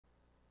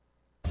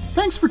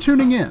Thanks for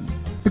tuning in.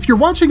 If you're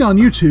watching on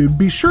YouTube,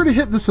 be sure to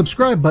hit the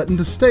subscribe button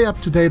to stay up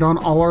to date on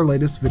all our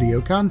latest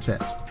video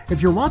content.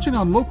 If you're watching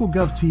on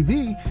LocalGov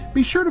TV,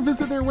 be sure to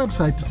visit their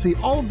website to see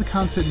all of the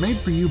content made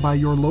for you by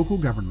your local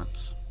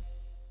governments.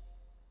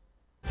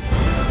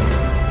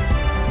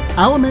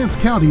 Alamance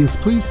County is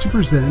pleased to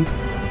present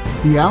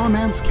the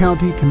Alamance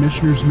County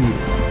Commissioners Meeting.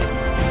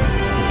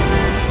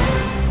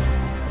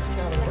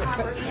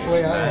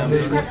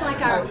 That's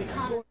like our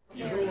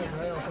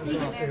see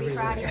him every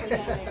Friday we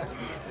have it.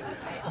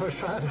 I was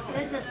trying to.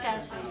 Good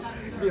discussion.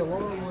 The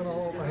alarm went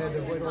off. I had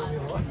to wait on the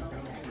alarm.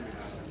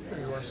 There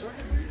you are, sir.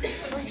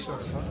 Thanks, sir.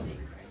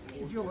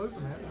 If you'll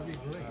open that, that'd be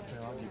great.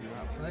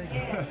 Thank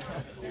you.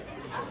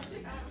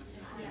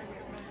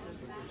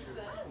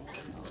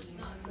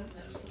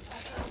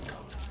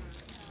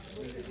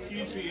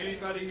 Excuse me,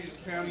 anybody who's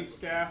county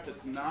staff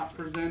that's not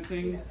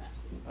presenting,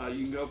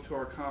 you can go up to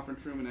our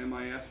conference room in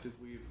MIS because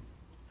we've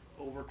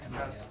over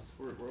capacity.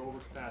 We're over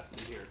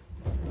capacity here.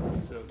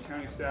 So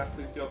county staff,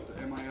 please go up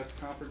to MIS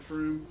conference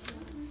room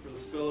for the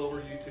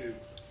spillover YouTube.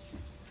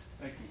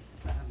 Thank you.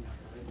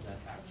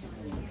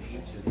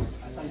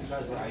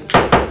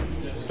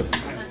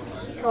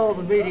 Call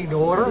the meeting to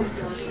order.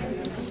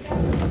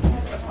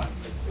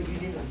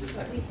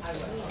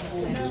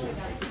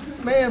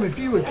 Ma'am, if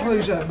you would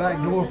close that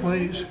back door,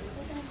 please.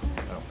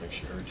 I don't think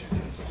she heard you.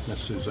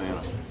 That's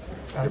Susanna.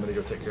 I'm going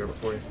to go take care of it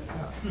for you.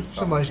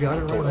 Somebody's got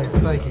it right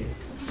there. Thank you.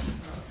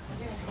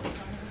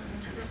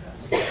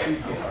 You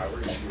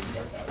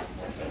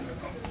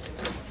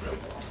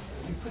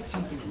put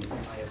something in the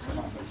MIS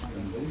conference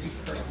room, what would you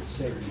prefer to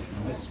say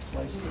from this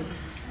place?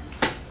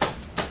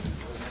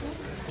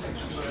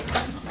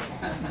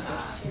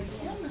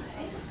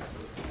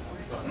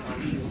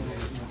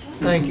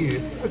 Thank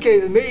you. Okay,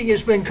 the meeting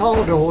has been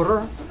called to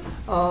order.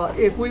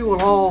 If we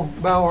will all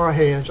bow our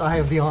heads, I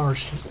have the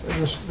honors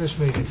of this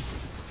meeting.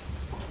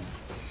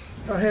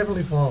 Our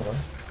Heavenly Father,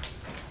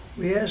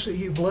 we ask that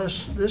you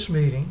bless this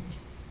meeting,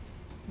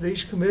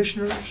 these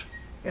commissioners,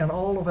 and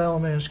all of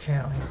Alamance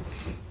County.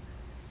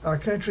 Our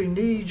country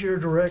needs your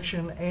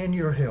direction and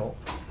your help,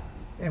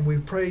 and we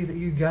pray that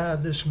you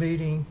guide this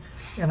meeting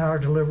and our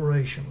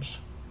deliberations.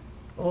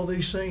 All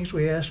these things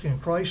we ask in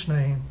Christ's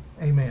name,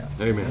 amen.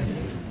 Amen.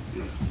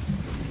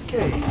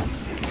 Okay.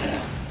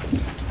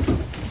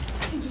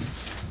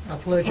 I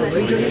pledge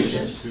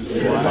allegiance to the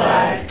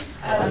flag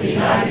of the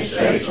United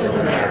States of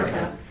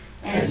America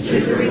and to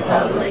the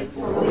republic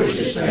for which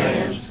it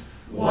stands,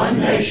 one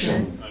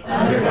nation,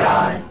 under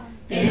God,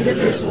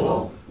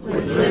 indivisible,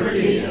 with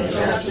liberty and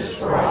justice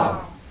for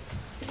all.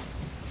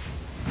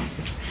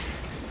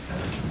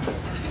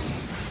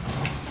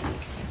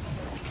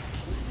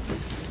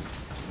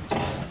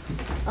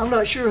 I'm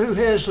not sure who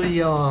has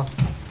the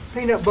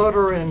peanut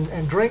butter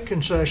and drink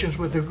concessions,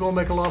 but they're going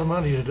to make a lot of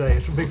money today.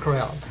 It's a big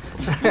crowd.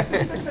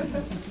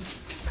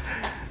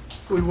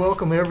 We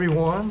welcome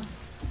everyone.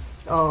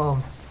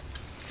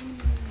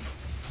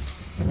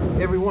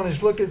 Everyone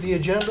has looked at the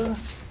agenda.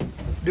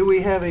 Do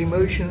we have a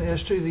motion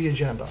as to the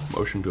agenda?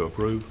 Motion to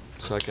approve.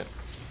 Second.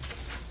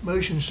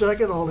 Motion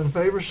second. All in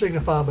favor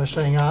signify by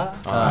saying aye.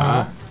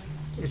 Aye.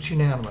 It's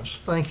unanimous.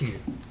 Thank you.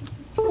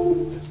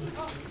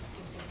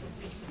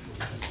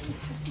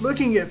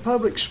 Looking at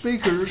public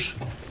speakers,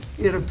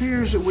 it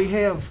appears that we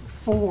have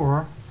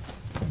 4,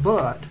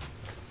 but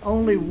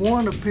only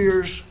 1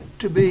 appears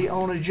to be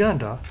on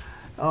agenda.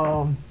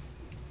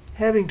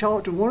 Having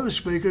talked to one of the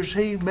speakers,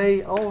 he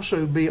may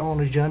also be on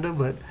agenda,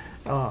 but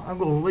I'm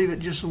going to leave it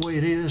just the way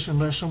it is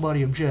unless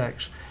somebody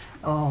objects.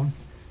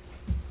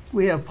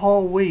 We have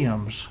Paul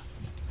Williams,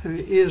 who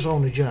is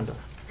on agenda.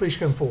 Please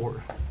come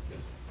forward.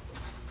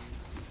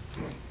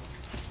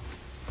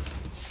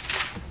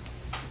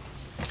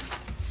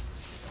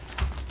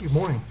 Good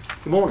morning.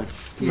 Good morning.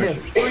 You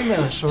have 3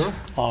 minutes, sir.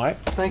 All right.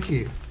 Thank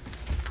you.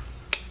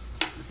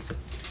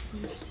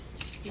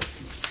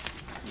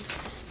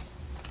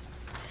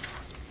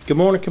 Good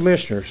morning,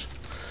 Commissioners.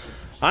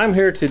 I'm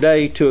here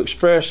today to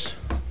express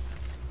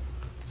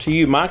to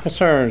you my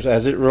concerns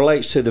as it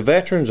relates to the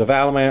veterans of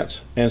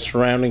Alamance and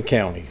surrounding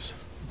counties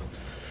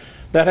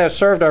that have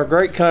served our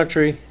great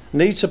country,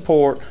 need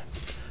support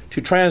to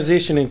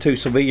transition into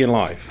civilian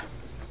life.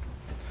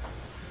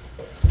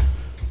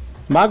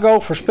 My goal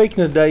for speaking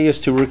today is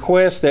to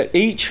request that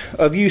each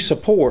of you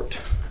support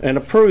and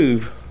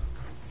approve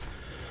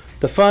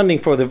the funding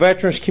for the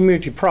Veterans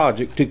Community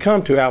Project to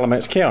come to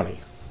Alamance County.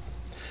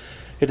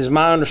 It is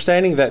my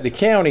understanding that the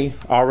county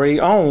already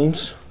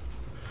owns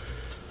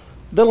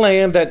the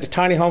land that the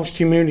tiny homes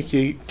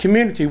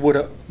community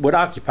would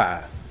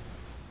occupy.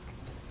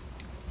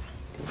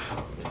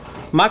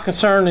 My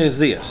concern is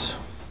this.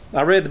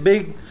 I read the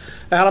big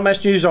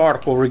Alamance News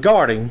article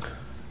regarding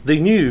the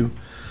new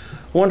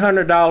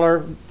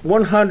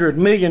 $100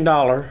 million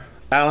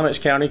Alamance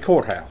County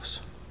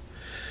Courthouse.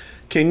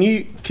 Can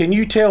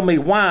you tell me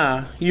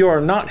why you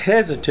are not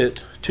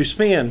hesitant to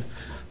spend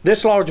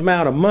this large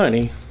amount of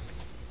money?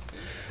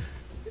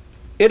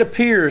 It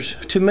appears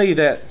to me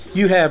that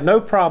you have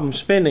no problem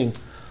spending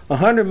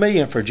 $100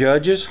 million for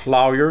judges,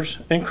 lawyers,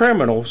 and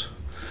criminals,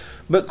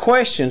 but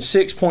questioned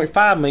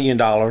 $6.5 million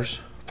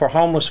for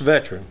homeless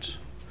veterans.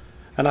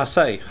 And I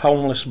say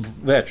homeless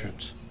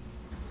veterans.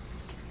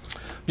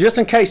 Just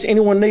in case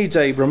anyone needs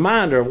a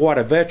reminder of what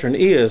a veteran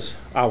is,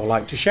 I would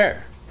like to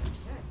share.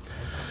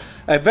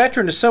 A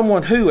veteran is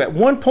someone who at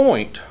one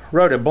point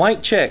wrote a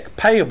blank check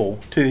payable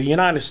to the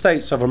United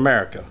States of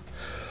America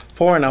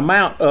for an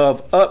amount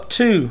of up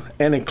to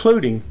and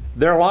including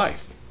their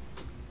life.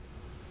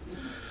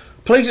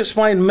 Please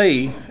explain to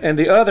me and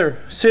the other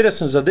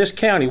citizens of this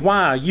county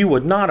why you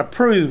would not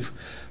approve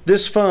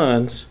this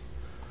Veterans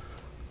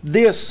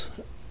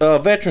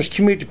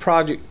Community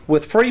Project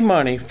with free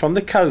money from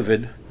the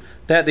COVID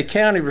that the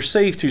county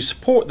received to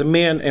support the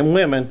men and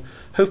women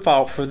who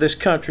fought for this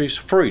country's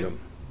freedom.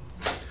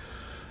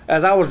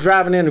 As I was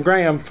driving into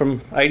Graham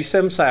from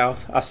 87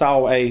 South, I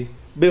saw a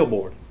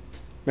billboard,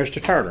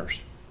 Mr. Turner's,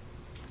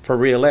 for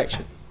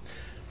re-election.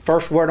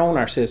 First word on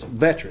there says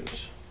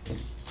veterans.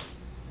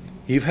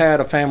 You've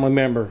had a family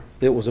member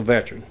that was a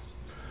veteran.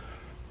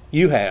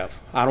 You have.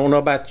 I don't know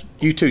about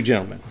you two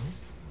gentlemen.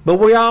 But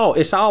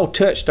it's all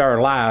touched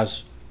our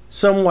lives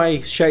some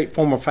way, shape,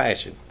 form, or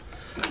fashion.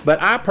 But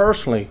I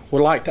personally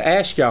would like to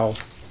ask y'all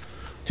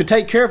to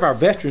take care of our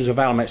veterans of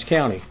Alamance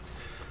County.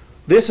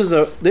 This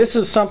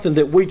is something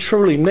that we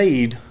truly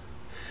need,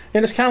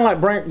 and it's kind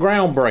of like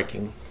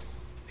groundbreaking,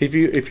 if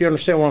you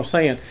understand what I'm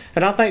saying.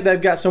 And I think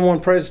they've got someone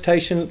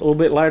presentation a little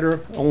bit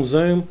later on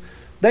Zoom.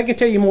 They can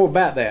tell you more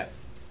about that.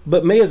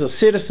 But me as a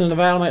citizen of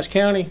Alamance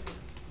County,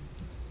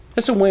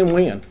 it's a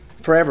win-win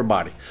for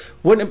everybody.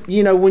 Wouldn't it,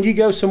 you know, when you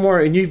go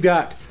somewhere and you've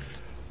got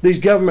these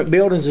government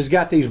buildings that's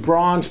got these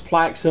bronze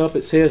plaques up,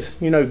 it says,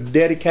 you know,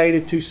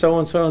 dedicated to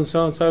so-and-so and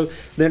so-and-so,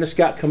 then it's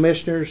got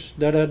commissioners,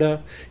 da-da-da.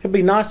 It'd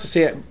be nice to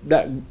see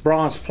that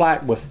bronze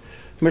plaque with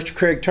Mr.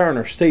 Craig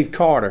Turner, Steve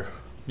Carter,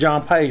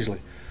 John Paisley,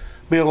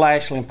 Bill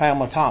Lashley, and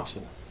Pamela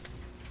Thompson.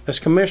 As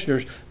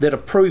commissioners that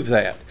approve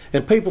that.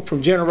 And people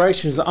from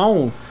generations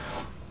on,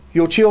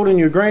 your children,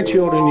 your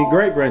grandchildren, your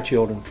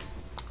great-grandchildren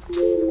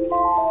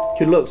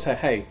could look and say,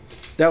 hey,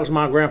 that was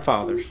my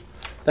grandfather's,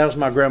 that was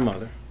my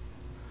grandmother,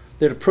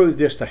 that approved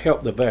this to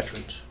help the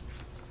veterans.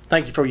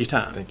 Thank you for your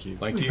time. Thank you.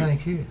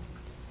 Thank you.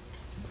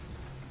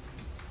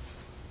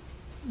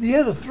 The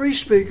other three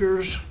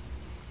speakers,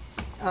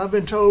 I've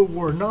been told,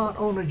 were not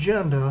on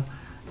agenda,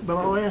 but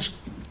I'll ask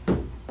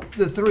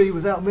the three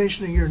without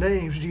mentioning your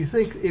names.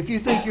 If you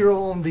think you're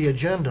on the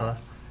agenda,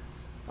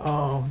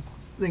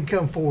 then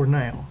come forward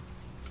now.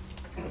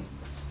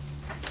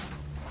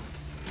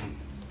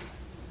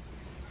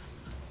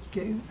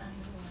 Okay.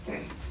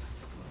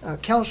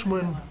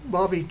 Councilman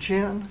Bobby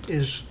Chin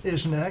is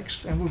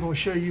next, and we're going to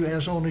show you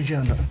as on the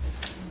agenda.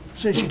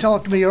 Since you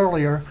talked to me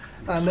earlier,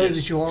 I know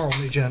that you are on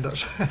the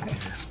agendas.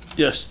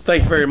 Yes,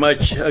 thank you very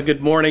much.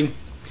 Good morning.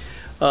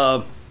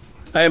 I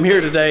am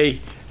here today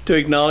to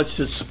acknowledge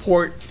the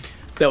support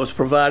that was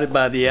provided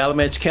by the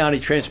Alamance County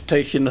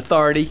Transportation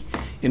Authority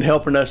in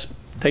helping us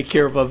take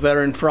care of a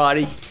Veteran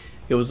Friday.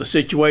 It was a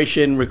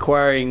situation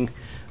requiring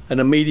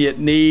an immediate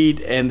need,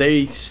 and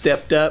they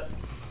stepped up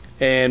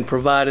and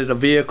provided a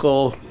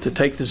vehicle to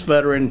take this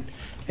veteran,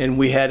 and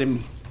we had him,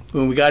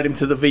 when we got him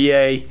to the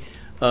VA,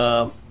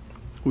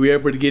 we were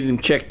able to get him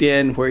checked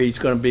in where he's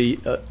going to be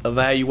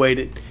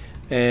evaluated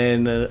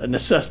and an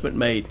assessment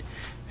made.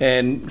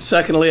 And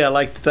secondly, I'd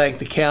like to thank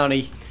the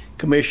county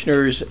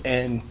commissioners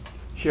and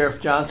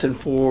Sheriff Johnson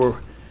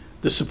for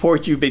the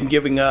support you've been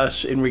giving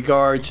us in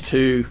regards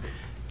to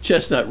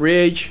Chestnut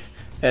Ridge,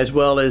 as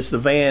well as the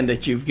van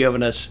that you've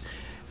given us.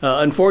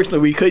 Unfortunately,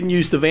 we couldn't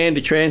use the van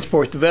to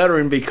transport the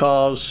veteran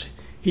because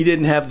he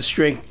didn't have the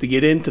strength to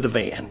get into the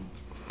van.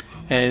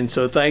 And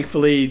so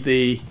thankfully,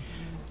 the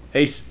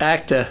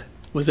ACTA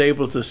was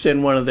able to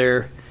send one of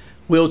their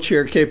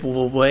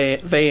wheelchair-capable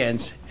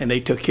vans, and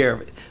they took care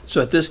of it. So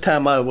at this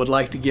time, I would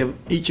like to give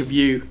each of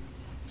you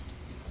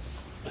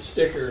a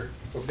sticker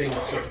for being a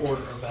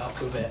supporter of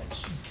ALCO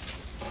Vets.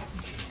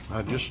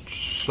 I just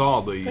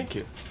saw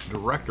the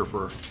director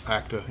for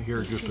ACTA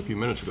here just a few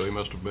minutes ago. He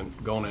must have been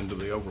gone into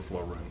the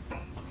overflow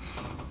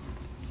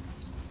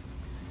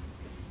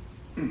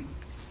room.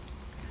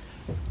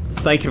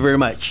 Thank you very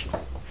much.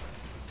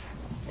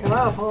 And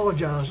I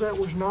apologize, that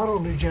was not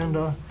on the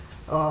agenda.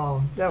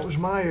 That was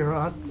my error.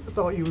 I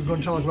thought you were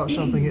going to talk about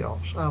something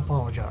else. I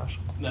apologize.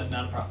 Not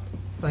a problem.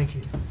 Thank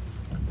you.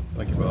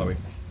 Thank you, Bobby.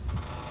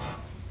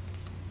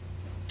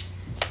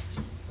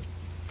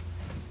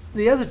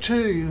 The other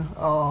two,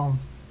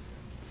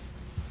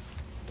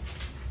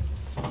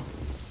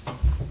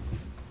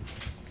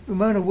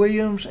 Ramona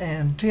Williams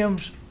and Tim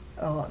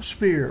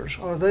Spears,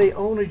 are they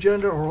on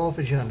agenda or off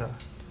agenda?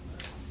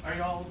 Are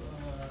y'all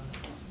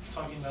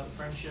talking about the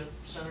Friendship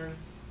Center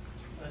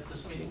at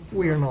this meeting?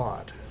 We are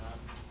not.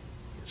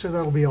 So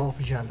that'll be off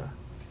agenda.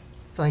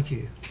 Thank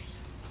you.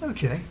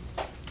 Okay.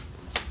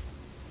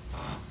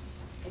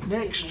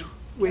 Next,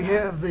 we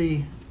have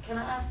the... Can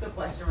I ask a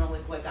question really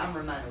quick? I'm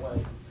Ramona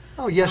Williams.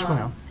 Oh, yes,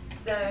 ma'am.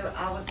 So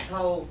I was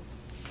told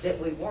that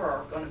we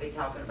were going to be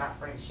talking about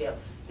friendship.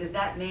 Does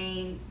that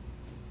mean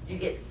you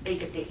get to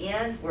speak at the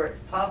end where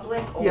it's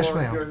public? Yes,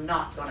 ma'am. Or you're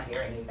not gonna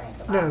hear anything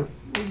about No,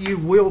 it? you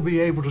will be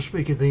able to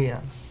speak at the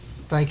end.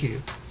 Thank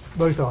you,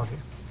 both of you.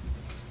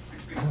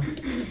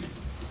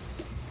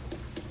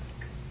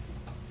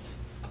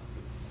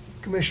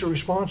 Commissioner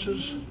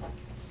responses?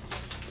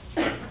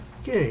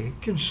 Okay,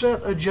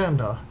 consent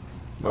agenda.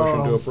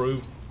 Motion to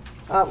approve?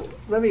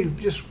 Let me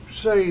just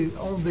say,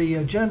 on the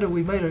agenda,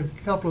 we made a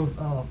couple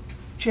of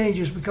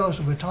changes because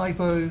of a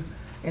typo,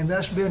 and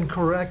that's been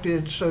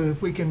corrected, so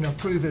if we can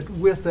approve it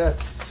with that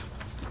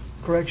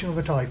correction of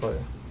a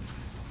typo.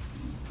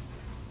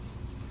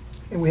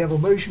 And we have a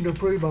motion to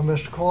approve by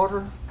Mr.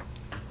 Carter.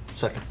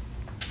 Second.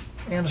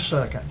 And a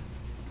second.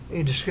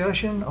 Any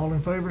discussion? All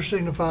in favor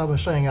signify by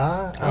saying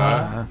aye.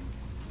 Aye.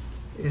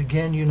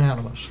 Again,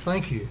 unanimous.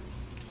 Thank you.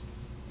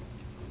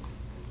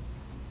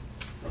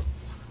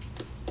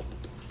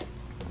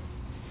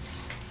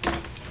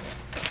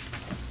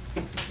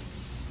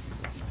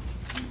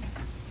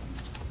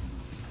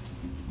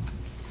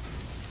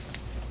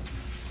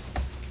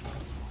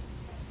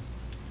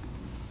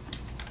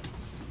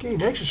 Okay,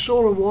 next is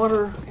Soil and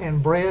Water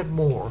and Brad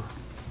Moore.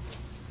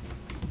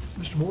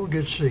 Mr. Moore,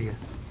 good to see you.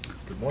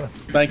 Good morning.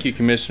 Thank you,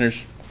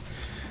 Commissioners.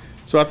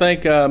 So I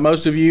think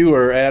most of you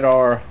are at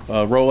our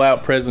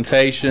rollout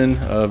presentation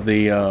of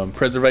the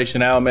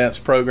Preservation Alamance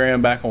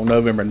program back on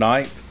November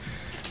 9th.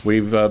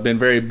 We've been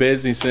very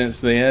busy since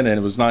then, and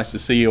it was nice to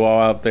see you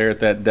all out there at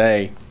that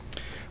day.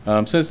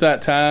 Since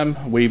that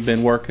time, we've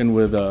been working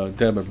with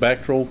Deborah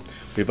Bechtel.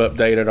 We've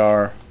updated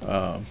our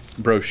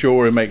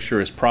brochure to make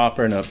sure it's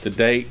proper and up to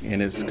date,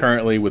 and it's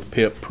currently with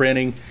PIP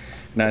printing.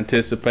 And I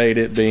anticipate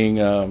it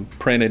being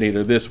printed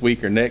either this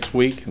week or next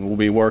week, and we'll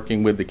be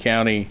working with the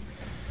county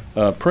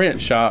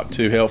print shop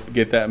to help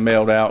get that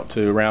mailed out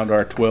to around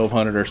our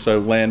 1,200 or so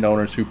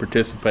landowners who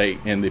participate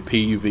in the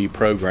PUV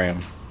program.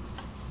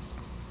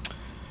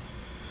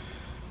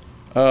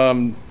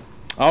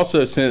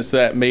 Also, since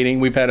that meeting,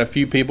 we've had a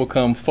few people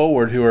come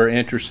forward who are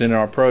interested in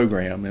our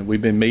program, and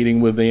we've been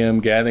meeting with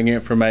them, gathering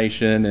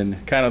information,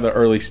 and kind of the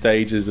early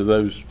stages of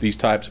these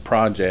types of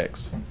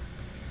projects.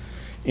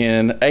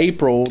 In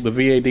April, the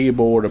VAD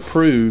board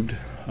approved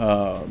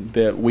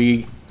that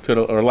we could,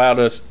 or allowed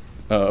us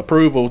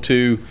approval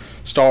to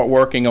start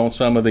working on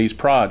some of these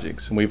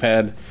projects. And we've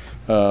had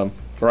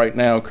right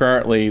now,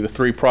 currently, the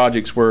 3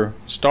 projects we're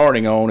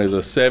starting on is a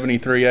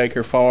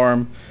 73-acre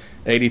farm,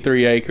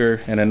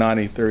 83-acre, and a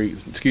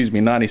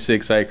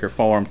 96-acre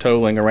farm,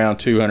 totaling around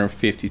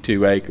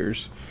 252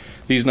 acres.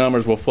 These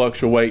numbers will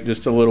fluctuate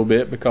just a little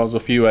bit because a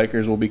few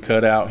acres will be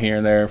cut out here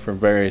and there for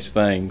various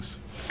things.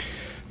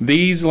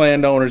 These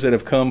landowners that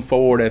have come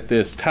forward at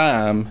this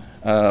time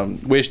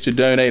wish to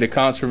donate a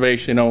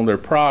conservation on their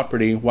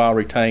property while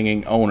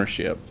retaining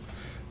ownership.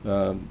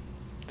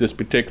 This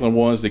particular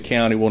ones, the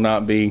county will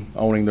not be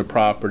owning the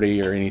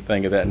property or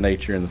anything of that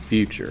nature in the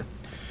future.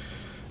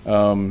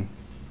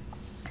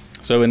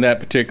 So in that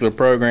particular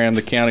program,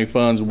 the county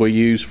funds will be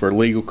used for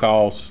legal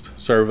costs,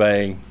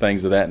 surveying,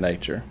 things of that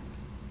nature.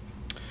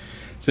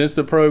 Since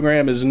the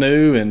program is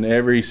new and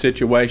every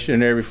situation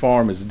and every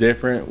farm is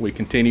different, we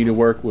continue to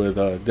work with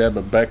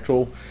Deborah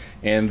Bechtel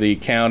and the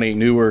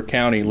newer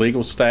county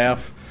legal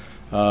staff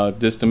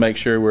just to make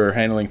sure we're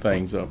handling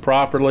things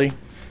properly,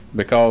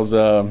 because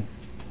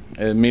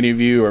many of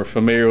you are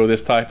familiar with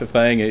this type of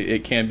thing.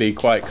 It can be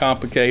quite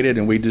complicated,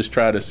 and we just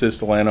try to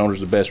assist the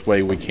landowners the best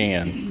way we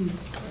can.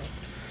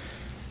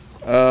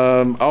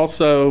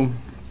 Also,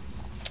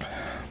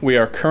 we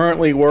are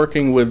currently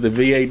working with the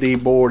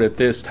VAD board at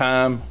this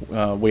time.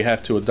 We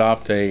have to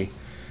adopt a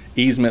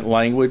easement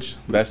language.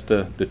 That's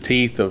the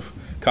teeth of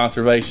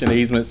conservation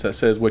easements that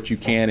says what you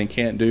can and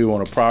can't do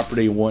on a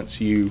property once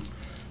you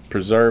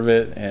preserve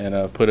it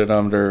and put it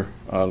under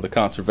the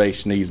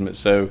conservation easement.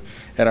 So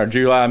at our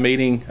July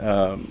meeting,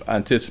 I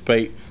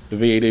anticipate the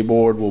VAD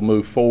board will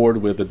move forward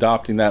with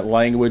adopting that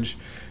language,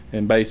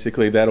 and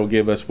basically that'll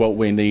give us what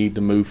we need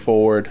to move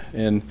forward.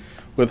 And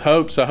with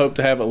hopes, I hope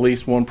to have at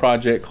least one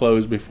project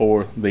closed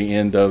before the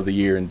end of the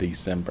year in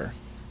December.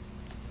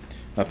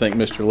 I think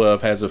Mr.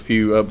 Love has a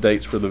few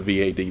updates for the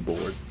VAD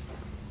board.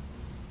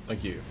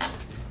 Thank you.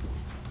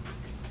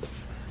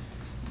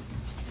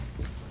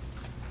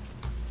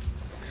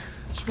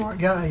 Smart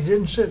guy, he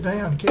didn't sit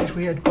down in case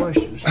we had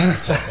questions.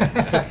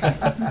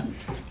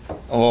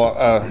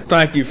 Well,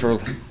 thank you for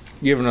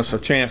giving us a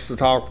chance to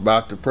talk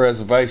about the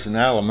preservation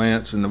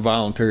Alamance in the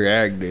voluntary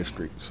ag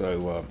district.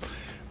 So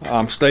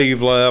I'm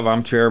Steve Love.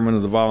 I'm chairman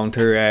of the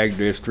voluntary ag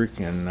district,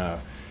 and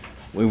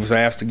we was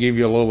asked to give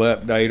you a little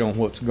update on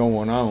what's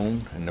going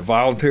on. And the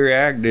voluntary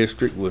ag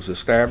district was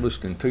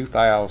established in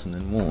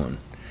 2001.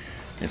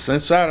 And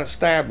since that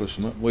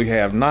establishment, we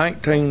have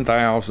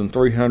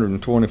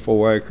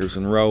 19,324 acres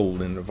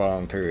enrolled in the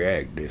voluntary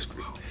ag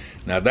district.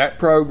 Now that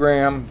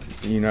program,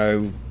 you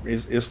know,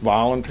 it's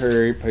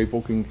voluntary.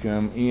 People can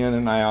come in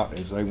and out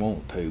as they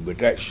want to, but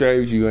that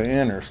shows you an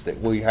interest that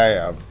we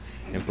have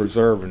in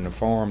preserving the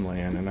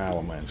farmland in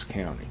Alamance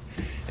County.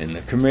 And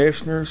the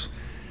commissioners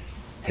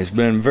has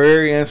been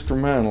very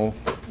instrumental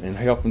in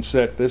helping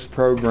set this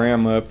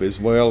program up, as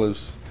well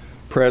as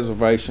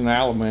preservation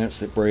Alamance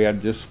that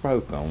Brad just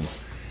spoke on.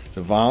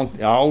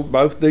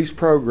 Both these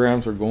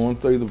programs are going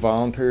through the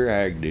voluntary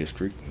ag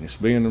district. It's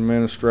being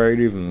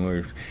administrative,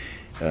 and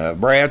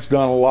Brad's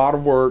done a lot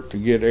of work to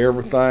get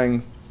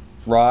everything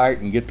right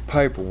and get the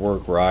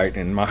paperwork right,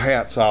 and my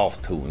hat's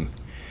off to him.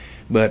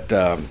 But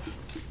the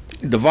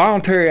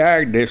voluntary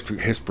ag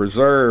district has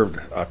preserved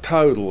a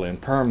total in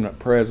permanent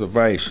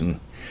preservation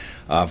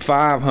of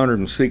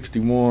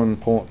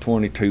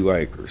 561.22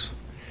 acres.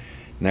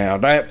 Now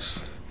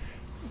that's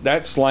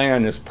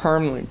land that's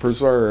permanently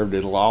preserved.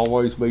 It'll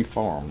always be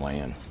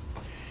farmland.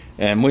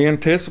 And we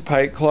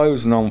anticipate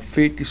closing on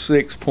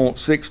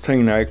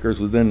 56.16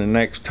 acres within the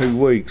next 2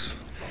 weeks.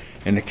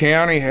 And the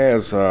county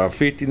has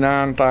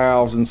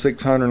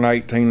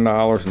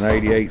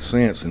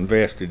 $59,618.88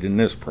 invested in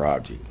this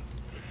project.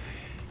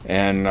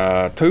 And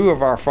 2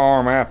 of our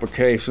farm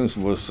applications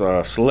was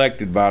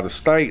selected by the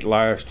state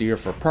last year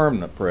for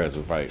permanent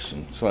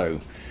preservation. So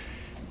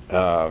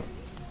I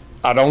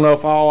don't know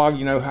if all of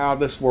you know how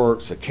this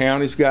works. The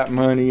county's got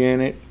money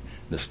in it,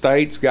 the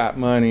state's got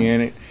money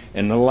in it,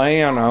 and the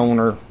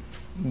landowner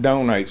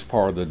donates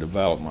part of the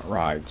development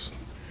rights.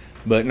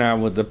 But now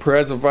with the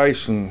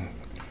preservation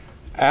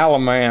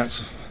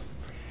Alamance,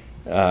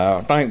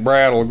 I think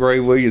Brad will agree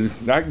with you,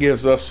 that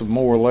gives us some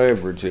more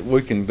leverage that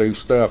we can do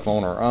stuff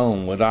on our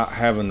own without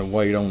having to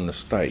wait on the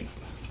state.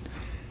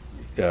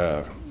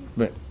 But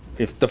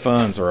if the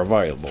funds are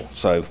available,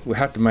 so we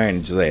have to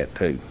manage that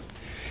too.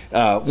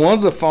 One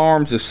of the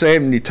farms is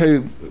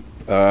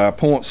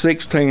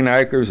 72.16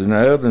 acres, and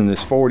the other one is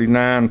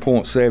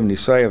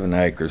 49.77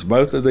 acres.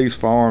 Both of these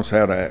farms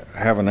have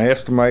an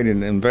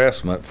estimated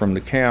investment from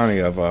the county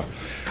of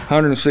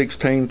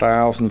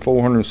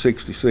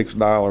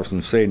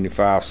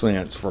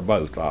 $116,466.75 for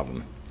both of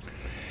them.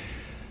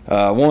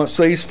 Once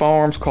these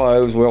farms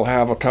close, we'll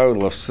have a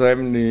total of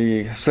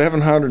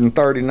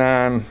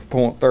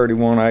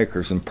 739.31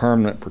 acres in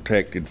permanent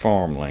protected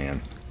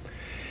farmland.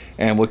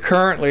 And we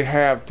currently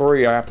have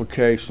 3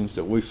 applications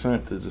that we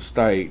sent to the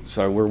state,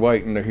 so we're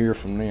waiting to hear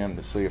from them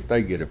to see if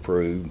they get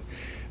approved.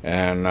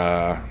 And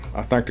I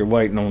think they're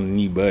waiting on the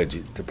new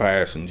budget to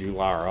pass in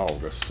July or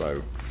August.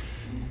 So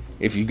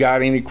if you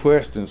got any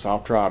questions, I'll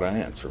try to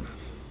answer them.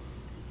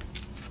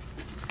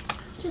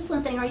 Just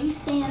one thing, are you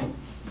seeing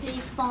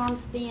these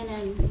farms being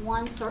in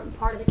one certain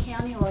part of the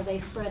county, or are they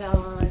spread out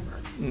all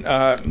over?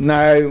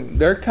 No,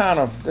 they're kind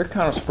of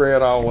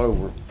spread all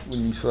over.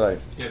 When you say?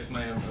 Yes,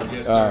 ma'am.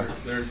 Yes,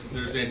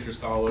 there's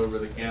interest all over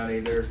the county.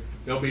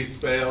 There'll be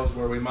spells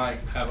where we might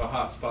have a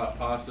hot spot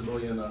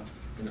possibly in a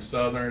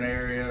southern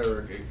area,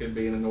 or it could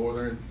be in the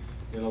northern.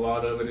 And a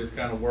lot of it is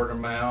kind of word of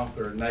mouth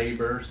or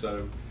neighbor,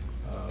 so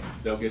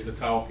they'll get to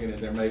talking, and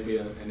there may be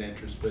an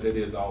interest, but it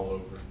is all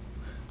over.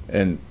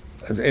 And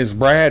as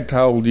Brad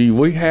told you,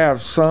 we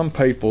have some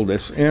people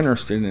that's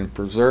interested in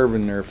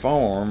preserving their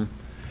farm,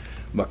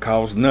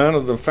 because none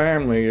of the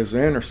family is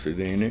interested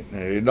in it, and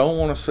they don't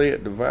want to see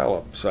it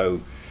develop. So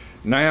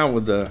now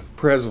with the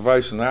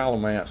preservation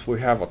Alamance,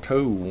 we have a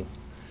tool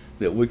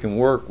that we can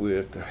work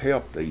with to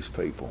help these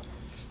people.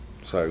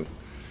 So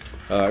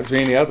is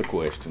there any other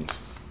questions?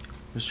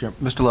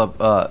 Mr.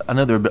 Love, I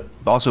know there have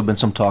also been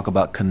some talk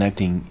about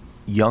connecting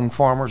young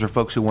farmers or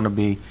folks who want to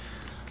be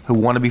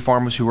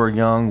farmers who are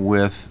young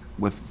with,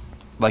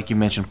 like you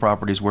mentioned,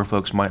 properties where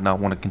folks might not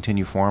want to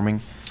continue farming.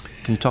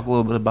 Can you talk a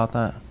little bit about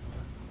that?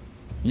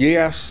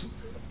 Yes,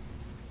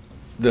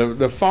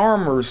 the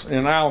farmers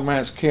in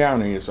Alamance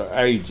County is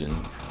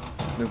aging.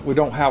 We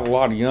don't have a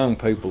lot of young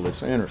people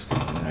that's interested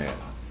in that.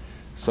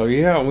 So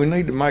yeah, we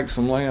need to make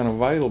some land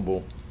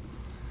available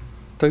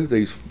to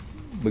these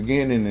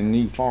beginning and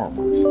new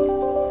farmers,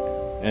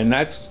 and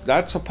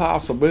that's a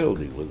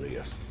possibility with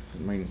this. I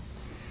mean,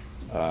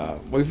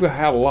 we've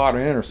had a lot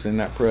of interest in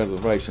that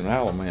preservation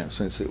Alamance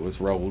since it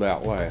was rolled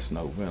out last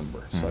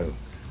November. So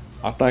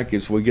I think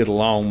as we get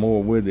along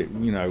more with it,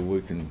 you know,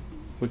 we can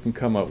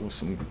come up with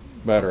some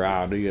better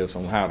ideas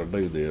on how to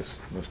do this,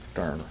 Mr.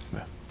 Turner.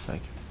 Yeah,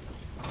 thank you.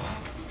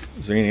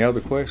 Is there any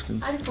other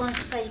questions? I just wanted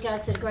to say you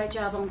guys did a great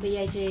job on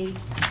BAG. Famous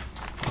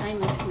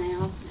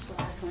now, Mr.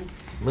 Lashley.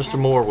 Mr.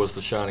 Moore was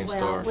the shining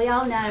star. We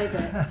all know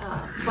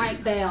that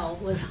Frank Bell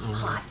was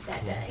hot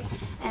that day.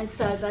 And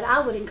so, but I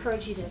would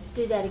encourage you to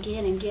do that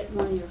again and get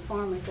one of your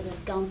farmers that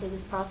has gone through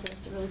this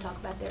process to really talk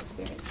about their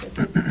experience, because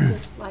it's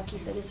just, like you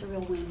said, it's a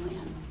real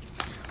win-win.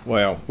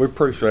 Well, we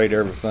appreciate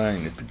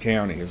everything that the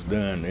county has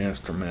done to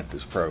instrument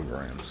these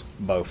programs,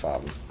 both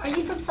of them. Are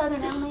you from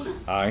Southern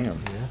Alamance? I am.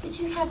 Yeah. Did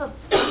you have a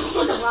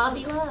kid,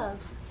 Robbie Love?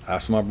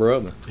 That's my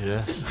brother.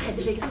 Yeah. I had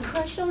the biggest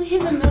crush on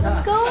him in middle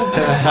school. Oh my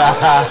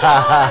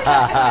God.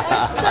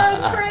 That's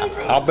so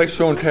crazy. I'll be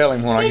sure and tell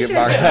him when I get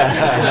back.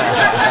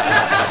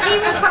 He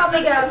will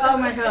probably go, oh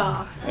my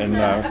God.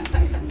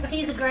 And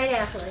he's a great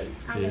athlete.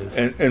 Yes.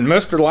 And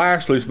Mr.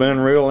 Lashley's been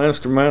real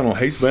instrumental.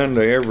 He's been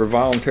to every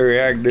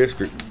voluntary ag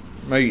district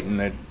meeting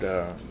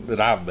that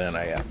I've been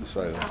at.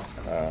 So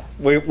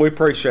we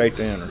appreciate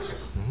the interest.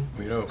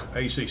 You know,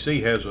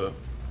 ACC has a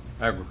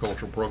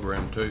agricultural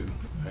program too,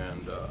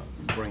 and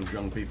brings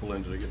young people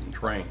in to get them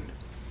trained.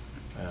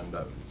 And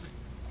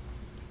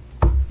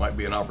might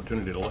be an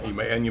opportunity to,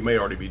 you may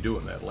already be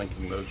doing that,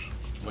 linking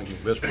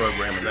this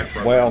program and that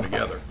program Well,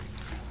 together.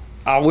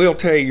 I will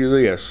tell you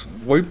this,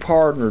 we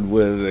partnered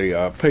with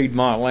the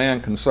Piedmont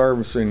Land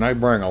Conservancy, and they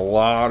bring a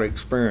lot of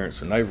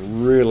experience, and they've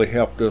really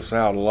helped us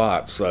out a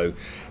lot. So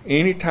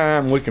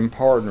anytime we can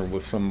partner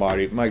with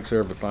somebody, it makes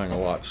everything a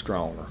lot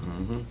stronger.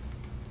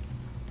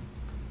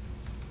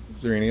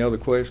 Is there any other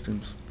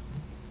questions?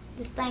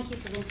 Just thank you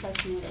for being so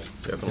committed.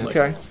 Definitely.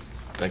 Okay.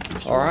 Thank you,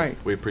 Mr. All Moore. right.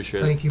 We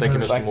appreciate Thank it. you, Thank you,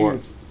 both. Mr. Thank Moore.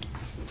 you.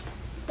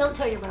 Don't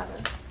tell your brother.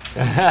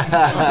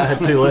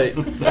 Too late.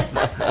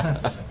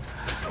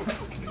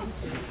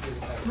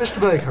 Mr.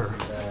 Baker.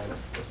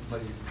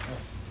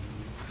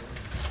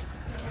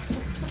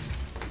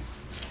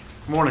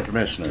 Good morning,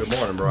 Commissioners. Good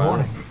morning, Brian.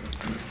 Morning.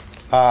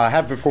 I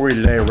have before you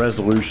today a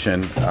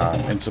resolution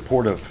in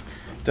support of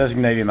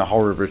designating the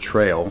Haw River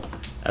Trail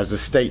as a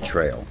state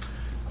trail.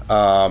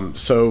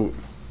 So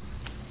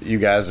you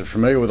guys are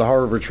familiar with the Haw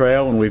River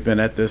Trail, and we've been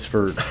at this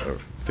for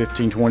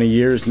 15, 20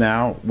 years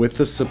now with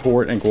the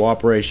support and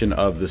cooperation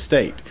of the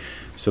state.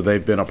 So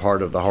they've been a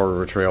part of the Haw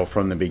River Trail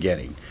from the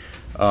beginning.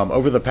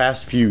 Over the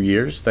past few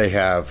years, they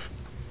have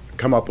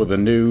come up with a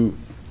new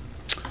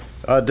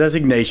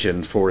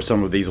designation for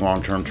some of these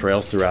long-term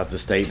trails throughout the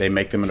state. They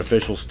make them an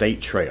official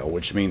state trail,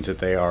 which means that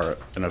they are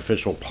an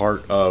official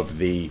part of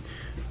the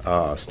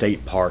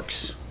state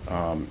parks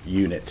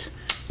unit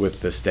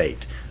with the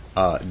state.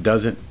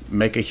 Doesn't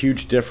make a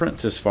huge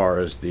difference as far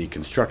as the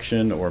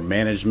construction or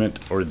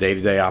management or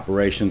day-to-day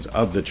operations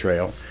of the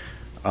trail.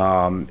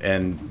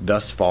 And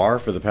thus far,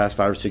 for the past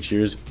 5 or 6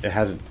 years, it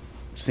hasn't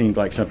seemed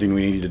like something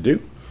we needed to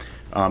do.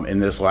 In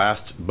this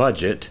last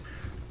budget,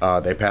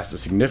 they passed a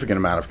significant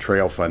amount of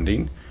trail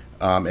funding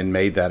and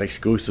made that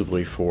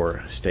exclusively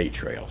for state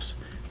trails.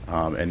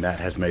 And that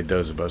has made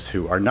those of us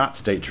who are not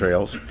state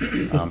trails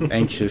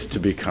anxious to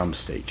become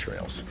state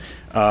trails.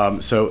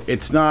 So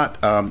it's not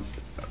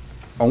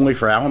only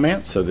for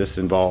Alamance, so this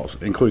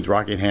includes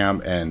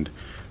Rockingham and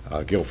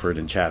Guilford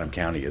and Chatham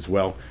County as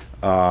well.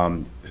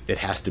 It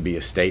has to be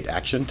a state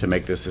action to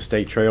make this a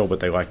state trail,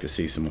 but they like to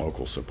see some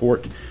local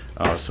support.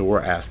 So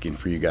we're asking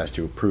for you guys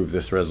to approve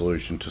this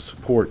resolution to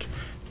support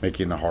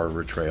making the Haw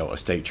River Trail a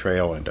state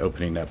trail and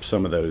opening up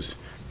some of those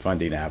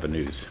funding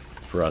avenues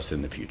for us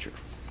in the future.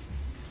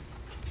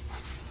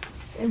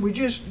 And we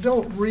just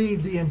don't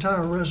read the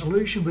entire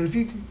resolution, but if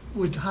you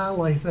would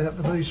highlight that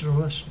for those that are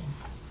listening.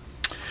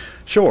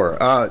 Sure.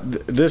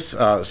 This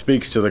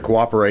speaks to the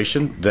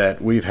cooperation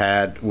that we've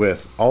had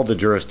with all the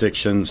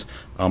jurisdictions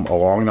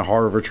along the Haw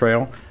River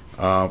Trail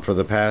for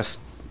the past,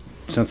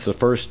 since the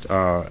first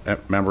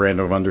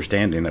memorandum of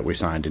understanding that we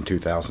signed in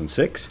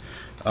 2006.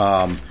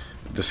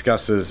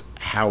 Discusses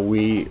how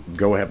we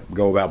go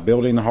about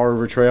building the Haw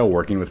River Trail,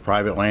 working with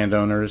private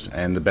landowners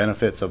and the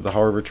benefits of the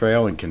Haw River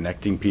Trail and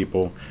connecting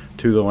people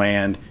to the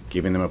land,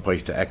 giving them a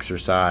place to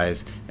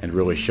exercise, and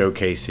really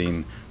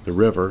showcasing the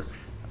river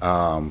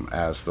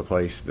as the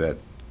place that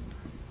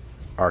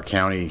our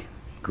county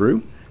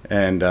grew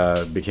and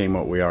became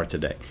what we are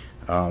today.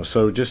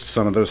 So just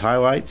some of those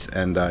highlights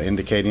and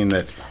indicating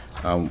that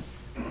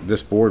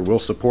this board will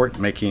support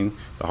making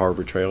the Haw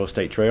River Trail a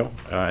state trail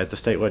at the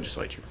state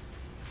legislature.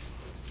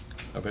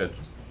 I've had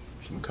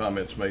some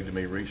comments made to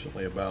me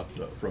recently about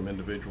from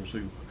individuals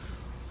who,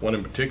 one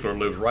in particular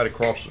lives right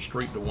across the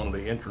street to one of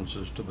the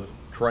entrances to the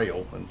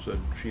trail, and said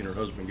she and her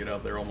husband get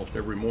out there almost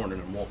every morning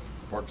and walk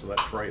parts of that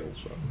trail.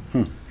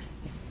 So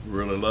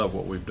really love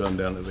what we've done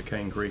down in the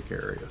Cane Creek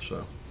area.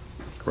 So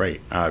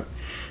great.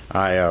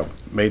 I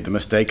made the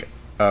mistake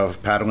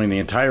of paddling the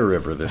entire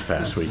river this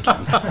past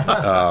weekend.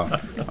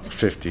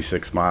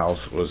 56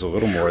 miles was a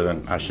little more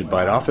than I should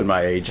bite off in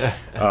my age,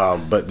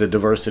 but the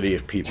diversity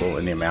of people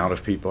and the amount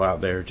of people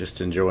out there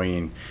just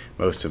enjoying,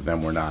 most of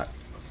them were not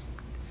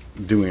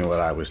doing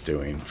what I was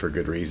doing for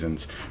good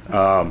reasons,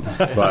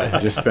 but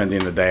just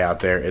spending the day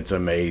out there, it's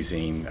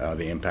amazing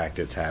the impact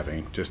it's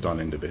having just on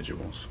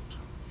individuals.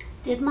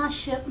 Did my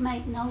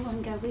shipmate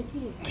Nolan go with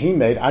you?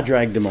 I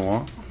dragged him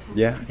along.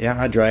 Yeah,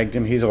 I dragged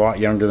him. He's a lot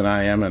younger than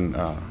I am and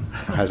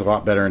has a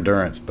lot better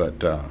endurance,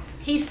 but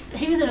He was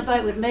in a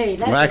boat with me.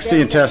 That's lacks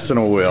the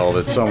intestinal will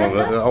that some of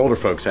the older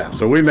folks have.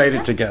 So we made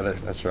it together.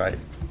 That's right.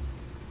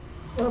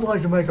 I'd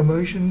like to make a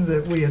motion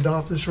that we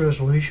adopt this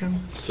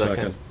resolution.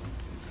 Second.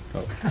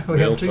 We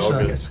have 2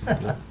 seconds.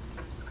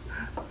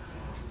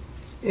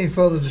 Any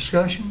further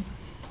discussion?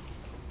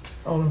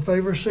 All in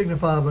favor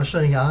signify by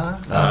saying aye.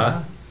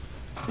 Aye.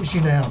 It's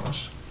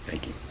unanimous.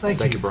 Thank you.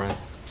 Thank you, Brian.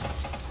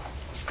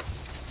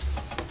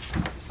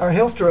 Our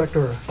health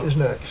director is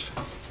next.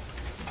 I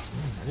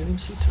didn't even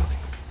see Tony.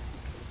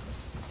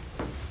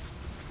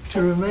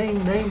 To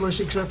remain nameless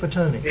except for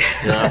Tony.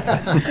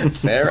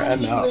 Fair You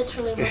enough.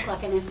 literally look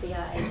like an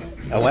FBI agent.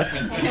 A what?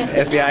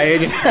 FBI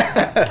agent?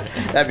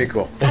 That'd be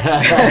cool.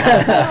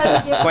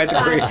 Quite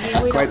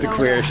the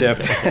career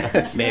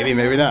shift. Maybe,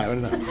 maybe not. I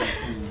don't know.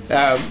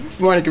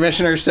 Good morning,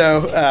 Commissioners.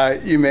 So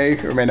you may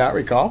or may not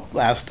recall,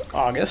 last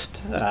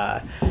August,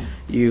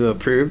 you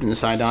approved and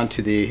signed on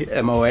to the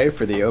MOA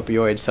for the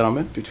opioid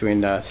settlement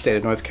between the state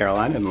of North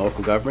Carolina and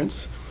local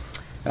governments.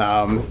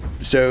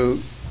 So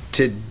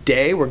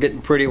today we're getting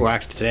pretty, well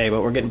actually today,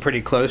 but we're getting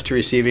pretty close to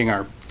receiving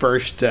our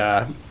first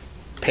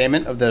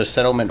payment of those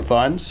settlement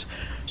funds.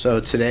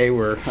 So today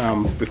we're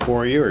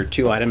before you are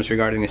two items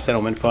regarding the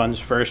settlement funds.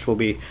 First, we'll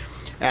be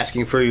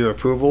asking for your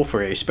approval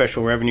for a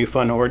special revenue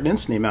fund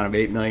ordinance in the amount of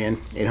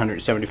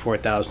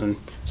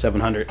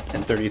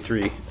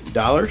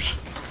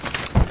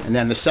 $8,874,733. And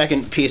then the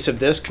second piece of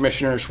this,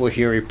 commissioners will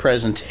hear a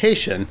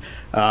presentation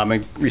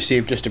and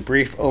receive just a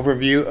brief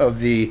overview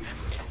of the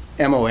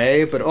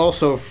MOA, but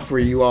also for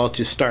you all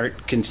to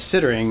start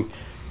considering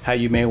how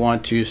you may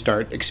want to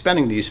start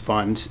expending these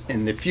funds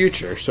in the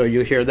future. So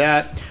you'll hear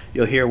that.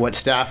 You'll hear what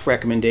staff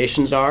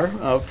recommendations are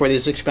for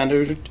these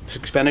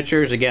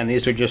expenditures. Again,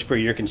 these are just for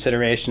your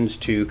considerations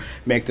to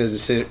make the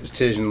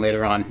decision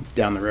later on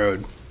down the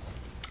road.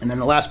 And then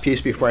the last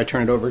piece before I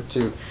turn it over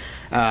to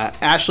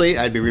Ashley,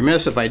 I'd be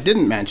remiss if I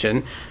didn't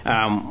mention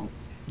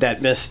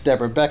that Miss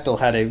Deborah Bechtel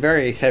had a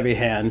very heavy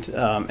hand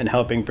in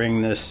helping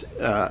bring this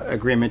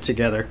agreement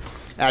together.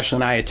 Ashley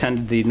and I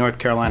attended the North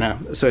Carolina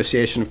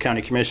Association of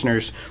County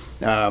Commissioners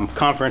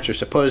conference or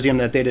symposium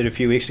that they did a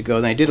few weeks ago,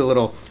 and they did a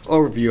little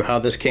overview of how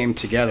this came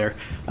together,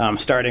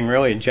 starting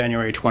really in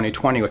January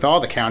 2020 with all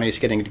the counties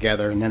getting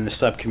together, and then the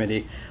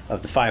subcommittee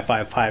of the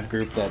 555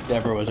 group that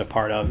Deborah was a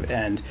part of.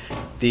 And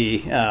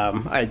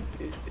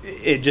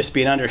it'd just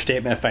be an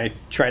understatement if I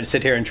tried to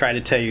sit here and try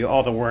to tell you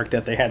all the work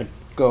that they had to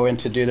go in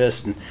to do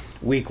this, and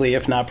weekly,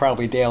 if not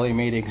probably daily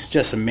meetings.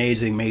 Just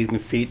amazing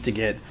feat to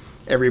get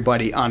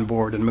everybody on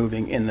board and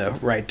moving in the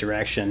right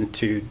direction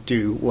to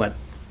do what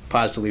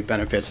positively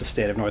benefits the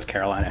state of North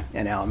Carolina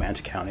and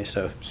Alamance County.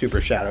 So super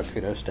shout out,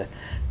 kudos to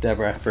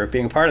Deborah for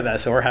being part of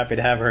that. So we're happy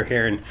to have her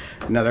here and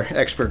another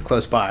expert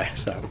close by.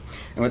 So,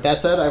 and with that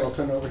said, I will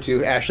turn it over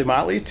to Ashley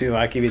Motley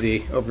to give you the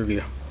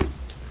overview.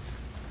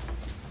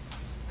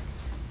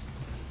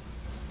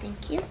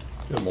 Thank you.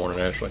 Good morning,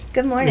 Ashley.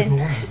 Good morning. Good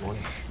morning. Good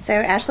morning. So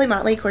Ashley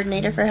Motley,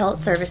 Coordinator for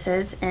Health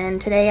Services,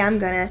 and today I'm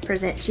going to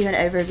present to you an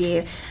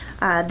overview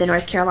of the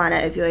North Carolina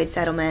Opioid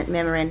Settlement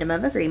Memorandum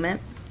of Agreement.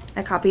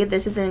 A copy of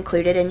this is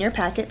included in your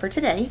packet for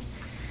today.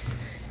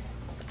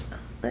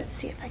 Let's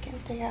see if I can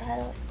figure out how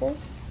to work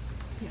this.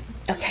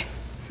 Okay.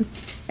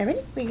 Ready?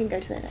 We can go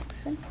to the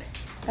next one.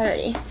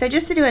 Alrighty. So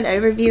just to do an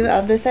overview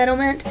of the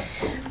settlement,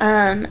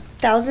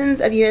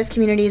 thousands of U.S.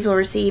 communities will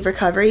receive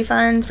recovery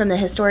funds from the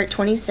historic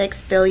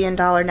 $26 billion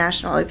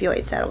national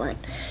opioid settlement.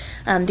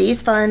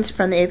 These funds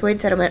from the opioid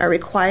settlement are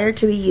required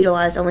to be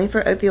utilized only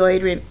for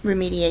opioid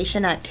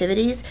remediation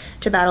activities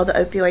to battle the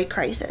opioid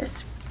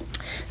crisis.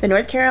 The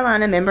North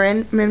Carolina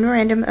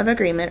Memorandum of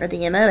Agreement, or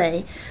the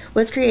MOA,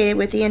 was created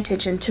with the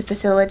intention to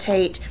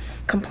facilitate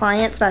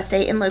compliance by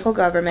state and local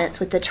governments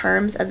with the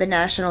terms of the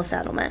national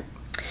settlement.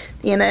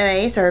 The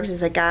MOA serves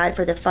as a guide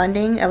for the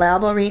funding,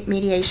 allowable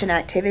remediation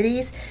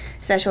activities,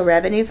 special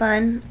revenue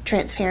fund,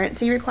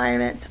 transparency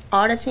requirements,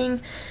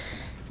 auditing,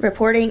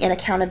 reporting, and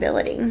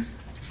accountability.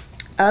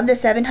 Of the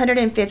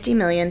 $750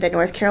 million that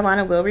North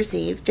Carolina will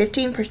receive,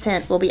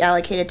 15% will be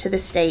allocated to the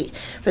state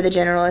for the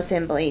General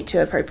Assembly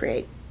to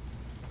appropriate.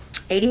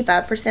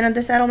 85% of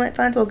the settlement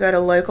funds will go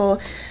to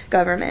local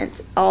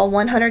governments, all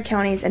 100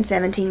 counties and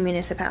 17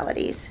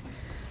 municipalities.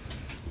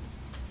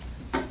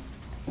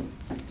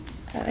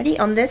 Alrighty,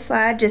 on this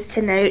slide, just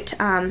to note,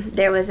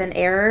 there was an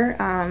error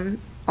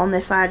on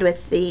this slide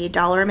with the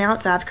dollar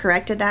amount, so I've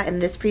corrected that in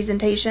this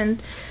presentation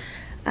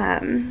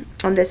on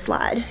this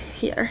slide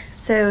here.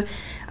 So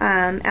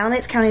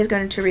Alamance County is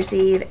going to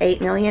receive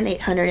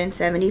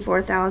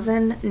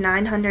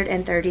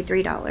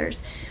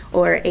 $8,874,933,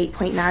 or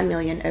 $8.9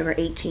 million over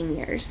 18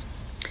 years.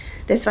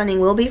 This funding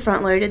will be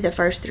front-loaded the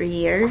first 3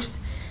 years.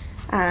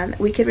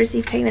 We could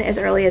receive payment as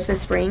early as the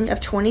spring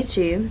of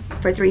 22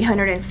 for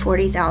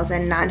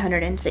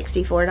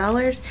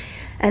 $340,964,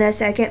 and a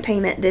second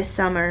payment this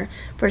summer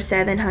for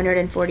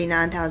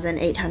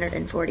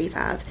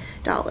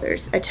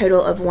 $749,845, a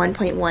total of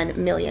 $1.1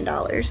 million.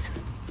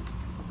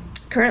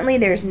 Currently,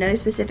 there's no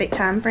specific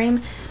time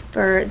frame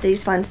for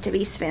these funds to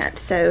be spent,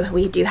 so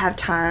we do have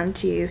time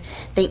to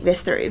think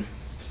this through.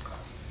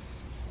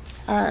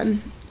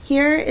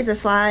 Here is a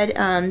slide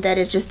that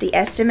is just the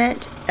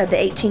estimate of the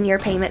 18-year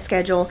payment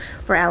schedule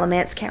for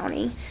Alamance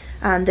County.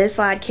 This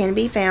slide can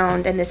be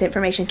found, and this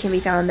information can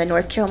be found on the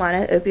North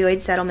Carolina Opioid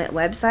Settlement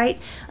website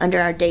under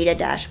our data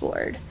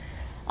dashboard.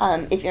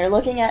 If you're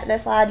looking at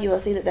this slide, you will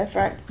see that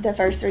the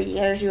first 3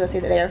 years, you will see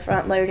that they are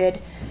front-loaded.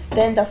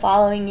 Then the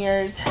following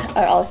years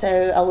are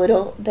also a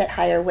little bit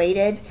higher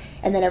weighted,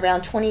 and then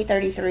around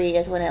 2033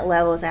 is when it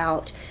levels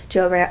out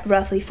to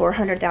roughly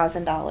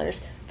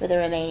 $400,000 for the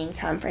remaining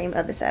time frame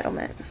of the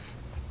settlement.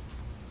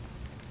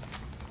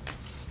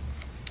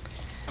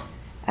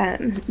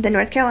 The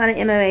North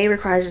Carolina MOA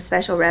requires a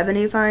special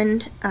revenue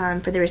fund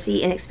for the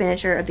receipt and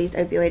expenditure of these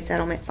opioid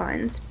settlement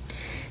funds.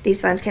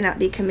 These funds cannot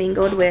be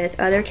commingled with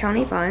other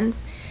county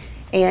funds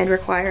and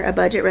require a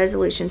budget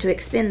resolution to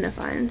expend the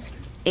funds.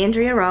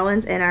 Andrea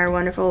Rollins in our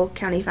wonderful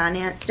county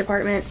finance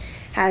department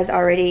has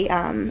already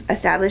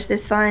established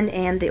this fund,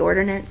 and the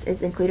ordinance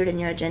is included in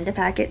your agenda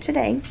packet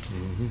today.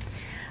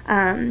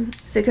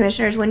 So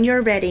commissioners, when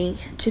you're ready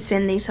to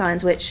spend these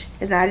funds, which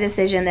is not a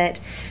decision that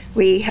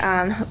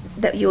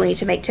that you will need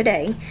to make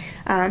today,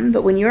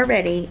 but when you're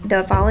ready,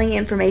 the following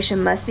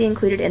information must be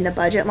included in the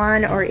budget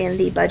line or in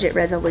the budget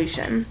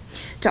resolution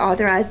to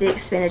authorize the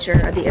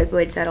expenditure of the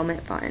opioid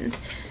settlement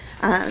funds.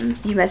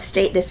 You must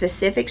state the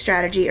specific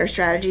strategy or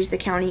strategies the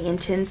county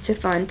intends to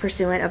fund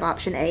pursuant of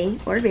option A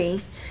or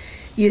B,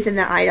 using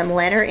the item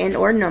letter and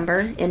or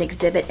number in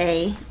Exhibit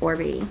A or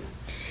B,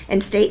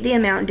 and state the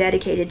amount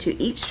dedicated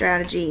to each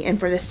strategy and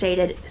for the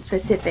stated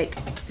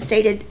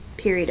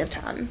period of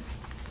time.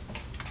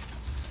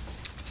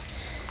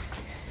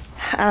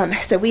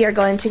 So we are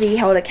going to be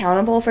held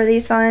accountable for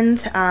these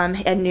funds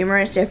in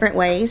numerous different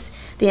ways.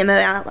 The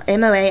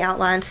MOA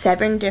outlines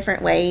 7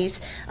 different ways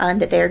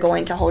that they are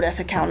going to hold us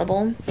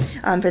accountable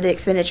for the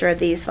expenditure of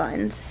these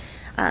funds.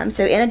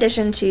 So in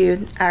addition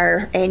to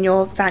our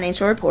annual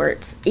financial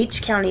reports,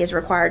 each county is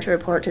required to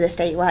report to the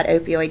statewide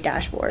opioid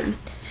dashboard.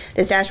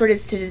 This dashboard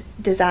is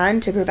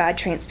designed to provide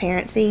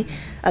transparency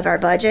of our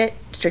budget,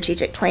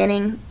 strategic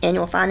planning,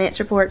 annual finance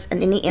reports,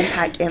 and any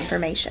impact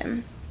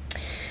information.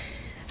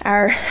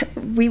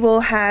 We will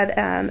have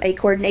a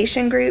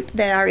coordination group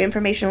that our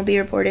information will be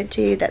reported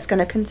to that's going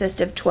to consist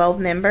of 12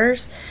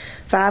 members,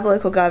 5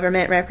 local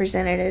government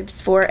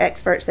representatives, 4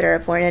 experts that are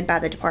appointed by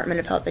the Department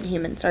of Health and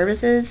Human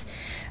Services,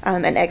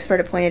 an expert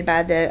appointed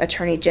by the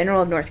Attorney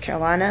General of North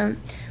Carolina,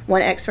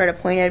 1 expert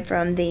appointed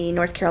from the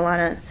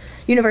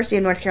University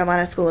of North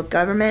Carolina School of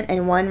Government,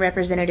 and 1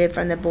 representative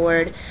from the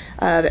board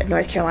of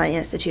North Carolina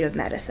Institute of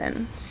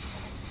Medicine.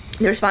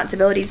 The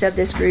responsibilities of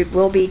this group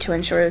will be to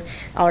ensure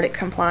audit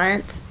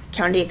compliance,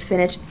 county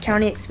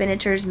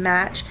expenditures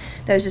match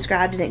those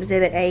described in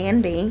Exhibit A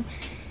and B,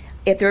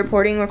 if the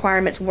reporting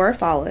requirements were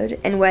followed,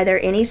 and whether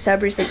any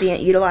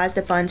subrecipient utilized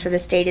the funds for the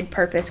stated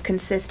purpose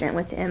consistent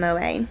with the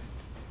MOA.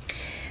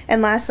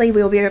 And lastly,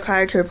 we will be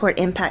required to report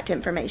impact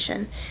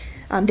information.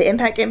 The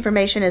impact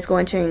information is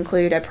going to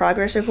include a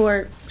progress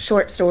report,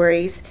 short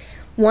stories,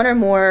 1 or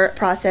more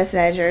process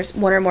measures,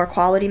 1 or more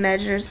quality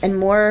measures, and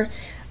more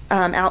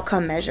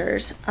outcome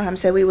measures.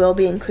 So we will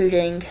be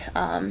including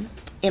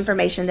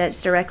information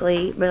that's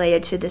directly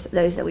related to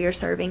those that we are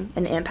serving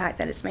and the impact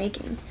that it's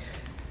making.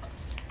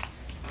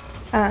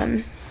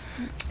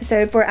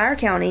 So for our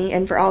county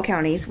and for all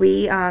counties,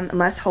 we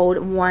must hold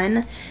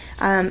 1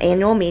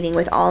 annual meeting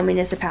with all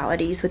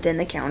municipalities within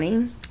the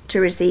county to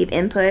receive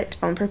input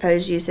on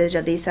proposed usage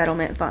of these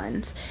settlement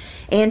funds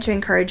and to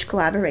encourage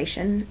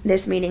collaboration.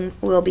 This meeting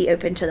will be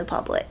open to the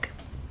public.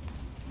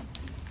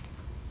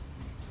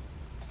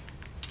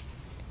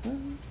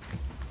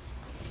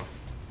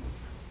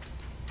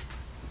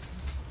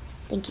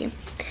 Thank you.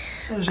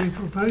 Has a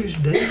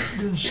proposed date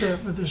been set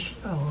for this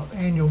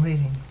annual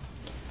meeting?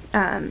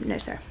 No,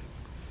 sir.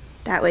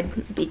 That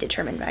would be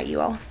determined by you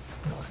all.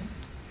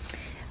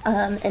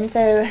 And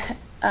so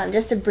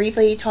just to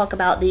briefly talk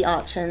about the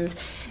options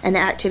and the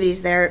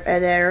activities that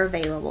are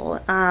available.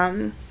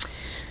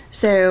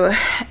 So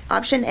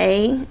option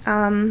A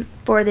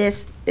for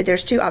this,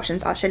 there's 2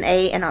 options, option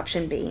A and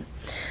option B.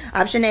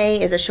 Option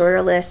A is a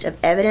shorter list of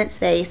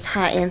evidence-based,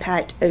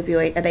 high-impact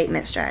opioid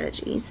abatement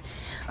strategies.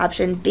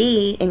 Option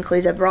B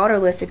includes a broader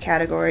list of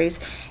categories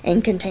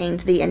and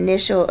contains the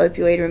initial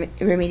opioid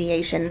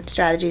remediation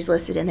strategies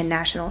listed in the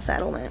national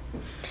settlement.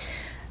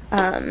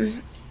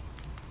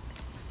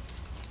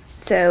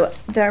 So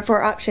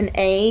therefore, option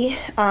A,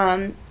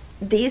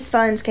 these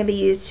funds can be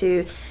used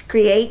to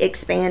create,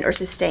 expand, or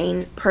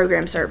sustain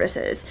program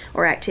services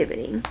or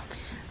activity.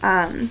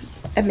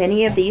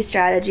 Many of these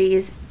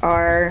strategies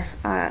are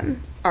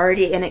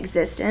already in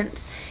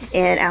existence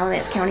in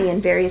Alamance County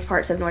and various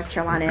parts of North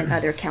Carolina and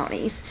other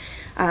counties.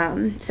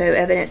 So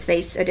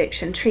evidence-based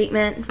addiction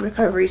treatment,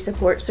 recovery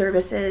support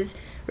services,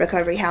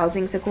 recovery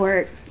housing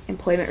support,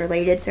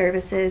 employment-related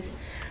services,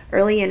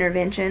 early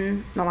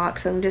intervention,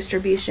 naloxone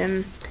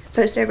distribution,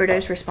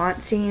 post-overdose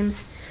response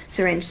teams,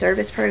 syringe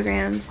service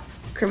programs,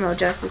 criminal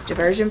justice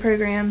diversion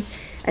programs,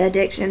 and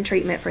addiction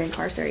treatment for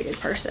incarcerated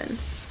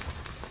persons.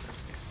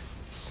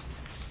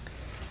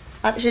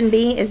 Option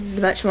B is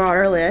the much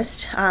broader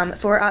list.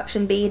 For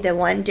option B, the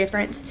one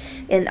difference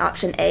in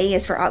option A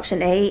is for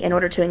option A, in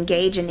order to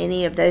engage in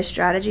any of those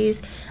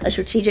strategies, a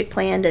strategic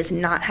plan does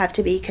not have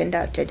to be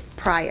conducted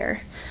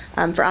prior.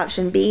 For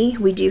option B,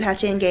 we do have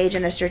to engage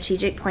in a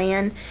strategic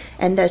plan,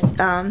 and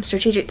the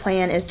strategic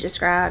plan is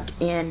described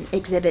in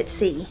Exhibit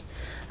C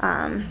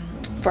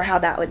for how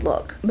that would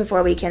look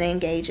before we can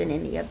engage in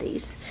any of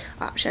these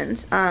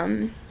options.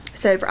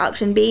 So for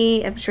option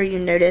B, I'm sure you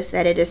noticed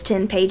that it is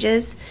 10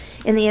 pages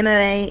in the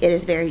MOA. It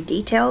is very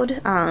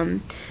detailed.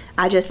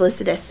 I just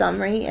listed a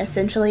summary.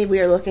 Essentially, we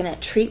are looking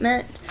at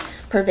treatment,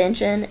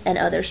 prevention, and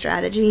other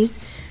strategies.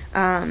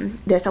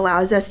 This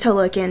allows us to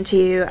look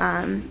into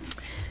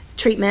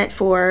treatment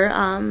for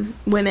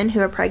women who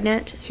are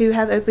pregnant who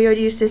have opioid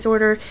use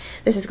disorder.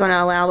 This is going to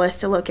allow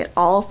us to look at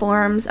all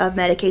forms of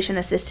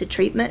medication-assisted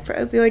treatment for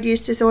opioid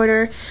use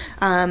disorder,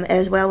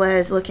 as well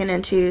as looking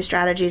into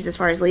strategies as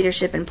far as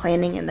leadership and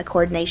planning and the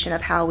coordination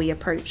of how we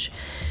approach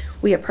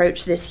we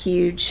approach this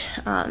huge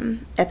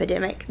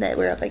epidemic that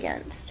we're up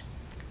against.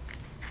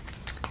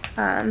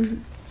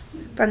 From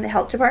the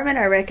health department,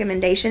 our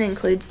recommendation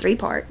includes 3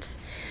 parts.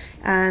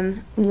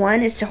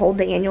 One is to hold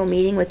the annual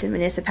meeting with the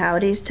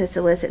municipalities to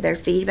solicit their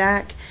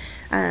feedback,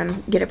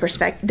 get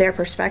their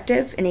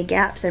perspective, any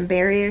gaps and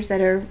barriers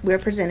that we're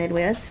presented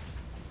with.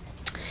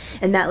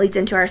 And that leads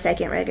into our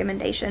second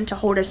recommendation, to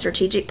hold a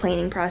strategic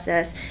planning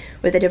process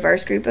with a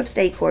diverse group of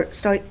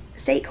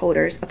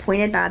stakeholders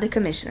appointed by the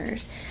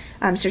commissioners.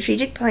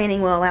 Strategic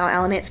planning will allow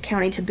Alamance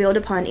County to build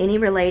upon any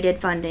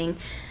related funding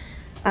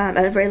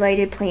of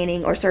related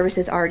planning or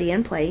services already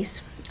in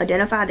place,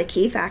 identify the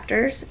key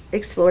factors,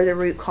 explore the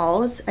root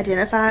cause,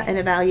 identify and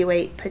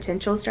evaluate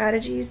potential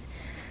strategies,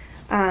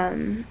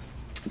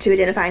 to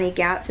identify any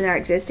gaps in our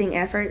existing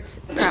efforts,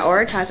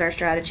 prioritize our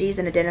strategies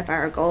and identify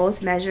our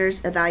goals,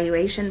 measures,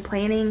 evaluation,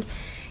 planning,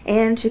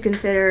 and to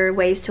consider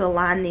ways to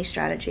align these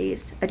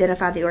strategies,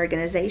 identify the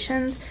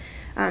organizations,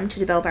 to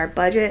develop our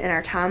budget and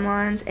our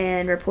timelines,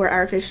 and report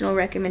our official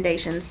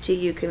recommendations to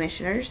you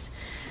commissioners.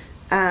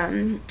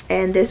 And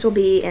this will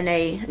be in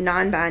a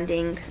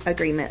non-binding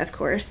agreement, of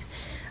course,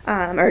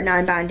 or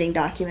non-binding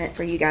document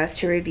for you guys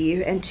to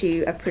review and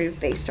to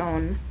approve based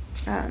on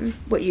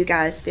what you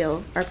guys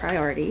feel are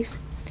priorities.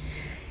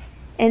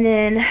 And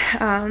then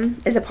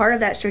as a part of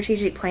that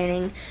strategic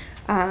planning,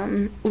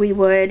 we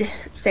would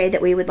say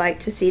that we would like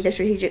to see the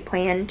strategic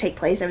plan take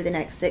place over the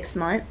next 6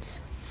 months.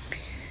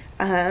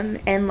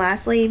 And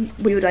lastly,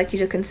 we would like you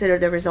to consider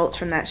the results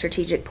from that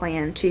strategic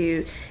plan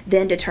to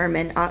then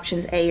determine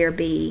options A or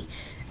B,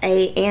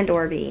 A and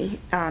or B,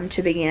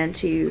 to begin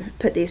to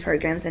put these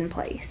programs in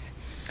place.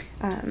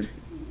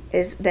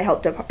 As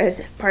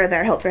part of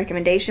our health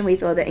recommendation, we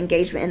feel that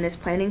engagement in this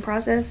planning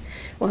process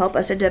will help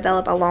us to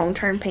develop a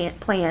long-term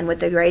plan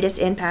with the greatest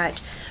impact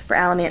for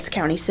Alamance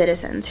County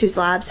citizens whose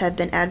lives have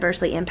been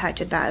adversely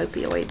impacted by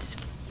opioids.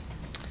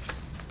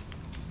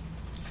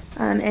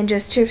 And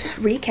just to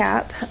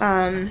recap,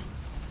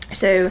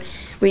 so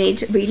we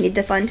need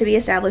the fund to be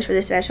established for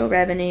the special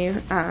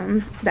revenue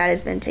that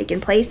has been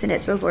taking place, and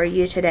it's before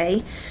you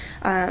today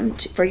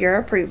for your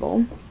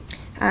approval.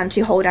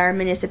 To hold our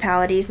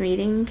municipalities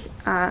meeting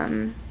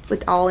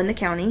with all in the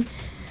county,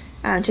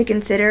 to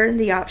consider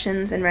the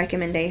options and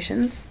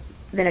recommendations,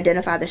 then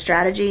identify the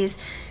strategies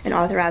and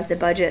authorize the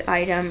budget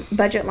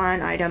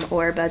line item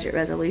or budget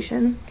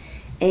resolution,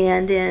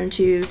 and then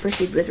to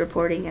proceed with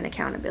reporting and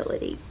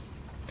accountability.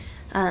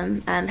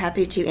 I'm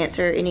happy to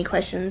answer any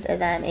questions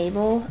as I'm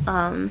able,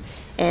 and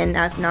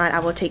if not, I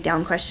will take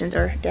down questions,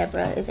 or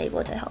Deborah is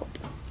able to help.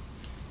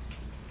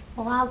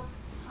 Well,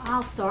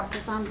 I'll start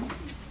because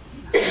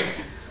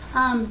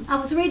I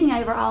was reading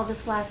over all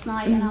this last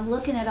night, and I'm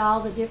looking at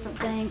all the different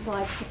things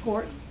like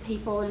support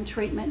people in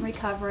treatment and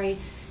recovery,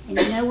 and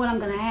you know what I'm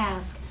going to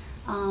ask.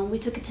 We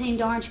took a team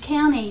to Orange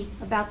County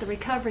about the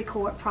recovery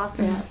court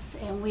process,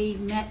 and we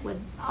met with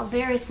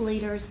various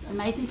leaders.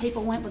 Amazing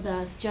people went with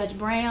us. Judge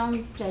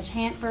Brown, Judge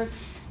Hanford,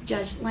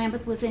 Judge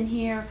Lambeth was in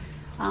here.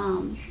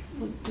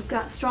 We've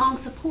got strong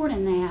support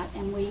in that,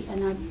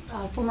 and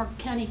former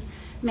county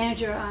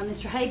manager,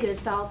 Mr. Haygood,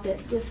 thought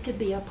that this could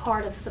be a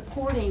part of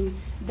supporting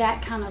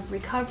that kind of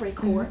recovery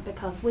court,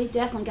 because we've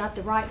definitely got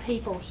the right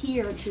people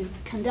here to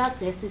conduct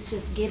this. It's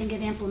just getting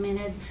it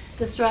implemented,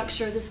 the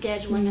structure, the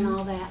scheduling, and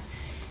all that.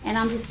 And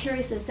I'm just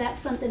curious, is that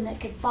something that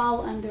could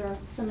fall under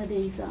some of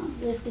these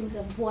listings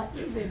of what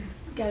it would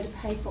go to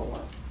pay for?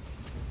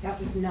 That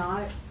was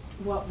not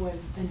what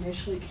was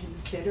initially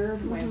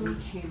considered when we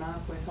came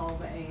up with all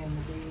the A and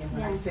the B. And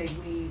when I say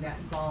we, that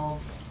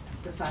involved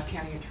the 5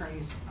 county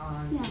attorneys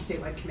on the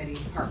statewide committee,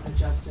 Department of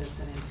Justice,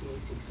 and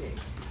NCACC.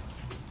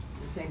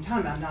 At the same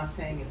time, I'm not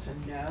saying it's a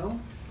no,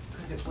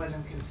 because it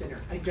wasn't considered.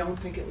 I don't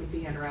think it would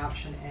be under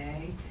option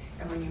A.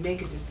 And when you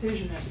make a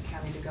decision as a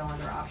county to go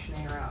under option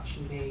A or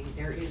option B,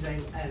 there is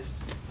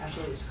as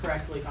Ashley has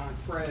correctly gone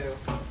through,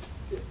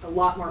 a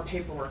lot more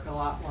paperwork, a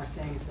lot more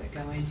things that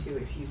go into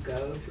if you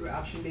go through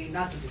option B,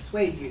 not to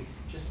dissuade you,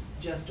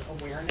 just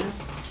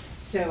awareness.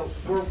 So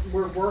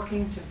we're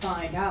working to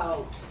find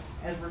out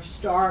as we're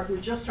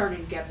just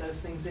starting to get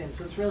those things in.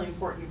 So it's really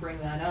important to bring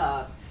that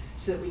up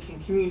so that we can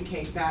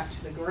communicate back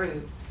to the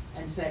group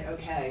and say,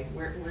 okay,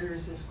 where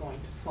is this going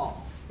to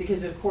fall?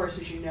 Because of course,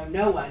 as you know,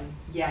 no one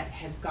yet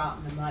has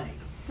gotten the money.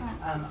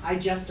 I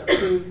just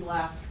approved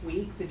last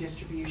week the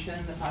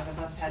distribution. The 5 of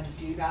us had to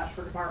do that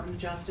for Department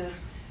of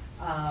Justice.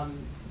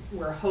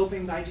 We're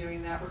hoping by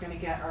doing that we're going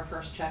to get our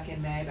first check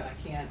in May, but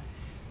I can't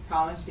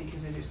promise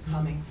because it is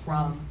coming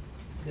from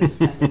the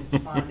defendant's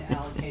fund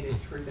allocated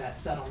through that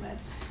settlement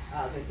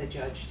that the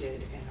judge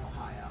did in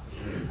Ohio.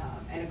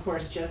 And of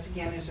course, just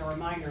again as a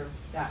reminder,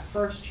 that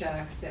first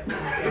check that we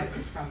get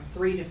is from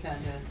 3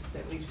 defendants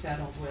that we've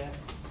settled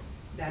with.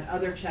 That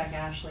other check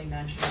Ashley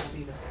mentioned will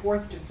be the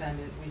 4th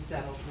defendant we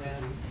settled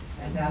with,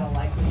 and that'll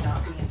likely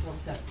not be until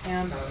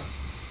September.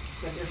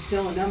 But there's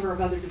still a number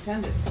of other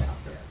defendants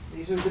out there.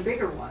 These are the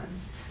bigger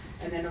ones.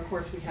 And then of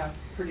course we have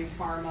Purdue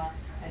Pharma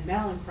and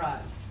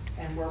Mallinckrodt,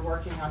 and we're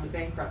working on the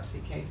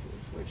bankruptcy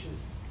cases, which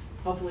is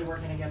hopefully we're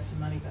going to get some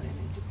money, but in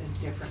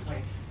a different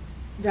way.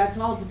 That's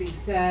all to be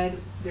said.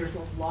 There's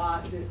a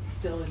lot that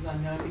still is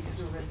unknown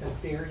because we're at the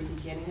very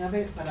beginning of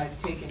it, but I've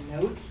taken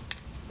notes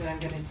that I'm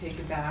going to take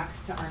it back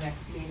to our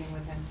next meeting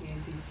with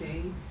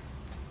NCACC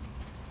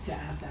to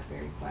ask that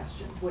very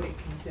question. Would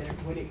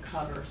it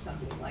cover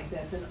something like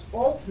this? And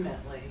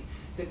ultimately,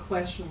 the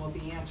question will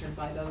be answered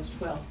by those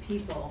 12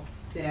 people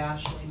that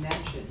Ashley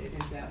mentioned.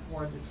 It is that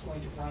board that's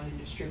going to run and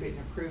distribute and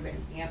approve and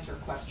answer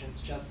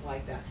questions just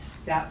like that.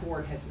 That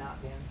board has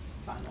not been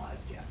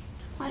finalized yet.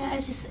 I know,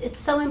 it's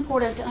so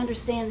important to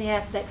understand the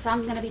aspects.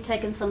 I'm going to be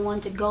taking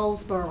someone to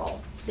Goldsboro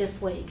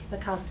this week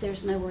because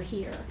there's nowhere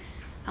here.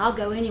 I'll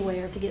go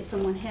anywhere to get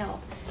someone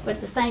help. But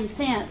at the same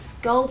sense,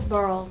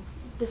 Goldsboro,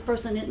 this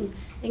person isn't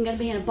going to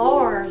be in a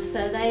bar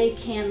so they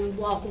can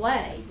walk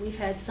away. We've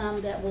had some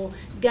that will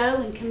go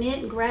and commit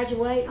and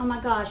graduate. Oh my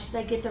gosh,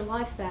 they get their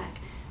lives back.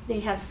 Then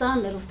you have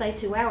some that'll stay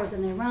 2 hours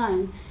and they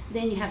run.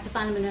 Then you have to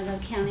find them in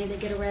another county, they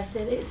get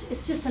arrested.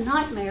 It's just a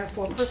nightmare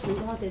for a person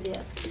going through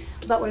this.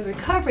 But with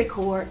recovery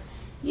court,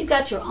 you've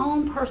got your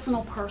own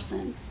personal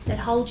person that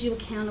holds you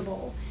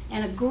accountable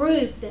and a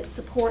group that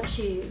supports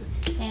you.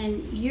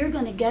 And you're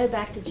going to go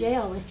back to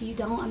jail if you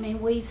don't. I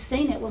mean, we've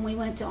seen it when we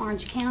went to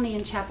Orange County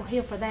and Chapel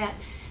Hill for that.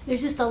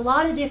 There's just a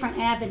lot of different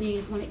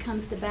avenues when it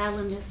comes to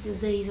battling this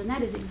disease, and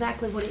that is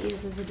exactly what it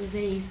is as a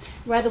disease.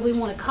 Whether we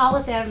want to call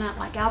it that or not,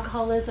 like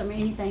alcoholism or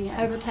anything, it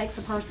overtakes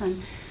a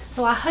person.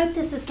 So I hope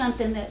this is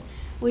something that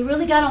we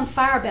really got on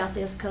fire about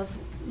this, because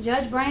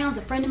Judge Brown's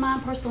a friend of mine,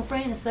 personal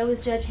friend, and so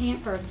is Judge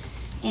Hanford.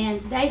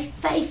 And they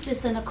faced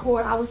this in a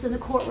court. I was in the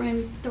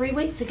courtroom 3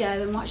 weeks ago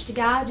and watched a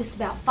guy just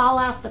about fall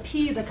off the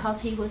pew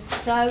because he was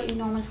so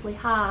enormously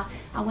high.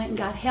 I went and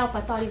got help.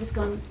 I thought he was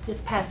going to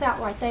just pass out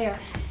right there.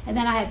 And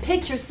then I had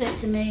pictures sent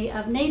to me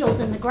of needles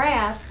in the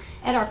grass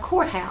at our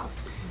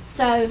courthouse.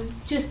 So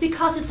just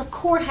because it's a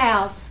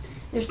courthouse,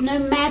 there's no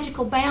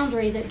magical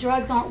boundary that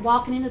drugs aren't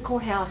walking into the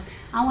courthouse.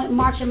 I went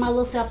marching my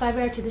little self over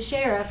there to the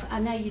sheriff. I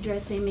know you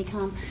drove seen me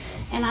come.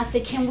 And I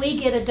said, can we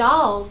get a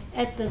dog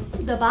at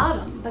the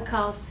bottom?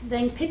 Because they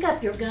can pick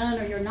up your gun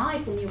or your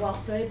knife when you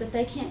walk through, but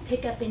they can't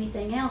pick up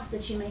anything else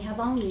that you may have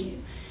on you.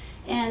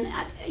 And,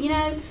 you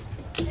know,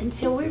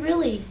 until we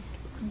really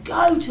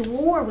go to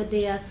war with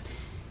this,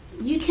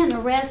 you can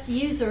arrest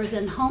users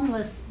and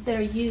homeless that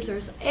are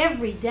users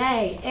every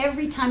day,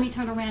 every time you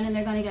turn around, and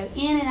they're going to go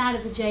in and out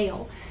of the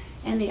jail.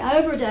 And the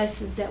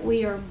overdoses that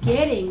we are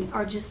getting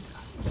are just,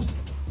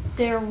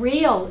 they're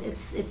real.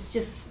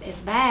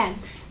 It's bad.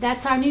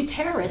 That's our new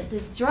terrorist,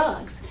 is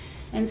drugs.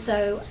 And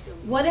so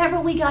whatever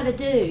we got to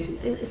do,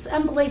 it's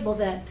unbelievable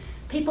that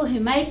people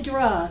who make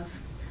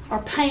drugs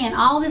are paying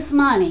all this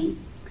money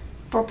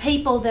for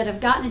people that have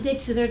gotten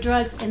addicted to their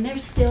drugs, and they're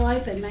still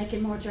open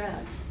making more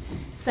drugs.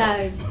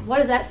 So what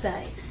does that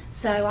say?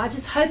 So I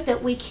just hope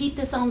that we keep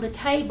this on the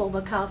table,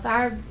 because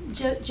our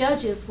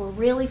judges were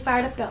really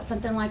fired up about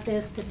something like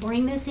this to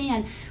bring this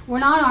in. We're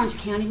not Orange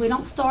County. We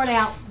don't start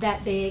out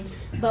that big,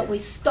 but we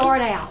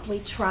start out, we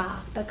try,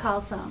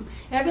 because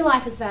every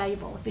life is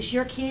valuable. If it's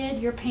your kid,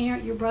 your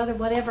parent, your brother,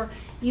 whatever,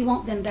 you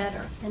want them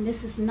better. And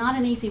this is not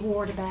an easy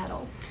war to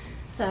battle.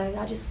 So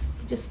I just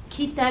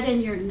keep that in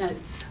your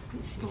notes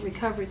for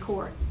recovery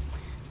court.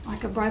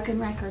 Like a broken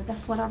record.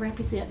 That's what I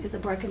represent, is a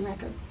broken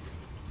record.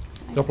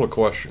 A couple of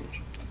questions.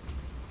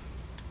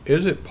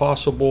 Is it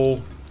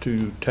possible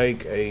to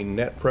take a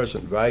net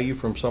present value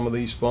from some of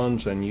these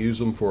funds and use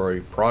them for a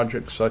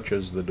project such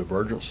as the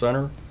Divergent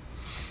Center,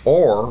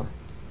 or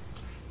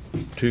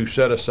to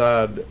set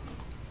aside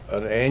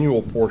an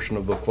annual portion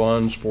of the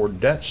funds for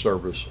debt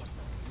service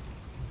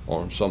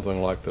on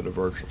something like the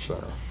Divergent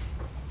Center?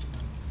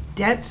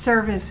 Debt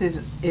service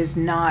is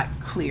not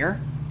clear,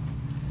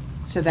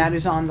 so that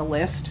is on the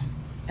list,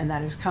 and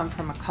that has come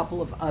from a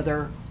couple of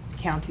other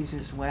counties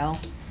as well.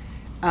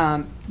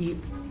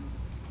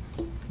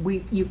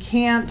 You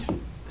can't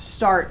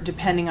start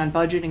depending on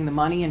budgeting the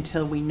money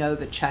until we know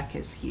the check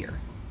is here.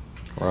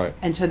 Right.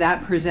 And so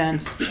that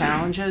presents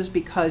challenges,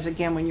 because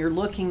again, when you're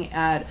looking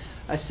at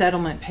a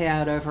settlement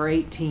payout over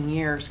 18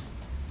 years,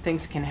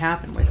 things can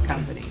happen with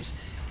companies.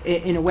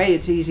 In a way,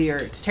 it's easier,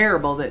 it's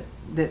terrible that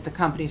the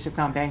companies have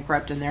gone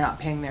bankrupt and they're not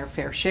paying their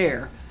fair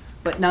share.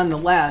 But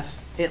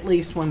nonetheless, at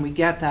least when we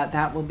get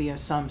that will be a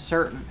sum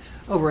certain.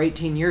 Over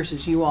 18 years,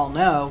 as you all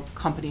know,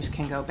 companies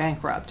can go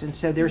bankrupt. And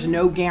so there's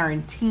no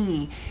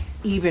guarantee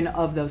even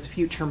of those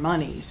future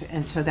monies.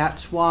 And so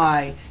that's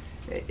why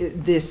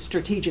this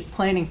strategic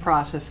planning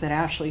process that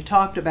Ashley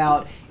talked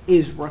about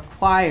is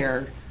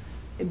required,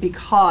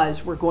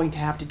 because we're going to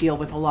have to deal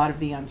with a lot of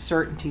the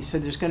uncertainty. So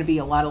there's going to be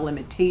a lot of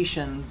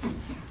limitations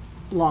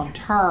long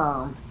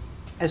term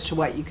as to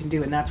what you can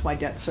do. And that's why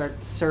debt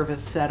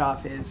service set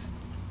off is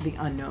the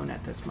unknown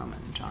at this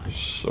moment in time.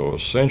 So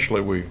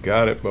essentially we've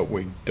got it, but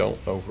we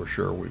don't know for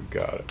sure we've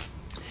got it.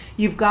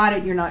 You've got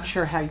it, you're not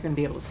sure how you're going to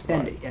be able to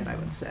spend it yet, I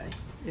would say,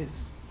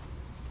 is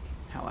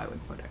how I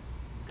would put it.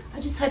 I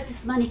just hope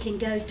this money can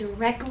go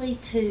directly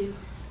to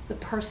the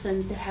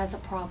person that has a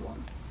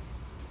problem,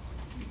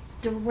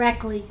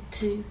 directly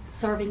to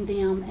serving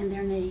them and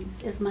their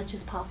needs as much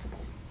as possible,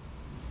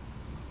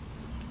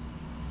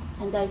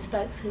 and those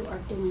folks who are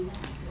doing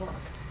that work.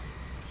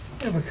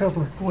 I have a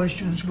couple of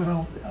questions, but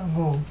I'm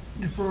going to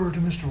defer to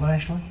Mr.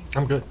 Lashley.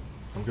 I'm good.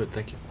 I'm good,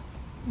 thank you.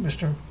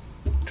 Mr.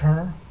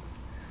 Turner,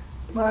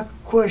 my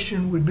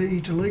question would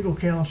be to legal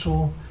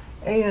counsel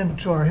and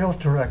to our health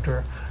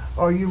director.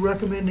 Are you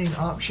recommending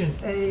option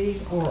A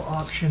or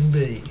option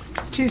B?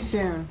 It's too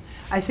soon.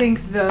 I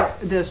think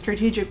the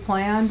strategic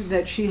plan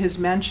that she has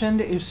mentioned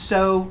is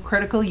so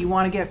critical. You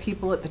want to get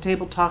people at the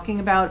table talking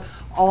about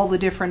all the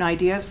different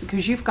ideas,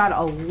 because you've got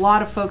a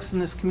lot of folks in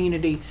this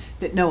community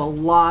that know a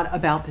lot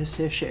about this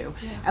issue,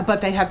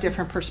 but they have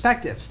different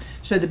perspectives.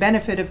 So the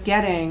benefit of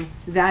getting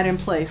that in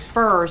place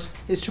first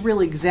is to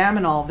really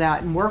examine all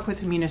that and work with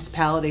the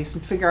municipalities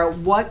and figure out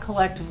what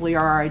collectively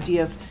are our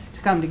ideas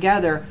to come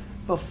together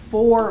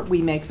before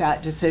we make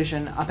that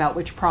decision about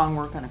which prong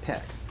we're going to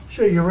pick.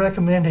 So you're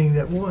recommending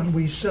that, one,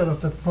 we set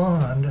up the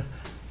fund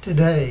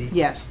today?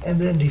 Yes.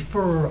 And then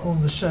defer on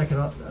the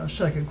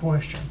second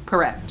question?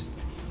 Correct.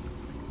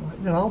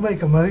 Then I'll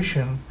make a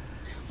motion.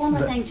 One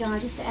more thing, John,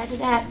 just to add to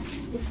that,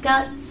 it's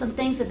got some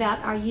things about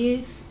our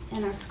youth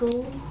and our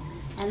schools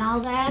and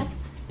all that.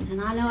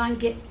 And I know I can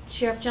get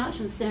Sheriff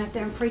Johnson to stand up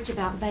there and preach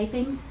about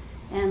vaping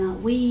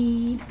and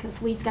weed,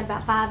 because weed's got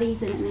about 5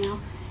 E's in it now.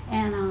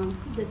 And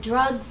the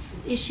drugs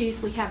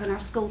issues we have in our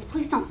schools,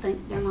 please don't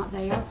think they're not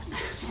there.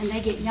 And they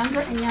get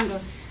younger and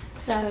younger.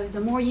 So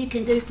the more you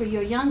can do for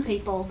your young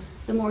people,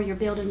 the more you're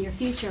building your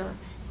future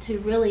to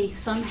really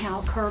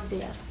somehow curb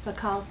this,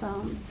 because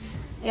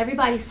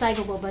everybody's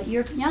savable, but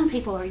your young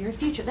people are your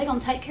future. They're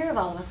going to take care of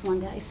all of us one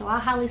day. So I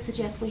highly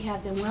suggest we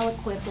have them well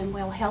equipped and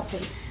well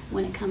healthy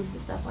when it comes to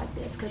stuff like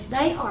this, because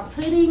they are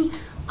putting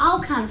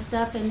all kinds of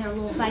stuff in their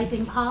little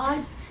vaping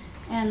pods.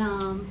 And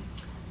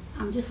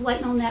I'm just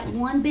waiting on that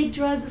one big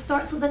drug that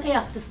starts with an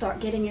F to start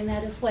getting in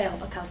that as well,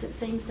 because it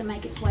seems to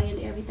make its way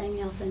into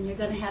everything else, and you're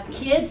going to have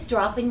kids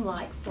dropping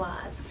like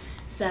flies.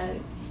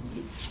 So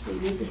we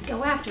need to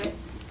go after it.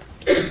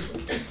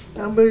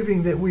 I'm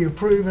moving that we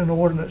approve an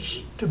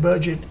ordinance to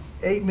budget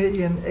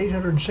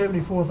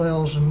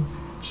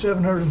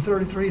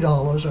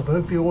 $8,874,733 of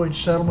opioid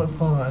settlement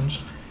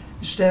funds,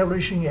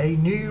 establishing a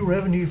new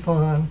revenue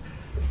fund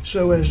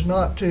so as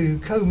not to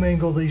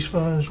commingle these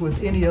funds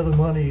with any other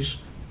monies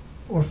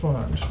or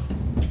funds.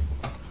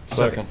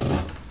 Second.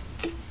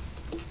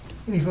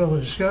 Any further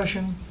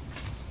discussion?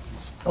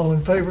 All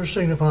in favor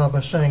signify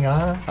by saying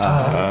aye.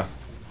 Aye.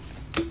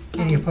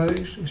 Any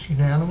opposed? It's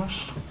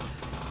unanimous.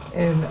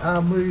 And I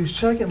move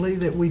secondly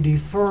that we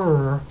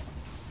defer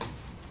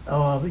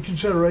the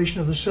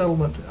consideration of the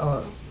settlement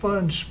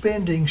fund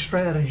spending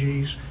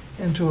strategies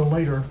into a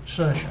later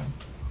session.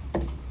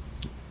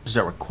 Does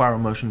that require a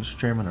motion, Mr.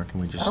 Chairman, or can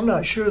we just? I'm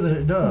not sure that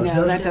it does.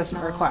 No, that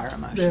doesn't require a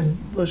motion. Then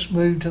let's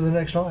move to the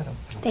next item.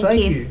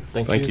 Thank you.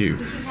 Thank you.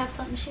 Did you have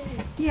something,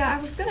 Sherry? Yeah,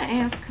 I was going to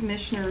ask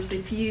commissioners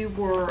if you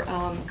were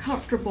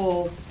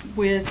comfortable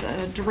with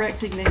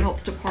directing the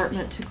health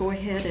department to go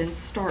ahead and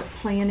start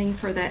planning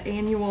for that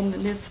annual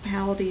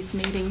municipalities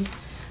meeting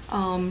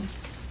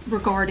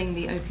regarding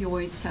the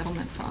opioid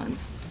settlement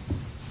funds.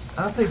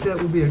 I think that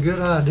would be a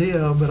good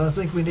idea, but I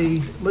think we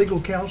need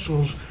legal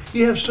counsel's.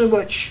 You have so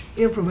much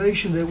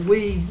information that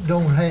we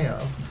don't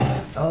have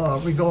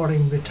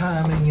regarding the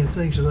timing and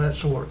things of that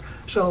sort.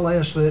 So I'll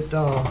ask that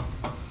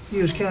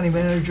you as county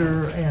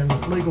manager and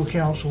legal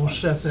counsel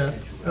set that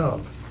up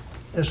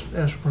as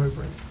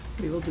appropriate.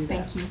 We will do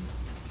that. Thank you.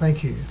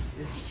 Thank you.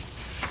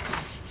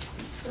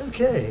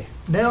 Okay,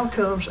 now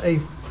comes a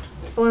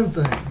fun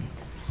thing.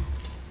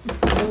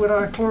 Would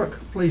our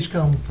clerk please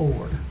come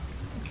forward?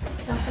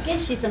 Don't forget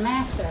she's a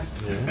master.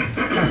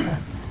 Yeah.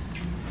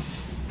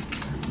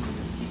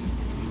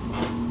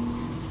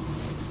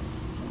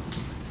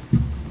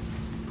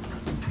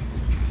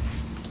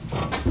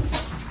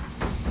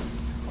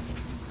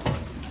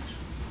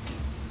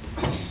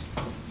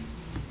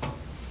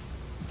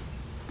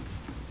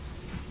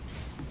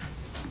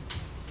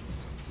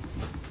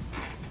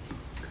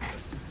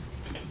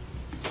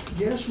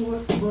 Guess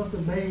what the month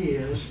of May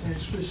is, and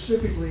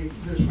specifically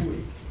this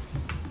week?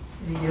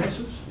 Any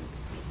guesses?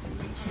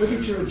 Look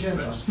at your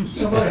agenda.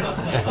 Somebody.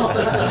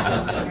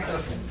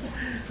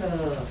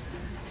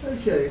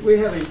 Okay, we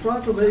have a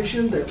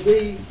proclamation that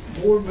we,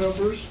 board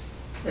members,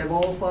 have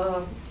all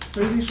 5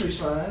 previously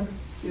signed.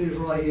 It is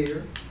right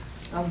here.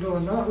 I'm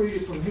going to not read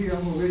it from here.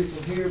 I'm going to read it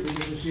from here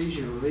because it's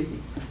easier to read.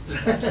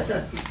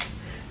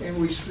 And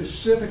we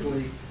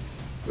specifically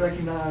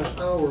recognize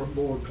our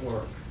board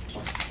clerk.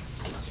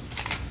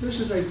 This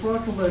is a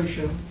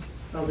proclamation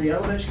of the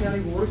Alamance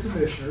County Board of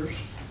Commissioners.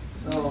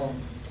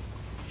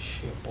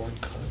 Board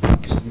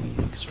clerk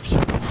meetings or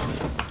something.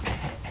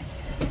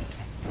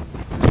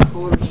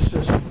 Board's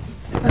assistant.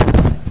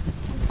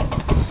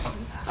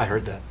 I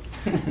heard that.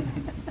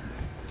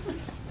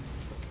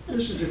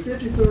 This is the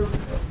 53rd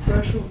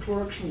Professional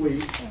Clerks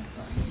Week.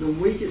 The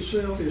week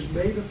itself is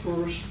May the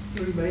 1st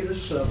through May the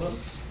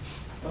 7th.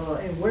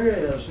 And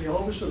whereas the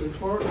office of the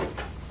clerk,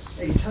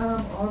 a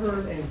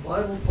time-honored and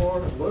vital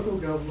part of local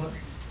government,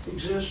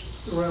 exists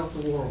throughout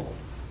the world.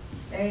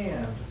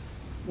 And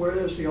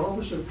whereas the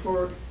office of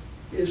clerk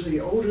is the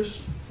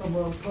oldest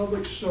among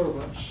public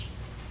servants,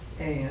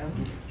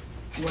 and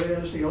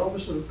whereas the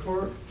office of the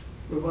clerk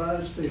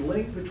provides the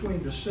link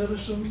between the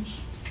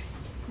citizens,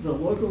 the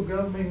local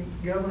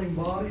governing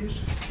bodies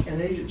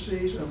and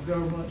agencies of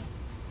government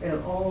at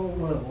all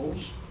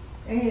levels,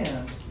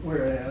 and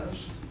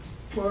whereas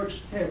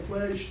clerks have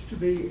pledged to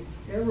be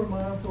ever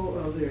mindful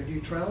of their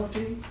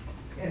neutrality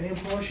and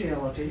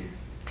impartiality,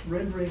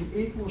 rendering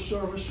equal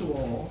service to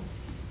all,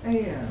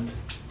 and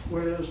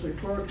whereas the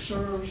clerk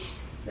serves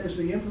as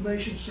the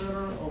information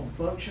center on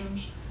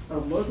functions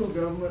of local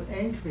government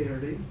and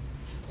community,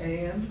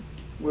 and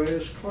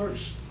whereas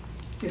clerks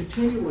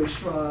continually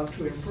strive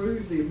to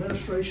improve the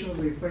administration of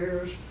the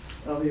affairs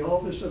of the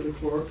office of the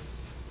clerk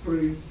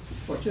through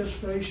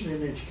participation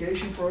in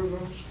education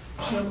programs,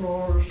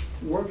 seminars,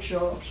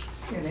 workshops,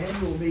 and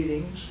annual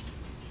meetings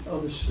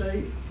of the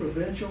state,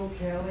 provincial,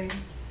 county,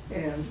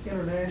 and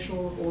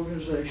international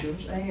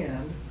organizations,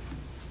 and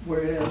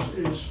whereas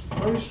it is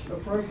most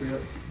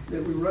appropriate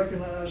that we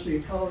recognize the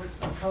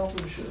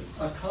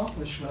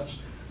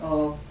accomplishments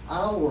of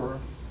our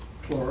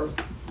clerk.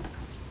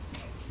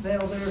 Now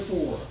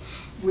therefore,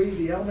 we,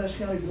 the Alamance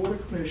County Board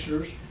of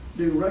Commissioners,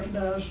 do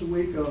recognize the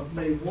week of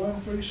May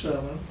 1 through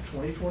 7,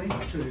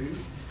 2022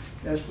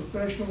 as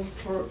Professional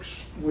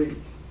Clerks Week,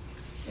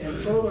 and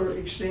further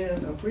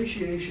extend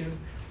appreciation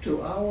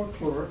to our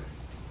clerk,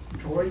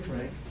 Tori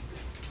Trink,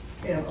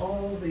 and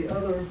all the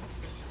other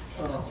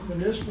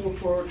municipal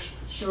clerks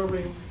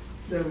serving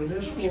their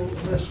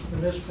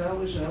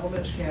municipalities in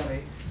Alamance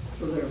County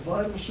for their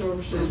vital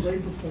services they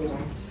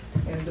perform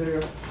and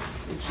their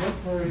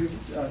exemplary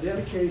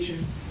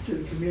dedication to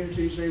the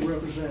communities they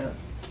represent.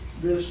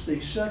 This, the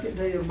second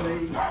day of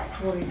May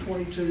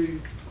 2022,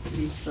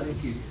 we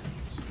thank you.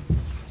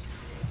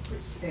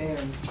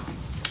 And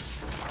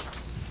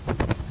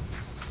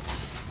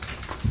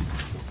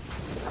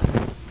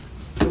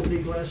don't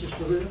need glasses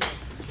for this.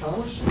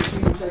 Thomas, you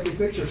can take a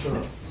picture,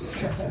 sir.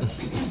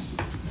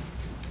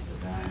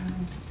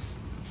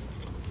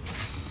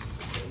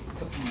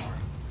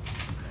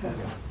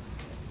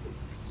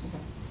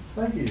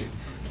 Thank you.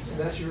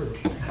 That's yours.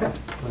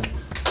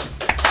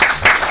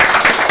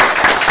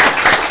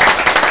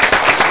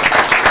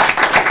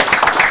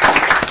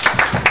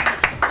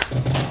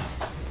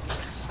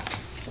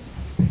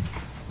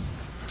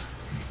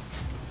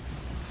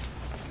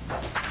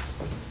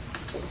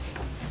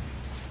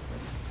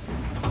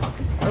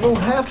 I don't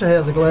have to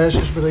have the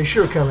glasses, but they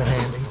sure come in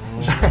handy.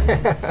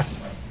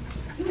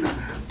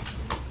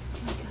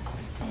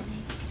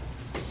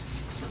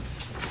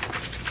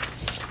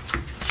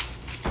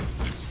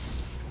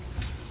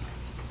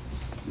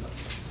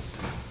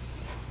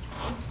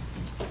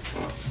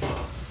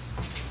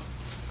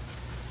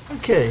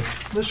 Okay,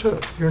 Ms.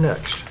 Hook, you're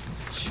next.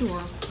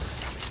 Sure.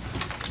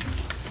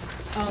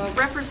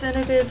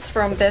 Representatives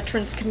from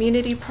Veterans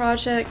Community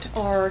Project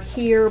are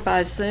here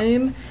by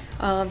Zoom.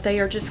 They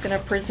are just going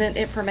to present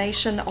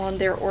information on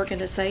their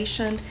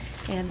organization,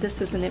 and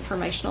this is an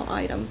informational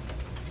item.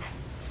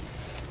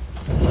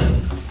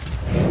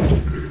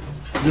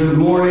 Good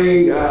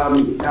morning,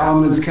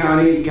 Alamance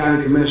County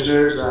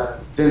Commissioners.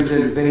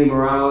 Vincent Vinny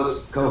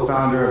Morales,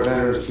 co-founder of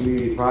Veterans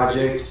Community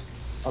Project,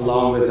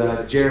 along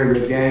with Jerry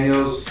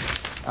McDaniels,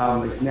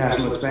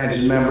 National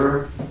Expansion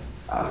member.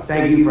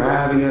 Thank you for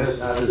having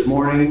us this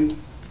morning,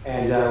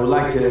 and I would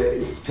like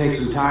to take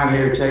some time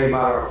here to tell you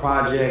about our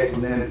project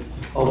and then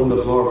open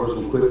the floor for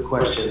some quick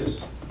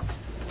questions.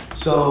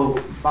 So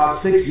about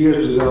 6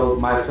 years ago,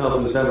 myself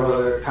and several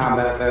other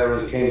combat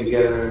veterans came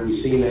together and we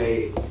seen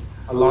a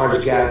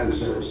large gap in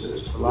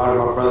services. A lot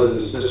of our brothers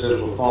and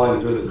sisters were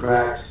falling through the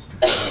cracks,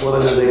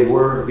 whether they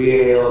were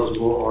VA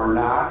eligible or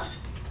not.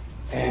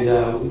 And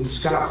we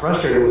just got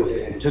frustrated with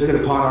it and took it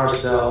upon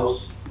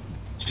ourselves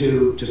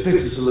to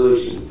fix a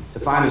solution, to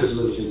find a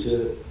solution,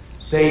 to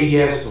say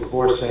yes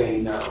before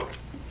saying no.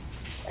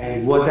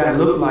 And what that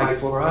looked like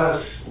for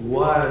us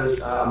was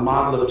a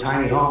model of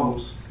tiny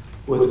homes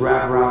with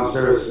wraparound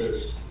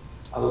services.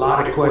 A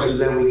lot of questions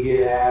that we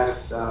get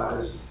asked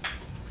is,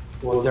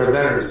 well, they're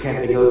veterans, can't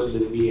they go to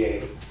the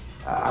VA?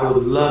 I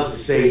would love to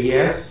say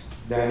yes,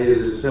 that is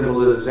as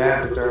simple as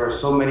that, but there are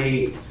so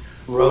many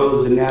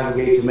roads to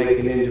navigate to make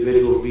an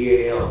individual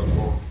VA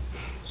eligible.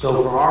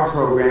 So for our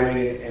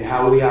programming and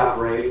how we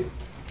operate,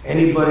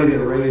 anybody that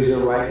raises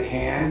their right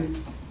hand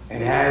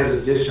and has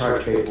a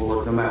discharge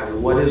paperwork, no matter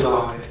what is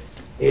on it,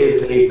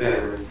 is a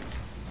veteran.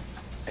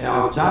 And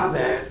on top of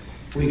that,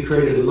 we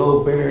created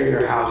low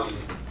barrier housing.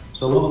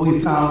 So what we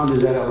found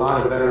is that a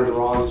lot of veterans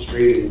were on the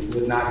street and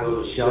would not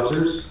go to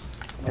shelters.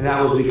 And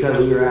that was because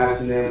we were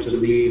asking them to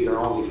leave their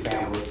only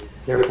family,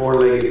 their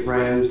four-legged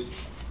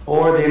friends,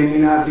 or they may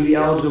not be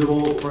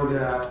eligible for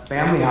the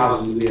family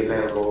housing to be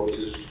available, which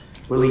is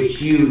really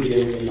huge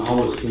in the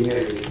homeless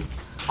community.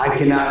 I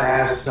cannot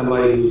ask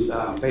somebody who's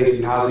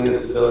facing housing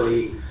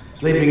instability,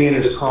 sleeping in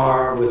his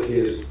car with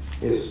his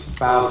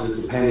spouse, his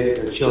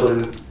dependent, their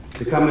children,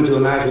 to come into a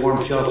nice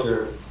warm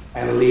shelter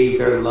and leave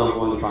their loved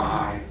ones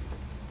behind.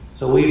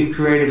 So we've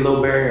created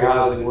low barrier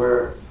housing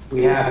where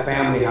we have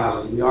family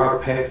housing, we are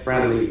pet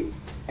friendly,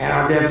 and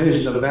our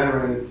definition of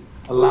veteran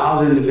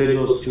allows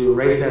individuals to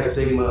erase that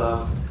stigma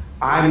of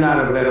I'm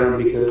not a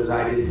veteran because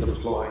I didn't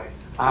deploy.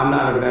 I'm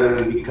not a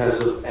veteran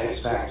because of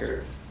X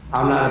factor.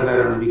 I'm not a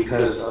veteran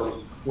because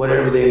of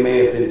whatever they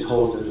may have been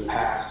told in the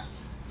past.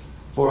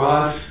 For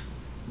us,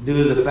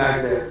 due to the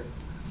fact that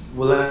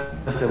we're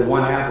less than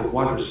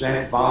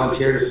 0.5%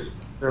 volunteer to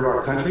serve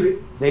our country,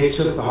 they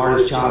took the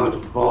hardest challenge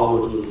of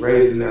all, which was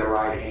raising their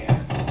right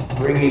hand,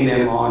 bringing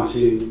them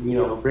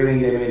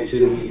bringing them into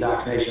the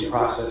indoctrination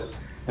process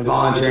and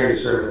volunteering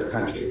to serve their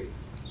country.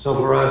 So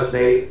for us,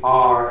 they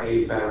are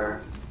a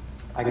veteran.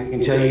 I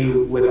can tell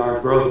you with our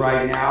growth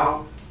right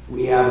now,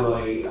 we have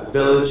a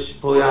village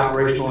fully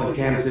operational in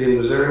Kansas City,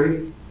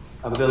 Missouri,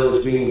 a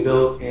village being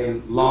built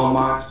in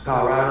Longmont,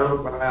 Colorado,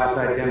 right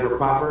outside Denver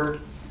proper,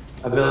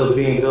 a village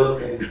being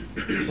built in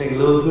St.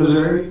 Louis,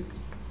 Missouri,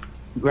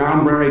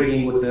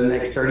 groundbreaking within the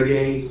next 30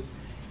 days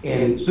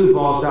in Sioux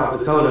Falls, South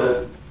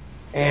Dakota,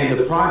 and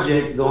a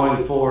project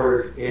going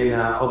forward in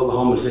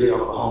Oklahoma City,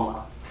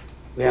 Oklahoma.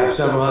 We have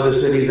several other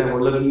cities that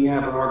we're looking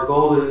at, but our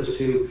goal is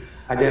to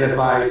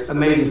identify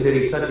amazing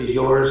cities such as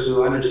yours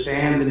who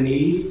understand the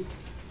need,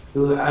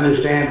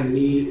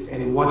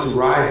 and want to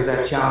rise to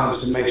that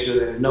challenge to make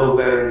sure that no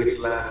veteran gets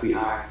left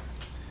behind.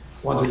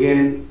 Once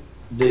again,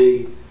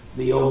 the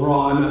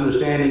overall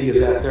understanding is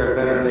that if they're a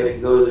veteran, they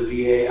can go to the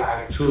VA.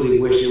 I truly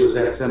wish it was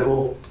that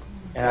simple,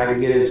 and I can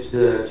get into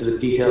the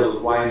details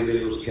of why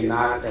individuals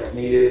cannot if that's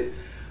needed.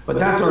 But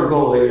that's our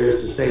goal here,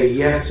 is to say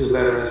yes to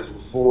veterans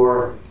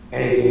before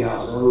anything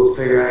else, and we'll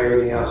figure out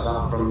everything else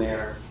out from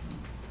there.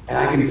 And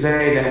I can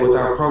say that with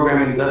our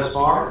programming thus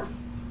far,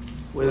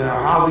 with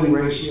our housing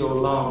ratio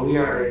alone, we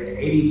are at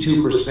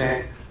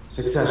 82%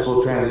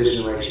 successful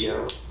transition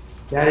ratio.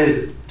 That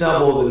is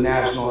double the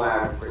national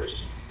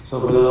average. So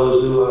for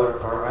those who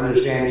are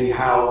understanding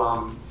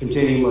how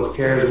continuum of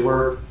cares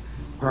work,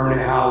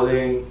 permanent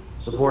housing,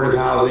 supportive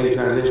housing,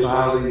 transitional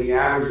housing, the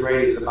average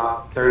rate is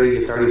about 30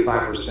 to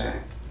 35%.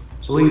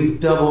 So we've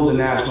doubled the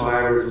national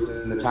average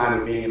within the time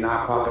of being a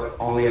nonprofit,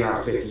 only in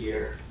our 5th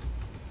year.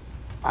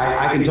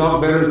 I can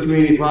talk Veterans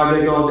Community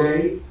Project all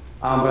day,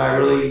 but I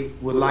really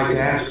would like to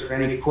answer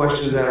any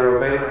questions that are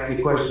available,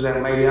 any questions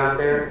that may be out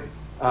there.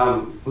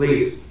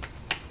 Please.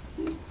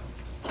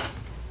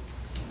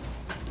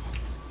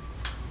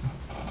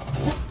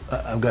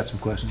 I've got some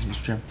questions,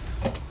 Mr.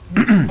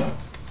 Chairman.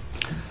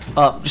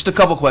 Just a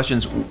couple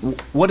questions.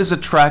 What is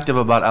attractive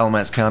about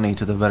Alamance County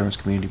to the Veterans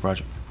Community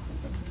Project?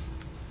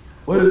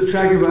 What is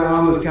attractive about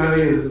Alamance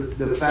County is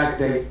the fact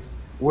that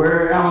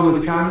where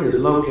Alamance County is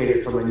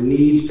located from a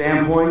need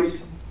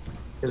standpoint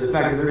is the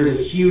fact that there is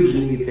a huge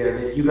need there,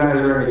 that you guys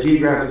are in a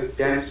geographic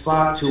dense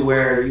spot to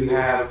where you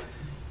have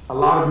a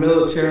lot of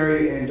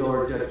military and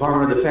or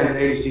Department of Defense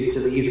agencies to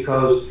the East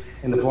Coast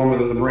in the form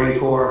of the Marine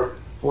Corps,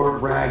 Fort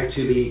Bragg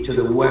to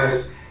the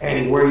west,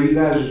 and where you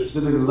guys are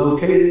specifically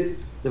located,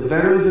 the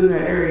veterans in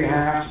that area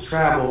have to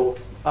travel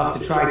up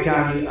to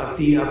Tri-County, up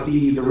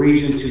the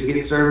region to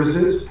get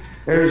services.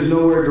 There is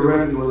nowhere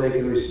directly where they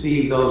can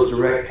receive those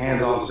direct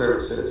hands-on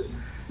services.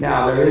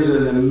 Now, there is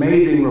an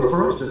amazing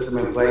referral system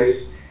in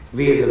place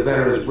via the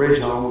Veterans Bridge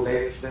Home.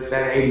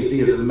 That agency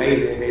is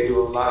amazing. They do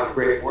a lot of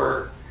great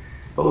work.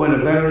 But when a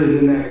veteran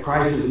is in that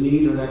crisis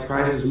need or that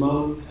crisis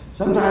mode,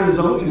 sometimes it's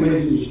always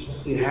amazing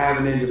just to have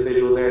an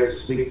individual there to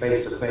speak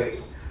face to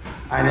face.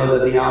 I know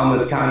that the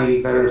Alamance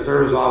County Veteran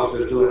Service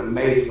Officers do an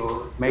amazing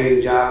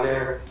job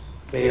there.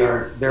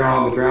 They're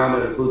on the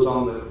ground. They're boots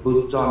on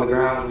the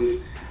ground.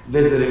 We've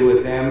visited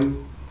with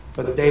them,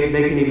 but they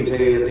can even tell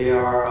you that they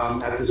are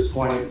at this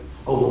point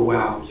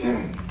overwhelmed.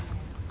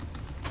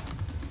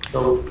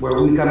 So where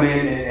we come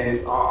in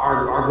and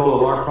our goal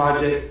of our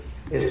project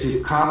is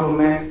to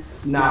complement,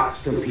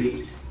 not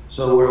compete.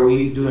 So where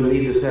we do a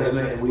needs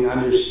assessment and we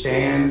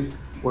understand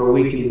where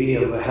we can be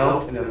of a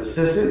help and of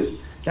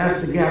assistance,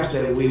 that's the gaps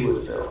that we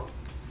would fill,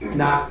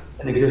 not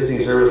an existing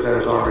service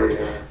that is already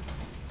there.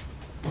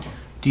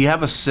 Do you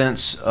have a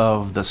sense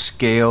of the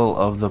scale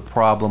of the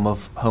problem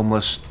of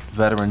homeless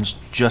veterans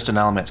just in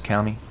Alamance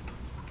County?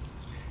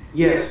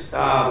 Yes,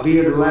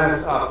 via the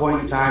last point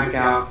in time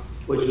count,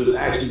 which was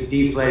actually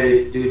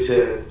deflated due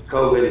to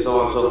COVID and so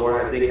on and so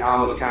forth, I think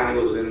Alamance County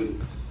was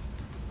in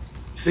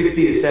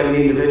 60 to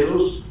 70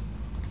 individuals.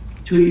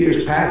 2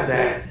 years past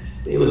that,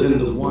 it was in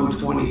the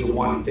 120 to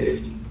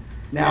 150.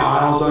 Now,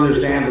 I also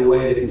understand the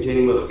way the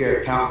continuum of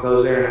care count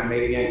goes there, and I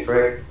may be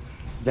incorrect,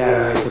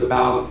 that it's a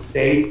balanced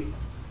state.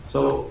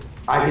 So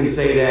I can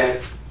say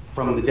that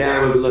from the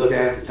data we looked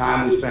at, the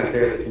time we spent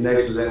there, the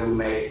connections that we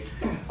made,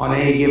 on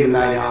any given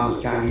night in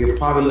Alamance County, you're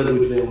probably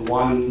looking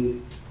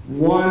between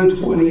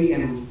 120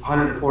 and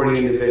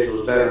 140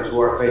 individuals, veterans who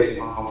are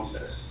facing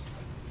homelessness.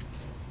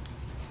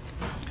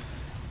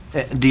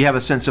 Do you have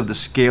a sense of the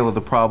scale of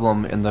the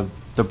problem in the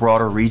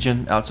broader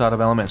region outside of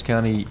Alamance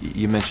County?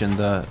 You mentioned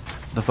the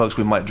folks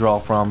we might draw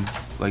from,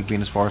 like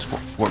being as far as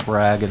Fort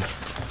Bragg and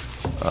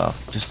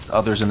just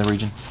others in the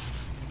region.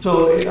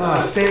 So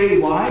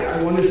statewide,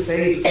 I want to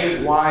say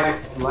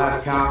statewide,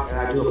 last count, and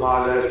I do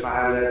apologize if I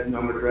have that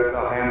number direct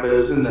offhand, but it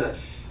was in the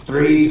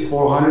 300 to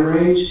 400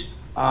 range.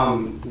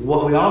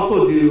 What we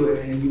also do,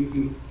 and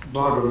you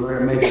brought up a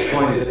very amazing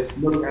point, is that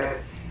look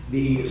at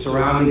the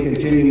surrounding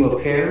continuum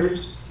of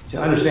cares,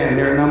 to understand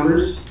their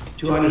numbers,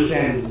 to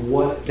understand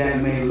what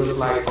that may look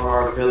like for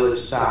our village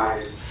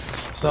size.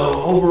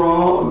 So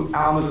overall,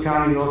 Alamance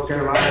County, North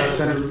Carolina,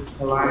 Central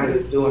Carolina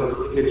is doing a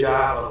really good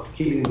job of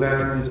keeping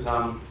veterans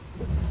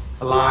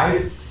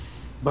alive.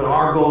 But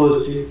our goal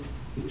is to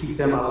keep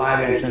them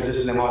alive and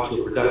transition them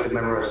onto a productive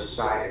member of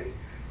society.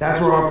 That's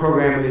where our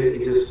program is.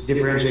 It just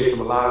differentiates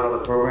from a lot of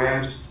other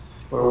programs,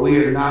 where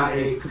we are not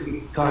a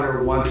cookie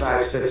cutter, one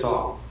size fits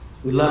all.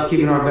 We love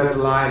keeping our vets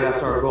alive.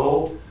 That's our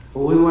goal. But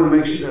we want to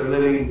make sure they're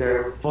living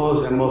their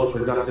fullest and most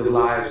productive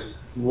lives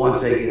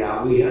once they get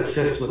out. We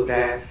assist with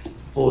that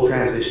full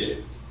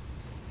transition.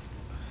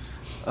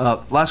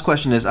 Last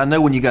question is, I know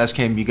when you guys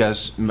came, you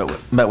guys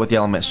met with the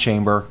Alamance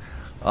Chamber,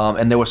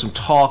 and there was some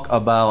talk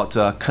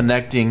about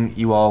connecting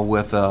you all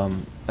with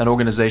an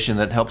organization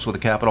that helps with the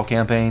capital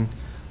campaign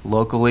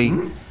locally.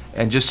 Mm-hmm.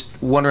 And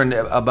just wondering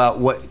about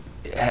what,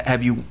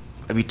 have you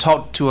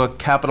talked to a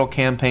capital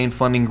campaign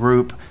funding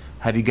group?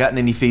 Have you gotten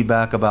any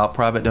feedback about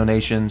private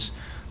donations?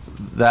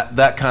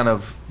 That kind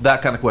of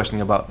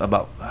questioning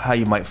about how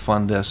you might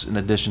fund this in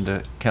addition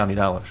to county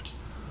dollars.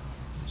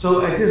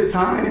 So at this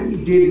time,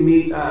 we did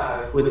meet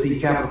with the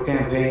capital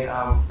campaign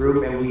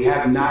group, and we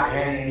have not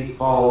had any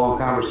follow-on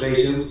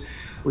conversations.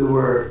 We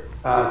were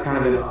kind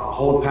of in a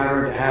hold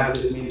pattern to have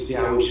this meeting, see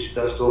how we should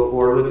just go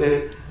forward with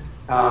it,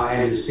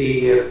 and to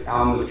see if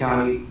Alamance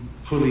County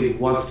truly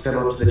wants to step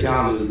up to the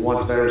challenge and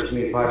wants Veterans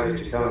Community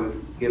Project to come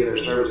and give their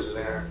services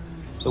there.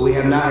 So we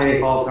have not had any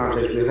follow-up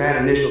conversations. We've had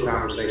initial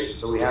conversations,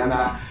 so we have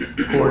not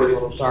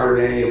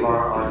started any of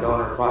our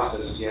donor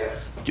processes yet.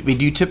 Do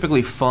you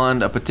typically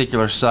fund a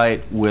particular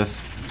site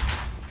with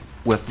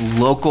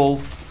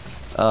local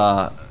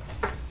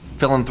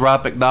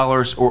philanthropic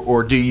dollars,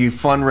 or do you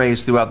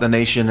fundraise throughout the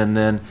nation and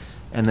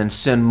then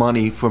send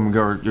money from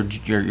your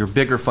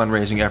bigger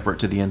fundraising effort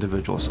to the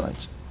individual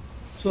sites?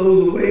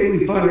 So the way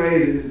we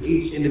fundraise,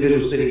 each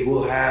individual city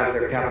will have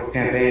their capital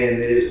campaign,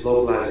 and it is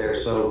localized there.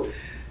 So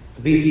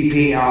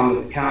VCP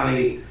Alamance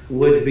County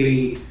would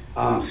be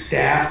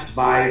staffed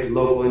by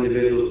local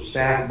individuals,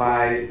 staffed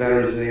by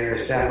veterans in the area,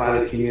 staffed by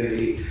the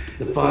community.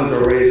 The funds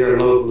are raised there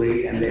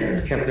locally, and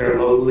they're kept there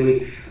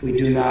locally. We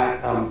do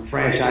not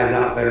franchise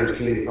out Veterans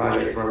Community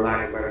Project, for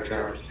lack of better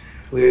terms.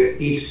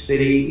 Each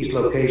city, each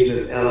location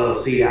is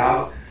LLC'd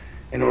out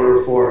in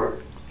order for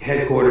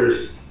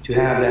headquarters to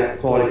have that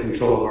quality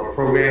control of our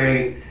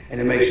programming and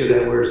to make sure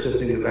that we're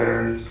assisting the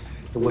veterans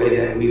the way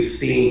that we've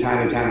seen time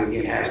and time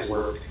again has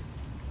worked.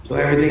 So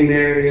everything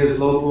there is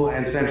local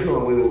and central,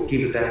 and we will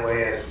keep it that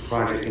way as the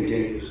project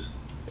continues.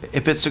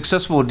 If it's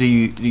successful, do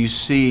you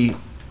see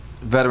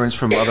veterans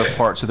from other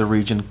parts of the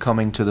region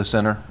coming to the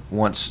center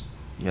once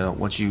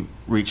you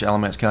reach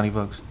Alamance County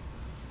folks?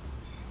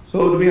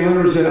 So to be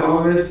 100%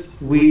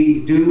 honest,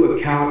 we do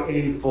account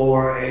in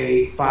for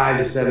a 5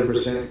 to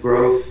 7%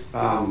 growth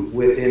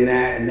within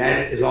that, and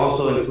that is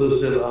also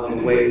inclusive of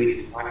the way we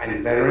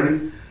define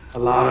veteran. A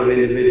lot of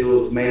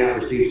individuals may not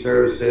receive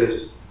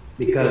services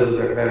because of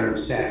their veteran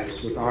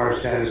status. With our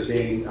status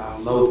being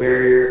low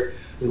barrier,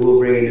 we will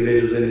bring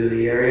individuals into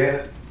the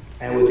area.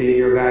 And within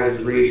your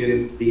guys'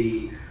 region,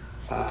 the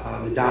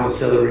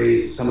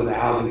domiciliaries, some of the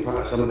housing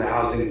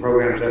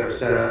programs that are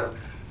set up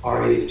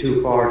are either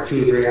too far,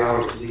 2 or 3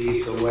 hours to the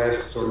east or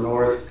west or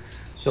north.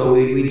 So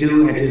we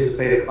do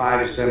anticipate a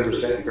 5 to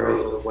 7%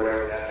 growth of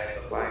whatever that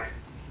may look like.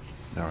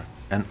 All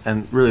right,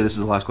 and really, this is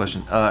the last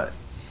question.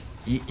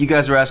 You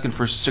guys are asking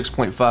for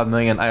 $6.5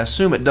 million. I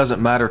assume it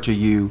doesn't matter to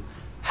you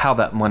how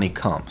that money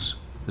comes.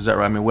 Is that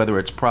right? I mean, whether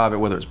it's private,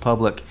 whether it's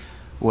public,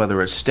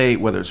 whether it's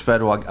state, whether it's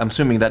federal, I'm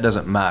assuming that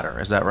doesn't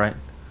matter. Is that right?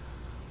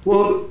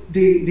 Well,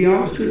 the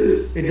honest truth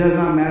is it does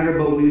not matter,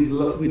 but we'd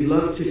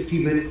love to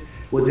keep it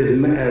with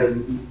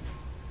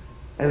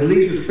as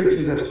least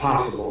restrictions as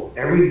possible.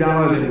 Every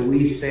dollar that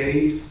we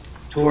save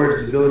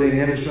towards the building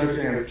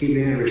infrastructure and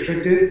keeping it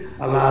restricted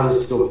allows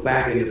us to go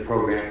back into the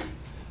program.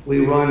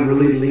 We run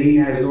really lean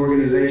as an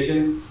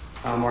organization.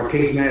 Our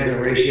case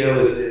management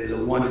ratio is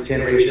a 1 to 10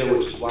 ratio,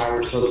 which is why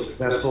we're so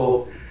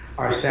successful.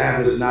 Our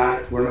staff is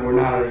not, we're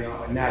not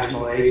a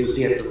national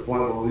agency at the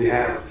point where we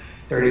have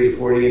 30 to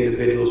 40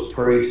 individuals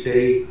per each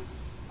city.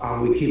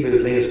 We keep it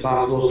as lean as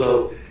possible.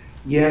 So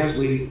yes,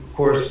 we of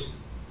course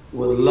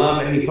would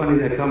love any funding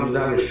that comes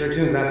without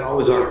restrictions. That's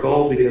always our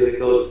goal because it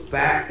goes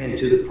back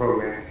into the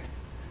program.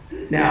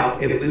 Now,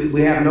 if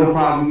we have no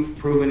problem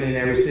proving in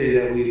every city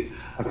that we've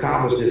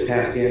accomplished this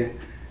task in,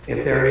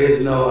 if there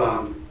is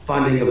no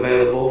funding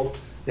available,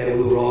 then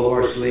we will roll up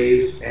our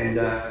sleeves and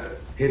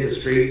hit the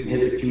streets and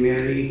hit the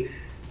community,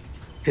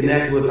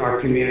 connect with our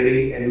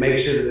community, and make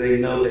sure that they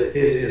know that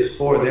this is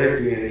for their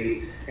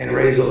community and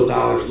raise those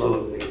dollars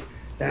locally.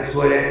 That's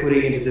what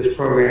equity into this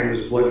program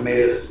is what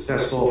made us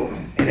successful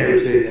in every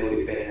city that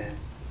we've been in.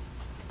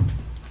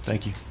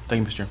 Thank you. Thank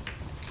you, Mr. Chairman.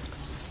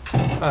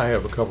 I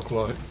have a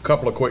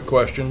couple of quick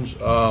questions.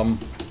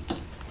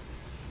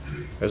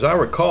 As I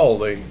recall,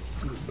 the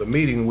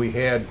meeting we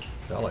had,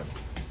 I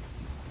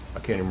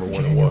can't even remember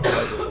when it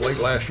was, late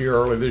last year,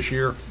 early this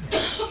year.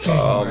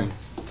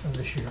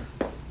 This year.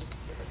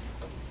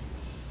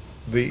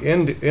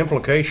 The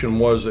implication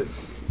was that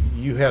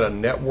you had a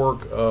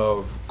network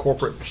of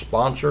corporate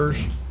sponsors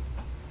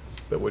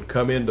that would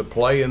come into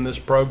play in this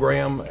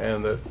program,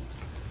 and that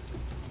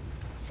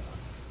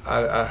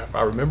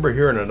I remember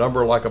hearing a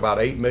number like about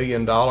 $8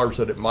 million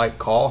that it might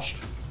cost,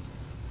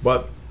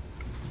 but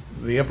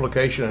the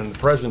implication and the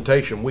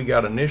presentation we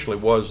got initially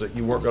was that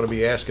you weren't going to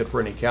be asking for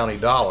any county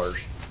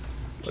dollars.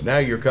 But now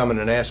you're coming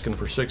and asking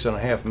for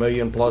 $6.5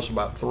 million plus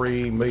about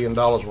 $3 million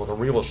worth of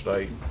real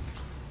estate,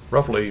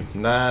 roughly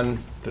 $9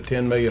 to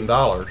 $10 million,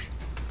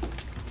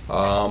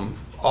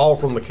 all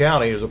from the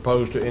county as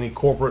opposed to any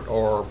corporate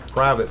or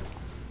private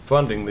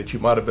funding that you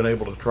might have been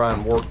able to try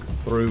and work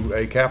through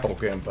a capital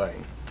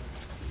campaign.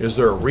 Is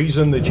there a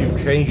reason that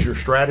you've changed your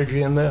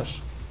strategy in this?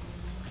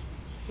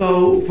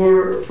 So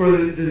for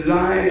the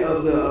design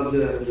of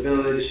the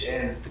village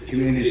and the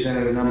community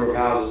center, the number of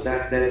houses,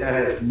 that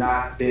has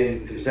not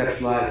been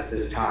conceptualized at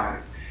this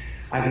time.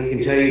 I can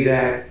tell you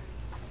that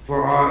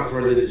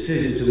for the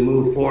decision to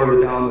move forward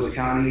with Alamance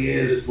County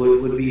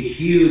would be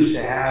huge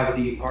to have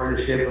the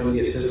partnership and the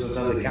assistance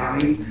of the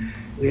county.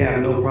 We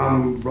have no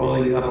problem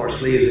rolling up our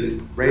sleeves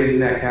and raising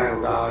that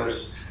capital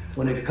dollars.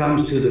 When it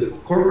comes to the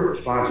corporate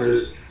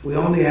sponsors, we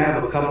only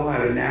have a couple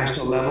at a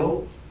national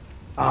level.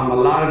 A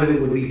lot of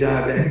it would be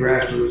done at that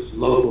grassroots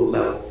local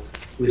level.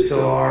 We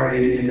still are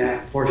in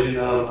that portion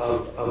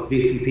of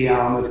VCP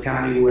Alamance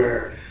County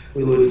where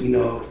we would,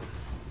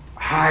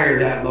 hire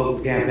that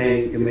local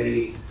campaign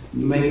committee,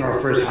 make our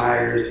first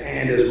hires,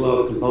 and as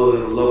well compose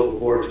a local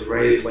board to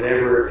raise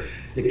whatever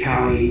the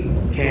county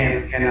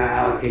cannot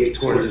allocate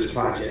towards this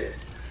project.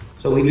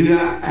 So we do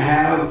not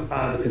have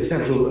the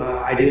conceptual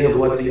idea of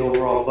what the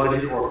overall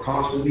budget or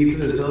cost would be for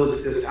this village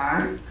at this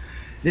time.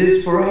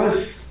 This, for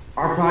us,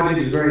 our project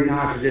is very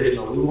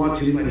non-traditional. We want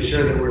to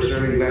ensure that we're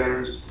serving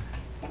veterans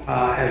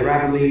as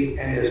rapidly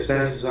and as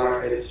best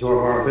as to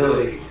our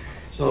ability.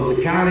 So if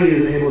the county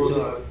is able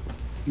to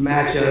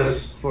match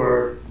us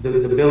for the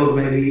bill of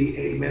maybe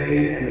 $8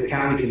 million and the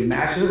county can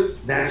match us,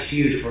 that's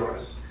huge for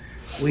us.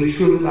 We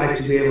truly like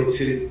to be able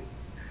to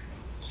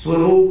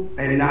swivel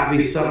and not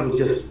be stuck with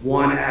just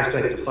one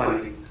aspect of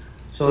funding.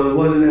 So it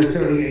wasn't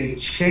necessarily a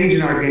change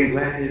in our game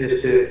plan, it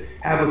is to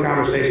have a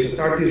conversation,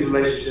 start these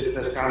relationships,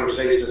 this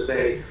conversation to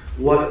say,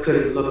 what could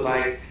it look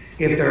like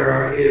if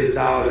there is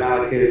dollars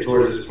allocated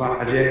towards this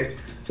project?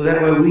 So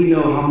that way we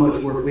know how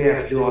much work we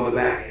have to do on the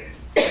back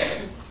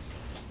end.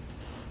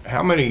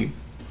 How many,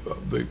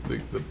 the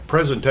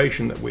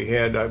presentation that we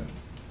had, I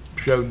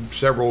showed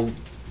several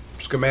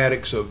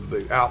schematics of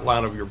the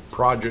outline of your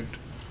project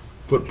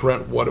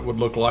footprint, what it would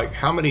look like.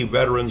 How many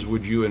veterans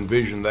would you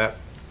envision that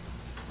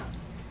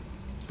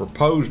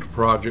proposed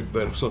project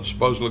that's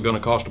supposedly going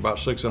to cost about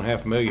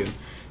 $6.5 million?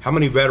 How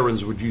many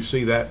veterans would you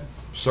see that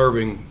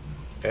serving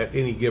at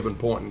any given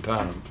point in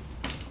time?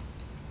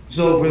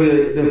 So for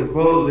the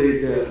proposal,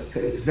 the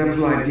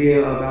conceptual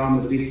idea of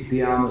Alamance,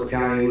 VCP Alamance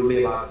County would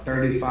be about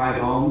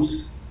 35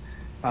 homes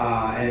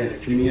and a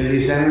community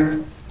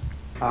center.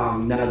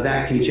 Now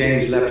that can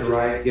change left to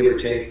right, give or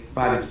take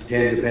 5 to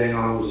 10, depending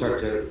on when we start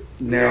to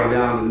narrow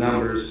down the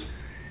numbers.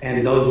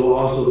 And those will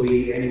also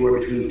be anywhere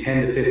between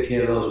 10 to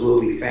 15 of those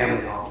will be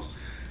family homes.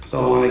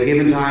 So on a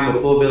given time, a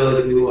full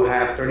village, we will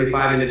have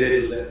 35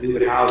 individuals that we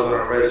would house on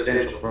our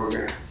residential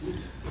program.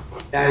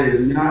 That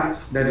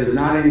does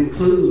not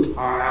include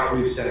our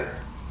outreach center,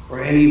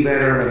 or any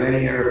veteran of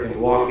any era can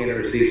walk in and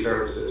receive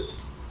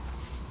services.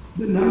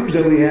 The numbers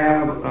that we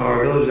have,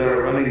 our villages that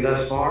are running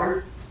thus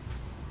far,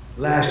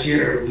 last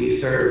year we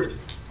served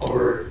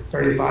over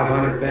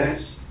 3,500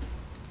 vets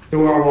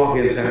through our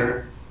walk-in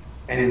center,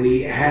 and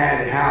we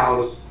had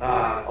housed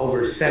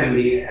over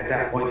 70 at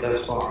that point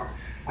thus far.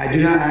 I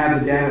do not have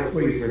the data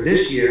for you for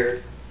this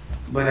year,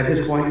 but at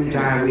this point in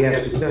time, we have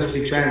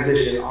successfully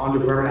transitioned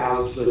onto permanent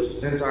housing solutions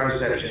since our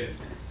inception,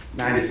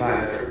 95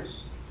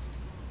 veterans.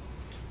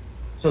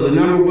 So the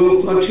number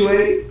will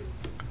fluctuate,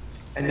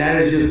 and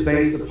that is just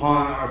based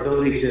upon our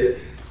ability to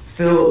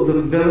fill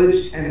the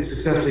village and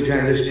successfully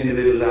transition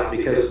individuals out,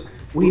 because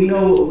we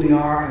know what we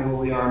are and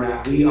what we are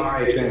not. We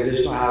are a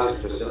transitional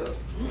housing facility.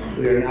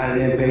 We are not an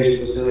inpatient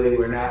facility.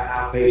 We're not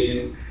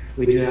outpatient.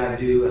 We do not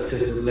do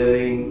assisted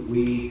living.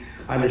 We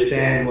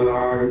understand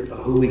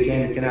who we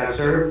can and cannot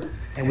serve,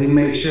 and we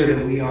make sure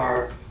that we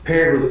are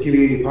paired with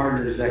community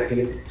partners that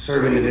can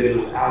serve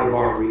individuals out of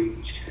our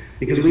reach.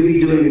 Because we'd be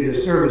doing a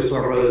disservice to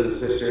our brothers and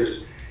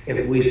sisters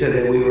if we said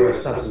that we were a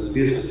substance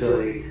abuse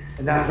facility,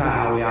 and that's not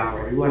how we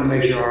operate. We want to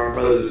make sure our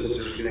brothers and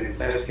sisters are getting the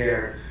best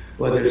care,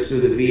 whether it's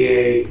through the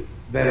VA,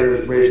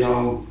 Veterans Bridge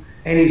Home,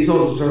 any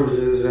social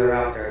services that are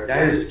out there.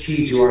 That is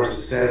key to our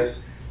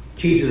success,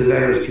 key to the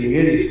veterans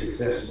community's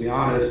success, to be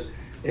honest,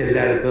 is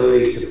that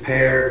ability to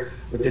pair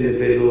with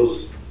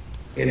individuals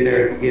in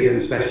their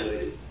given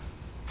specialty.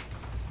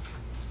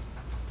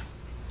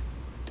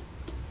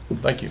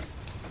 Thank you.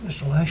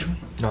 Mr. Lashley?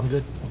 No, I'm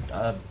good.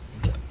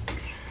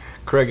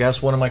 Craig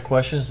asked one of my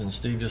questions, and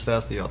Steve just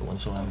asked the other one,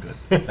 so I'm good.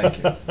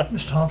 Thank you.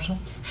 Ms. Thompson?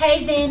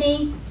 Hey,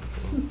 Vinny.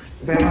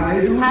 How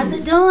you doing? How's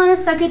it doing?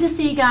 It's so good to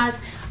see you guys.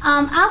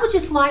 I would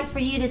just like for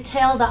you to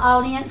tell the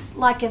audience,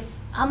 like if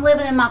I'm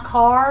living in my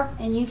car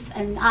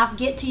and I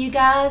get to you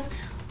guys,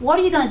 what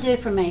are you going to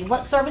do for me?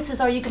 What services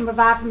are you going to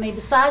provide for me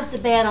besides the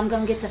bed I'm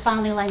going to get to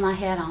finally lay my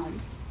head on?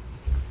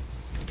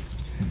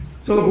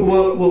 So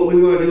what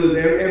we want to do is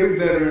every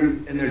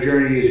veteran and their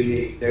journey is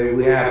unique.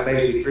 We have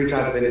basically 3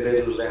 types of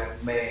individuals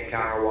that may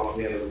encounter walk.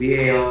 We have a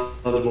VA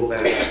eligible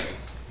veteran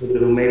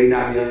who maybe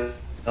not be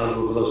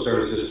eligible for those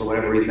services for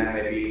whatever reason that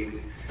may be.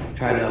 We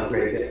try to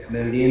upgrade that. And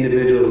then the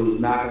individual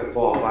who's not going to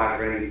qualify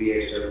for any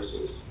VA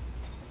services.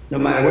 No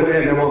matter where they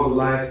have their walk of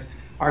life,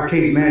 our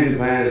case management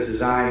plan is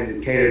designed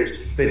and catered to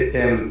fit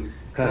them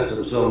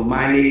custom. So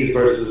my needs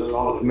versus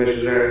all the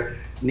commissioners'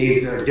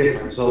 needs are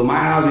different. So my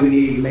housing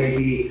need may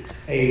be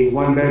a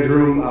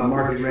 1-bedroom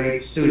market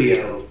rate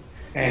studio.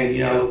 And,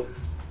 you know,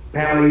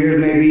 panel of yours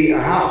may be a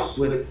house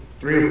with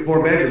 3 or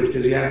 4 bedrooms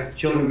because you have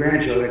children,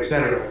 grandchildren,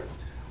 etc.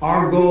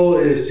 Our goal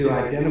is to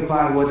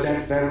identify what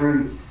that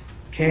veteran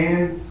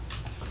can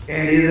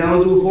and is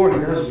eligible for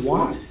and does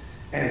want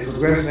and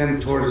progress them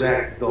towards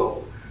that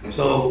goal.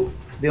 So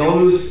the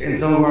oldest in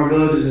some of our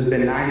villages has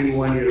been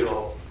 91 years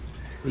old.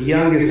 The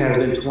youngest has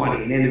been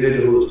 20, an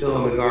individual who was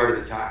still in the Guard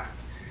at the time.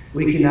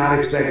 We cannot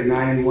expect a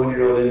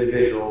 91-year-old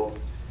individual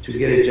to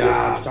get a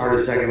job, start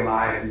a second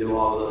life, and do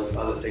all the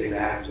other things that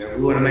happen there.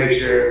 We want to make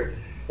sure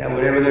that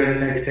whatever their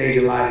next stage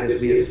in life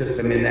is, we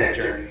assist them in that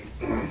journey.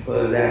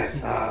 Whether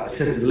that's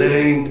assisted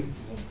living,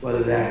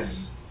 whether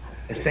that's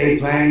estate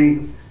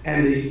planning,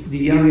 and the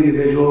young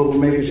individual, we're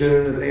making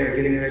sure that they are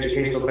getting their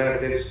educational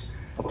benefits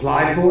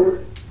applied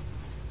for,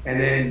 and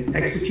then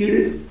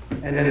executed,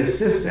 and then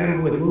assist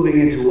them with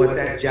moving into what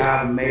that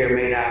job may or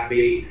may not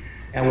be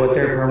and what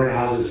their permanent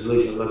housing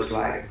solution looks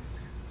like.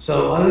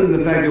 So other than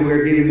the fact that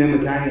we're giving them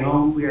a tiny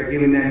home, we are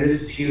giving them,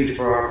 this is huge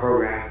for our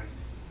program,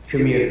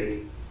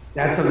 community.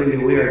 That's something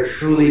that we are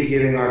truly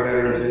giving our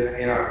veterans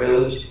in our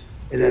village,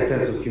 is that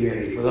sense of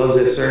community. For those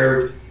that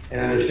serve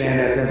and understand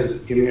that sense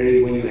of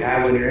community when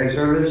you're in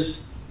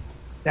service,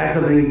 that's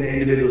something that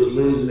individuals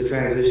lose in the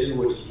transition,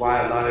 which is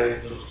why a lot of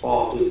individuals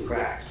fall through the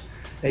cracks.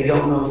 They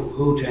don't know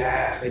who to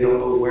ask, they don't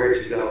know where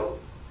to go.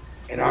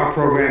 In our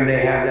program, they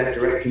have that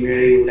direct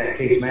community with that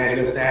case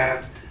management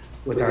staff,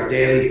 with our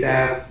daily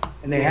staff,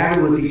 and they have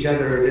it with each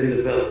other in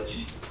the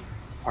village.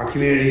 Our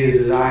community is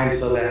designed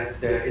so that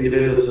the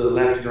individuals to the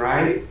left and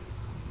right,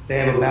 they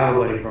have a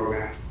battle buddy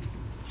program.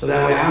 So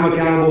that way I'm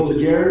accountable to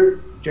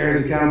Jared,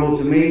 Jared's accountable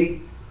to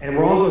me, and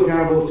we're also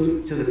accountable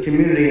to the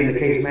community and the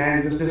case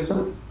management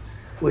system,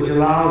 which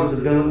allows the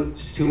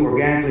village to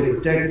organically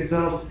protect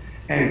itself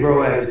and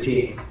grow as a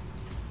team.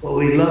 What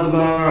we love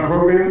about our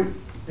program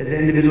is the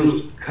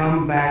individuals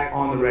come back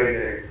on the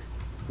regular.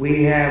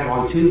 We have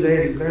on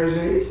Tuesdays and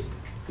Thursdays,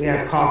 we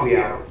have coffee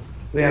hour.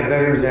 We have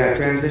veterans that have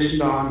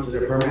transitioned on to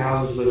their permanent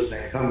housing solution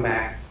that come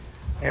back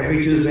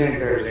every Tuesday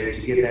and Thursday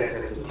to get that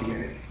sense of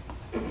community.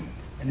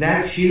 And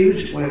that's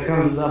huge when it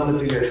comes to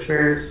uplifting their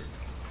spirits,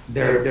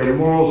 their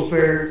moral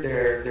spirit,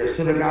 their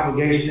civic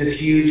obligation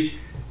is huge.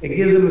 It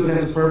gives them a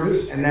sense of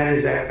purpose, and that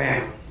is that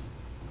family.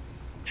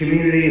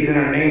 Community is in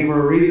our name for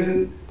a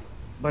reason,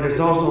 but it's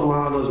also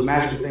one of those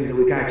magical things that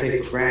we kind of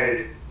take for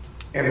granted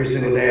every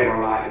single day of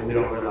our life, and we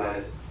don't realize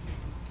it.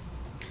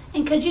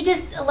 And could you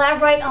just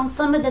elaborate on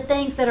some of the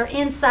things that are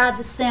inside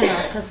the center?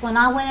 Because when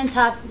I went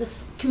into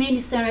this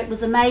community center, it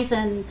was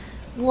amazing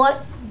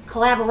what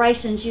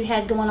collaborations you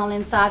had going on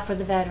inside for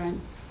the veteran.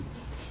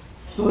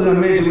 So as I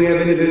mentioned, we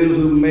have individuals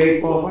who may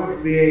qualify for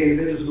VA,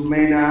 individuals who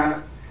may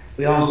not.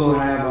 We also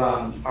have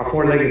our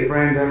 4-legged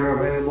friends that are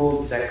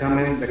available that come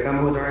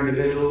with our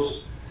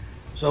individuals.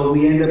 So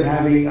we end up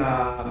having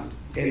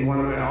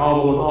in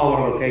all of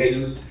our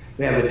locations,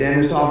 we have a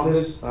dentist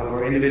office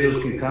where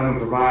individuals can come and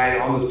provide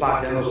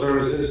on-the-spot dental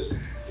services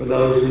for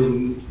those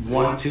who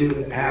want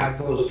to have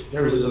those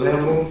services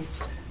available.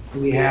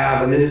 We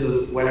have, and this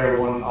is what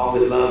everyone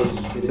always loves,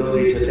 the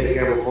ability to take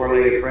care of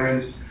 4-legged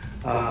friends,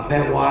 a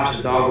pet wash,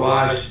 a dog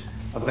wash,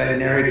 a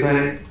veterinary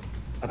clinic,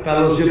 a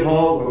fellowship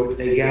hall where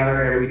they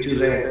gather every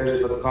Tuesday and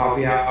Thursday for the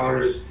coffee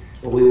hours,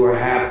 where we will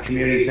have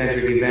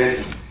community-centric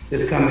events.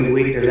 This coming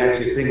week, there's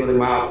actually a Cinco de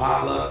Mayo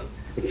potluck.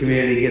 The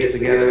community gets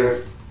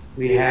together.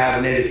 We have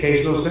an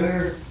educational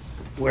center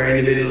where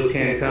individuals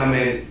can come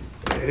in.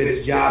 If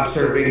it's job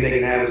surfing, they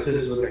can have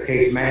assistance with their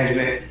case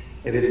management.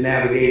 If it's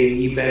navigating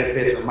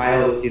e-benefits or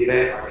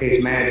MyHealthEvent, our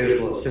case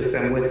managers will assist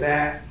them with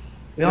that.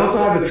 We also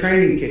have a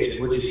training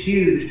kitchen, which is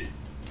huge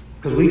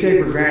because we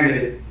take for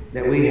granted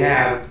that we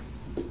have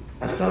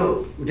a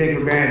stove. We take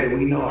for granted that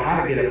we know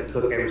how to get up and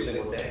cook every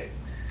single day.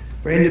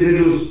 For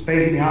individuals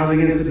facing housing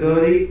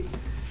instability,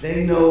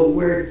 they know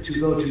where to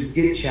go to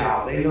get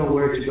chow. They know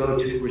where to go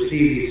to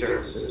receive these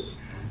services.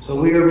 So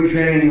we are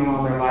retraining them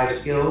on their life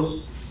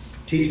skills,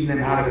 teaching them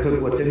how to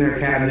cook what's in their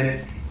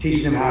cabinet,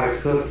 teaching them how to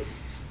cook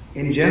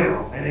in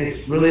general. And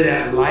it's really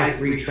that life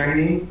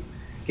retraining,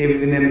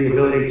 giving them the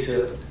ability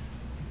to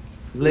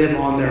live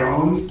on their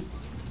own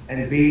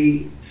and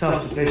be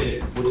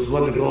self-sufficient, which is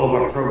what the goal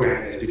of our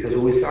program is. Because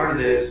when we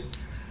started this,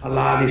 a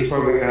lot of these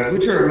programs,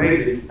 which are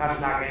amazing, not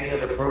to knock any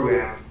other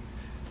program,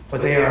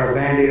 but they are a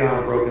Band-Aid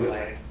on a broken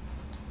leg.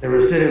 The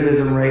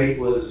recidivism rate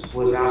was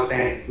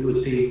outstanding. We would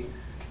see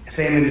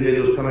same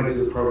individuals coming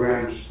through the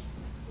programs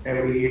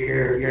every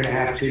year, year and a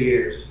half, 2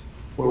 years.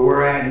 Where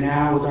we're at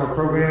now with our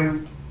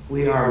program,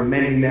 we are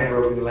mending that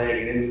broken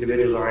leg, and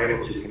individuals are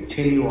able to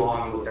continue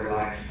on with their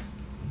life.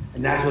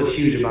 And that's what's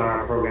huge about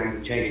our program,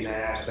 and changing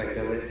that aspect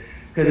of it.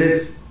 Because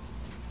it's,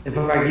 if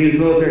I can use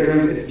military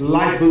term, it's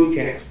life boot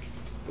camp.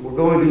 We're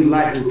going through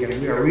life boot camp.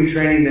 We are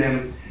retraining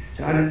them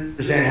to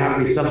understand how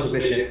to be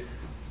self-sufficient,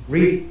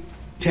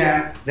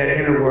 tap that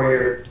inner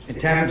warrior, and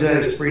tap into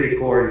that esprit de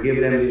corps, and give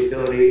them the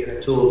ability and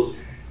the tools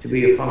to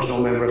be a functional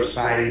member of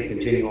society and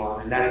continue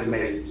on. And that's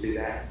amazing to see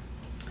that.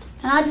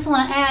 And I just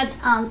want to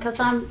add, because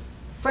I'm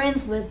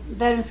friends with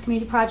Veterans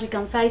Community Project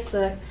on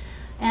Facebook,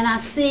 and I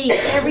see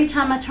every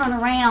time I turn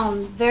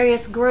around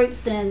various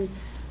groups in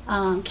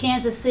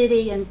Kansas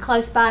City and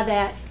close by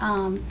that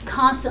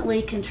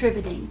constantly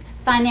contributing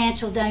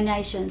financial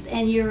donations,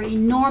 and your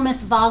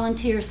enormous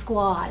volunteer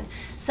squad.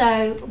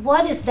 So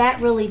what has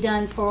that really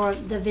done for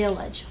the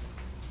village?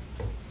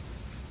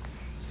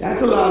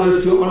 That's allowed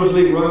us to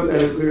honestly run,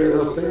 as we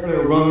were saying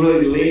earlier, run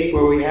really lean,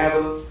 where we have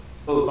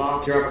those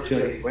volunteer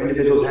opportunities, where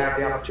individuals have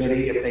the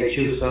opportunity, if they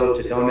choose so,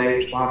 to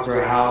donate, sponsor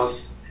a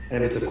house,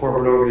 and if it's a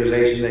corporate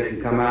organization, they can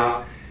come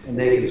out and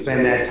they can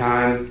spend that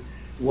time.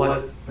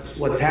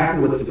 What's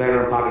happened with the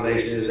veteran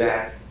population is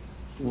that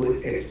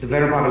the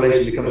veteran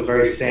population becomes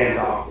very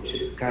standoffish.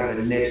 It's kind of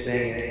a niche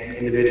thing, and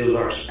individuals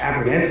are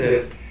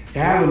apprehensive to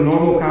have a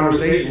normal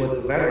conversation with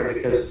the veteran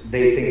because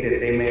they think that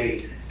they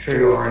may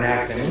trigger or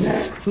enact them. And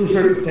that, to a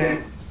certain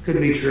extent, could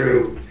be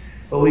true.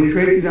 But we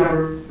create these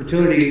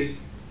opportunities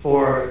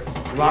for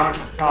Rock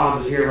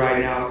College is here right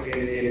now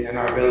in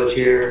our village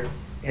here.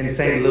 In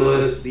St.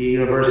 Louis, the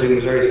University of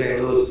Missouri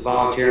St. Louis is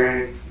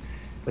volunteering.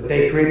 But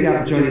they create the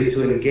opportunities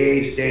to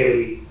engage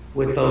daily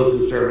with those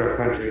who serve our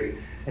country.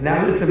 And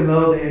that lets them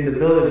know that in the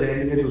village that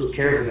individuals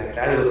care for them.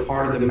 That is a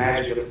part of the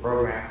magic of the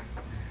program.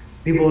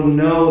 People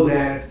know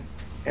that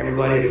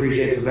everybody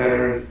appreciates a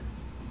veteran,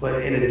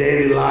 but in a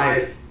daily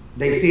life,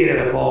 they see it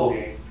at a ball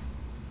game.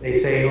 They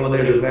say, oh,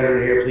 there's a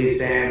veteran here, please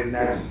stand, and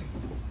that's.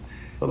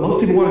 But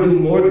most people want to do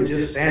more than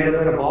just stand up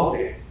at a ball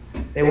game.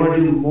 They want to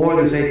do more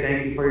than say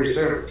thank you for your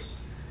service.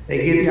 They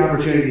get the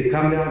opportunity to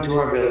come down to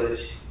our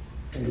village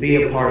and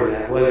be a part of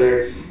that, whether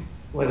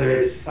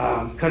it's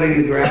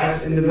cutting the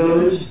grass in the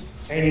village,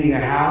 painting a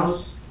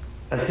house,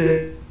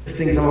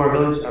 assisting some of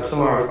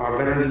our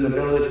veterans in the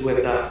village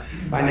with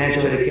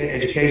financial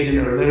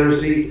education or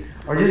literacy,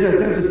 or just a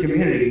sense of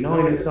community,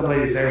 knowing that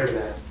somebody's there for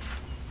them.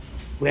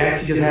 We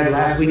actually just had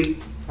last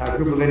week a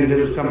group of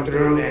individuals come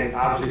through, and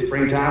obviously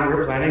springtime,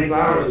 we're planting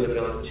flowers in the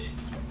village,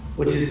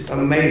 which is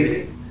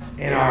amazing.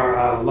 In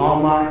our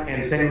Longmont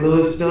and St.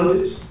 Louis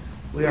villages,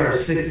 we are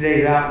 60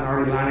 days out and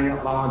already lining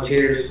up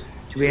volunteers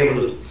to be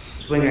able to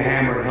swing a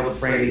hammer and help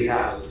frame these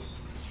houses.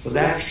 So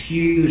that's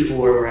huge for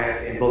where we're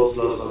at in both of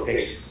those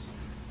locations.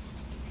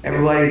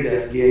 Everybody,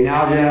 the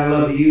analogy that I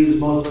love to use,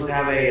 most of us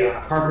have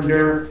a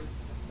carpenter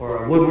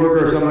or a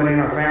woodworker or somebody in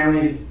our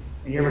family,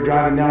 and you're ever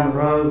driving down the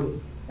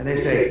road and they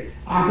say,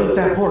 I built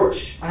that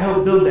porch, I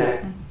helped build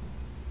that.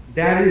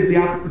 That is the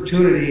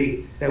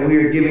opportunity that we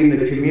are giving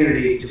the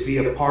community to be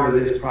a part of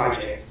this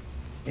project.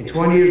 In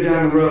 20 years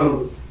down the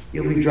road,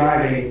 you'll be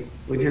driving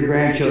with your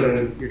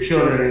grandchildren, your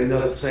children, and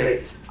they'll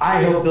say, I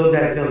helped build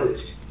that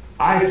village.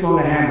 I swung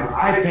a hammer,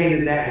 I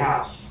painted that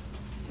house.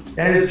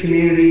 That is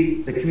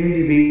community, the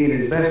community being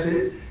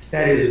invested.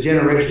 That is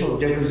generational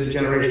difference, is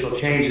generational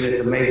change, and it's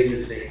amazing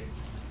to see.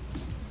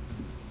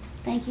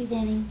 Thank you,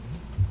 Denny.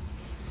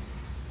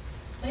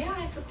 May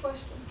I ask a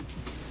question?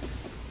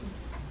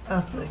 I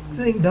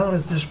think not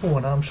at this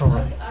point, I'm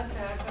sorry.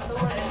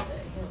 Okay.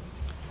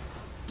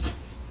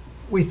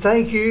 We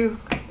thank you.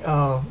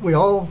 We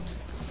all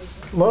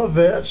love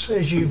vets,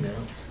 as you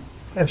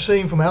have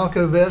seen from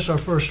Alco Vets, our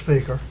first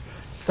speaker.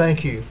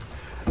 Thank you.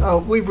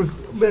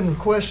 We've been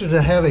requested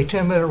to have a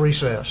 10-minute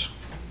recess.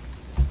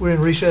 We're in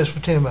recess for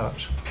 10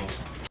 minutes.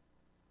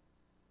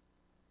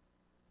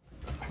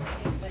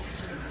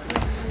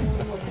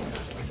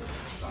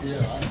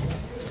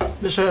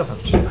 Ms.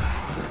 Evans, I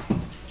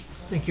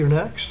think you're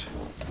next.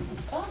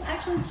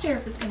 Actually, the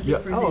sheriff is going to be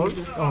presenting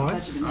this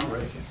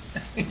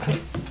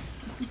budget.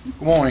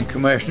 Good morning,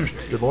 Commissioners.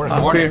 Good morning.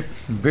 I'm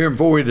here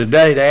before you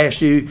today to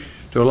ask you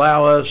to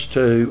allow us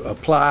to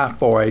apply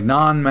for a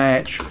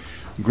non-match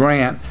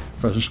grant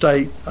for the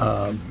state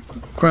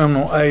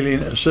criminal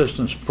alien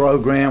assistance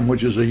program,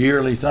 which is a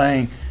yearly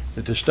thing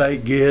that the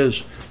state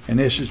gives, and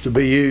this is to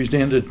be used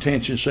in the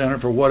detention center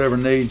for whatever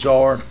needs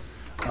are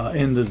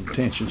in the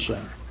detention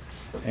center.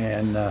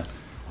 And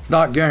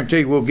not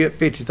guaranteed we'll get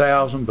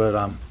 $50,000, but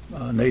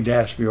I need to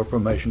ask for your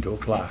permission to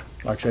apply.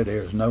 Like I said, there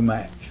is no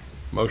match.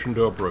 Motion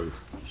to approve.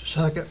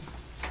 Second.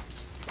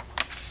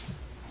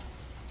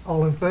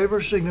 All in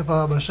favor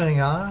signify by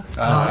saying aye.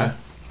 Aye.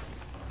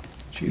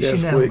 It's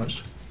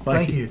unanimous.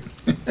 Thank you.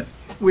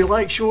 We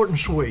like short and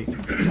sweet.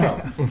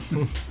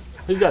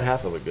 He's got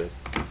half of it good.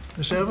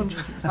 Ms. Evans,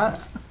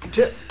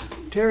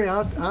 Terry,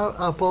 I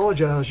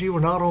apologize. You were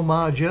not on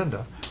my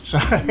agenda. So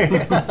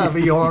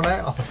but you are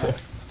now.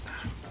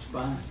 That's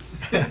fine.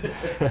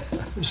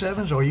 Ms.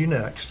 Evans, are you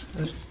next?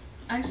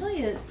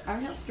 Actually, is our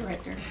health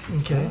director.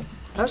 Okay,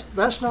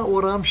 that's not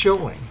what I'm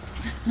showing.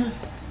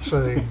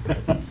 So,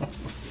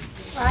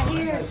 Right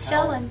here, it's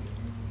showing.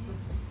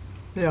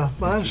 yeah,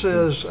 mine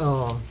says,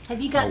 Have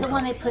you got the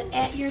one they put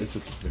at your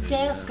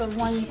desk or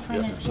one you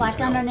printed, like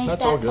underneath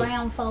That's all that good.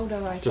 brown folder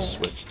right there? Just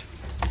switched.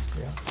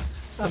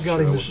 I've got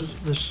him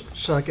this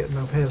second, and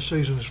I've had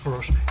Susan's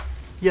first.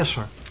 Yes,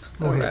 sir.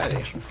 Go ahead.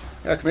 Alrighty.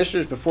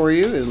 Commissioners, before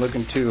you is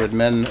looking to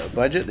amend a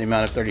budget, the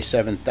amount of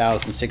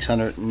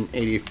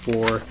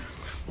 $37,684.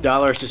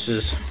 This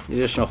is the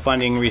additional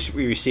funding we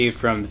received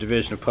from the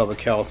Division of Public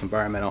Health,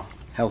 Environmental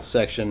Health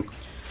Section,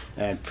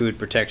 and Food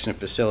Protection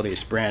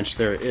Facilities Branch.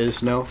 There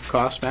is no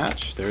cost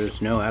match. There is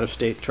no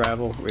out-of-state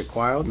travel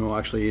required, and we'll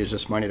actually use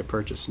this money to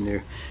purchase a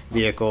new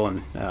vehicle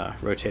and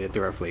rotate it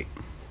through our fleet.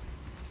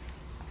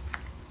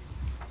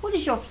 What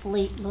does your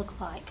fleet look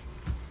like?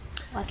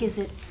 Like, is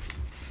it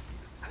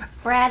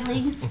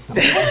Bradley's? I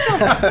mean,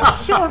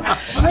 what's your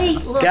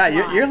fleet look God,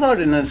 like? you're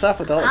loading in stuff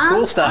with all the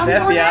cool I'm stuff. going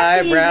after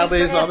FBI, you,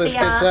 Bradley's, Mr. all this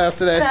good FBI. stuff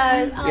today. So,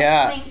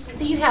 Yeah. I mean,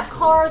 do you have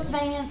cars,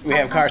 vans? We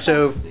have cars,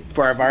 so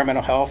for our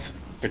environmental health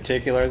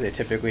particular, they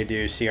typically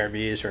do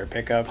CRVs or a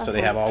pickup, so they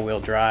Okay. have all-wheel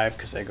drive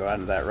because they go out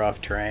into that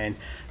rough terrain.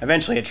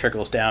 Eventually, it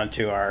trickles down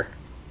to our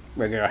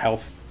regular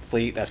health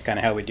fleet. That's kind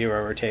of how we do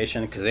our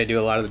rotation because they do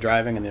a lot of the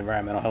driving in the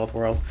environmental health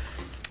world.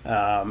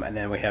 And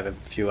then we have a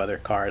few other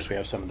cars. We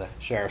have some of the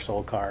sheriff's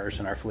old cars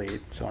in our fleet,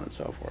 so on and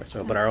so forth.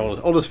 So, but our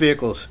oldest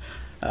vehicles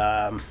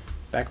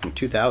back from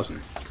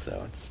 2000,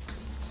 so it's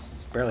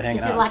barely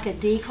hanging Is on. it like a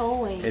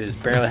decoy? It is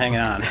barely hanging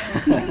on.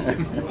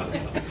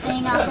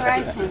 Sting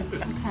operation.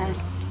 Okay.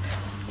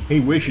 He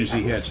wishes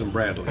he had some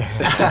Bradley.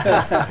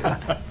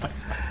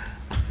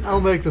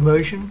 I'll make the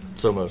motion.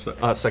 So moved.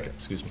 Second,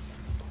 excuse me.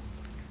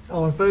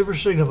 All in favor,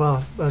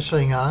 signify by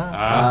saying aye.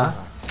 Aye.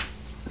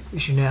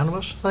 It's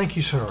unanimous. Thank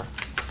you, sir.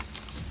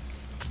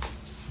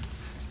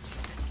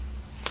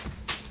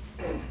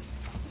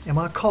 Am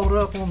I caught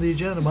up on the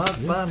agenda?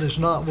 Mine is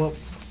not what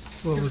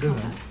we're doing.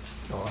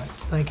 All right,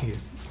 thank you.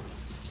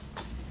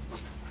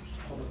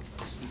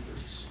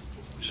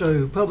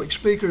 So public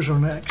speakers are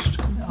next.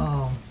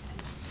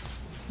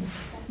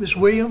 Ms.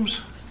 Williams?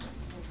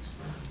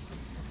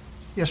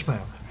 Yes,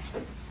 ma'am.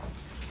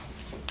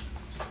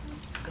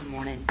 Good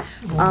morning.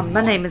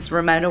 My name is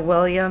Ramona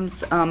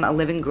Williams. I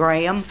live in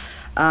Graham,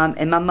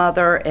 and my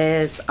mother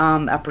is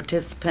a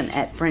participant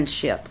at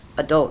Friendship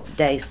Adult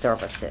Day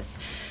Services.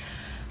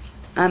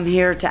 I'm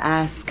here to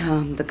ask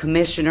the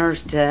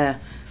commissioners to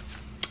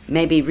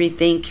maybe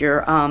rethink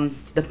your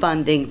the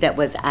funding that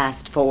was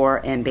asked for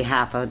in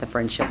behalf of the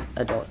Friendship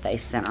Adult Day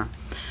Center.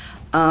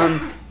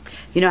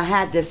 You know, I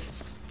had this.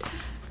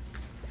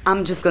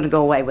 I'm just going to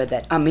go away with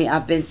it. I mean,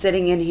 I've been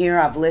sitting in here.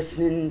 I've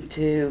listened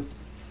to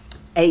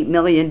 $8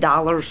 million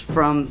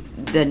from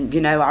the,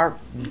 you know, our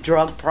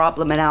drug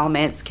problem in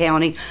Alamance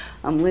County.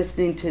 I'm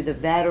listening to the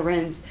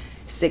veterans,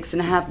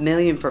 $6.5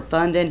 million for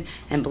funding,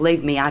 and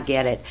believe me, I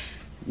get it.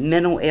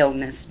 Mental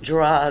illness,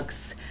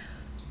 drugs,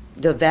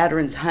 the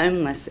veterans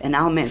homeless in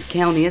Alamance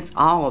County, it's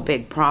all a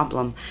big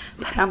problem.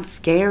 But I'm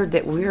scared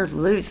that we're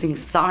losing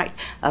sight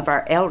of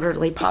our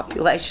elderly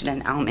population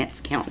in Alamance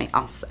County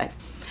also.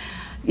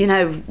 You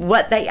know,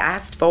 what they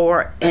asked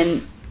for,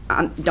 and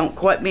don't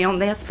quote me on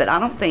this, but I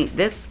don't think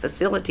this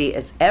facility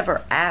has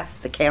ever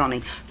asked the county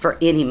for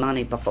any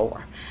money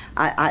before.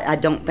 I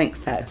don't think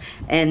so.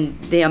 And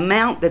the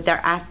amount that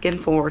they're asking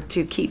for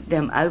to keep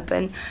them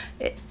open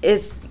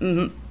is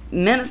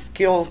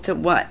minuscule to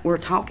what we're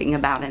talking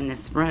about in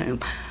this room.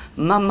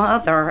 My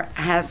mother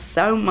has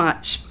so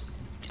much.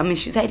 I mean,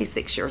 she's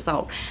 86 years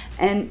old,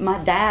 and my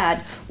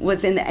dad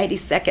was in the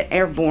 82nd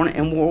Airborne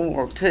in World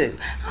War II.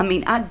 I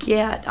mean, I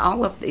get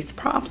all of these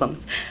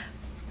problems,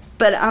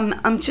 but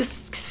I'm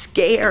just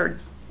scared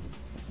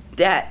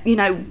that, you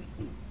know,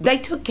 they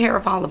took care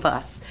of all of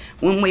us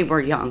when we were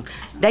young.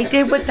 They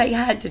did what they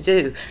had to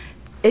do.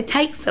 It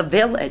takes a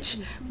village.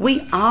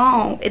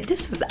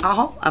 This is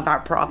all of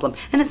our problem,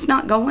 and it's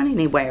not going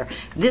anywhere.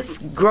 This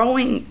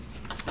growing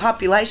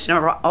population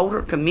of our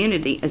older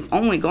community is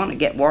only going to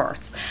get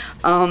worse.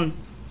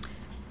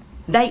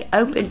 They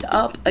opened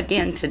up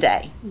again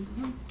today,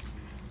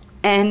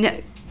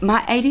 and my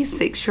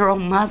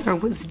 86-year-old mother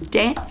was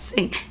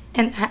dancing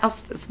in the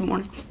house this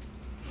morning.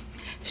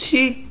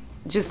 She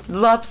just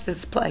loves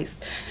this place.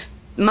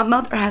 My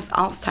mother has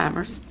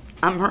Alzheimer's.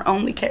 I'm her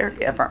only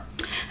caregiver.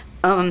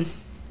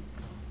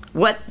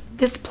 What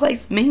this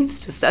place means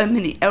to so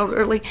many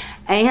elderly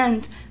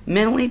and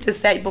mentally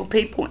disabled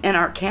people in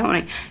our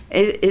county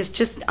is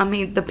just, I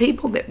mean, the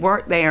people that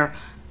work there,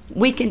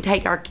 we can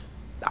take our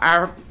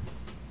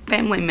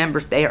family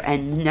members there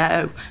and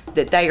know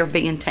that they are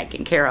being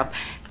taken care of.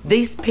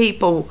 These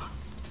people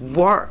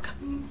work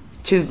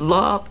to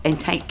love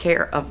and take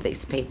care of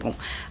these people.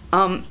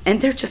 And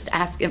they're just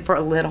asking for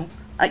a little,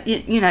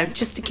 you know,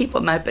 just to keep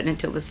them open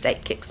until the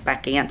state kicks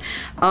back in.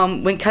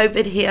 When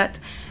COVID hit,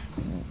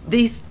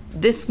 this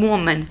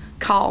woman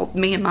called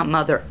me and my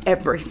mother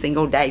every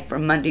single day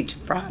from Monday to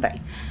Friday.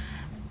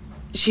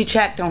 she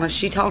checked on us.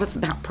 She told us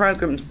about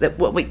programs that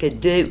what we could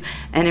do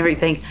and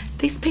everything.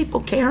 These people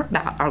care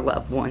about our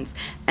loved ones.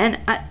 And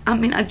I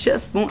mean, I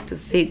just want to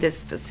see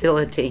this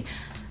facility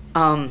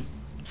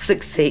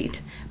succeed,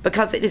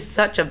 because it is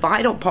such a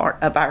vital part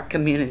of our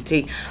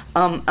community,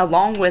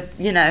 along with,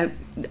 you know,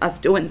 us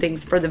doing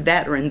things for the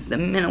veterans, the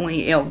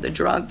mentally ill, the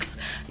drugs.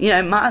 You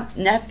know, my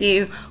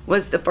nephew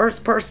was the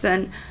first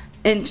person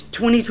in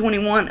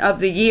 2021 of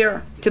the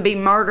year to be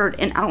murdered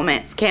in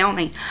Alamance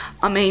County.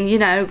 I mean, you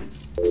know,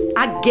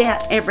 I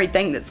get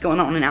everything that's going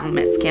on in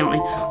Alamance County,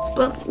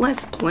 but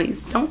let's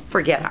please don't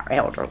forget our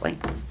elderly.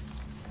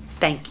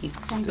 Thank you.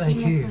 Thank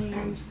you, Ms.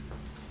 Williams.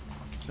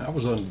 I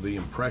was under the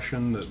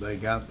impression that they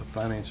got the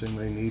financing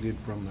they needed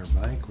from their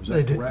bank. Was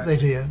They that did, correct? they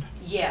did.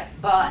 Yes,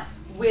 but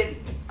with,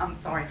 I'm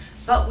sorry,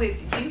 but with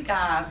you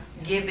guys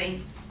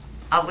giving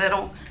a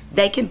little,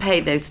 they can pay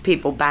those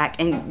people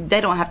back, and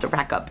they don't have to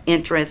rack up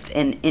interest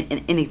and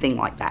anything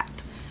like that.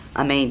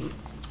 I mean,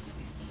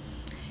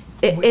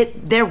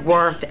 they're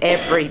worth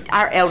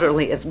our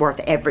elderly is worth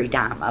every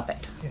dime of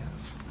it. Yeah,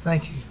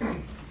 thank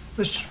you.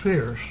 Mr.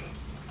 Spears.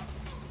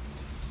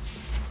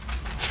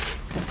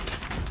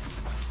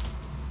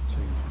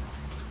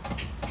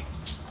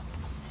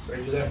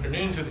 Say good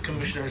afternoon to the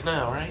commissioners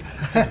now, right?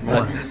 Good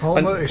morning.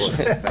 Almost.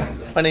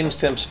 My name is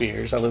Tim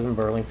Spears. I live in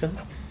Burlington,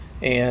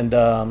 and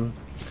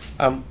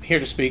I'm here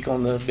to speak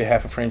on the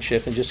behalf of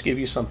Friendship and just give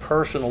you some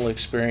personal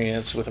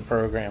experience with a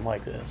program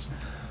like this.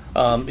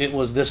 It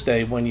was this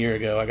day 1 year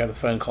ago, I got a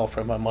phone call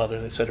from my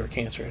mother that said her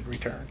cancer had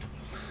returned.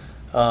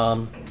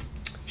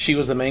 She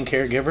was the main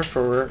caregiver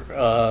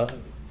for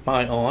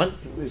my aunt,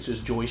 which is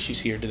Joyce.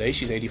 She's here today.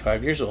 She's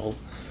 85 years old.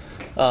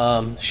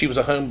 She was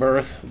a home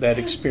birth that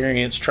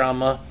experienced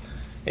trauma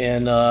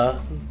and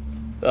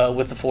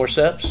with the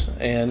forceps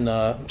and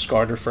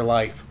scarred her for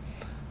life.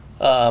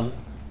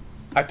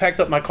 I packed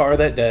up my car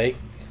that day.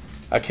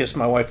 I kissed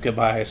my wife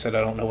goodbye. I said,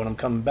 I don't know when I'm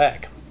coming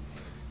back.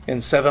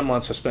 And 7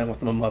 months I spent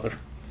with my mother.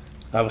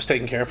 I was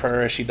taking care of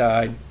her as she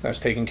died. I was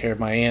taking care of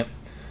my aunt.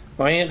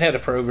 My aunt had a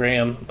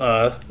program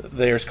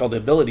there. It's called the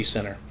Ability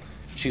Center.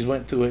 She's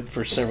went through it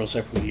for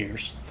several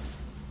years.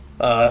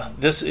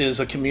 This is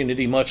a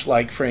community much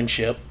like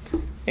Friendship,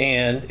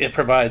 and it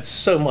provides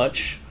so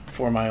much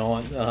for my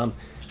aunt.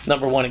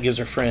 Number one, it gives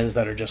her friends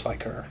that are just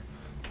like her.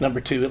 Number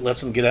two, it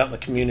lets them get out in the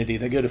community.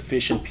 They go to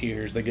fishing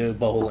piers, they go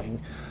bowling,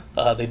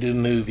 they do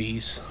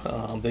movies,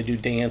 they do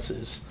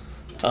dances.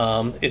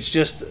 It's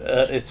just,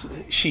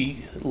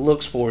 she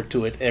looks forward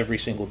to it every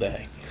single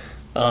day.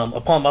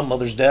 Upon my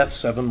mother's death,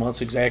 7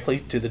 months exactly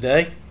to the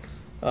day,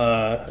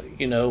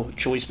 you know,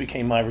 Joyce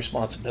became my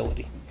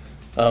responsibility.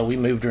 We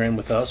moved her in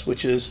with us,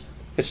 which is,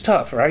 it's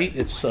tough, right?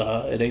 It's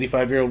an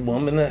 85-year-old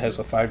woman that has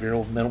a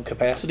 5-year-old mental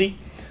capacity,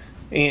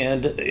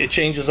 and it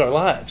changes our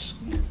lives.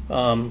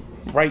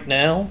 Right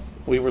now,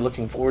 we were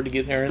looking forward to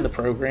getting her in the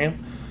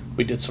program.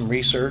 We did some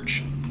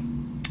research.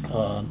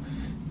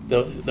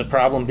 The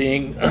problem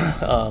being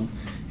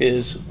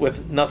is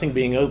with nothing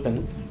being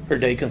open, her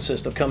day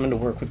consists of coming to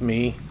work with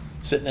me,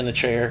 sitting in a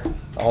chair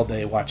all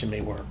day watching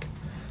me work.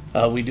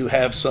 We do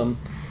have some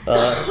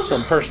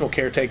personal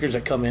caretakers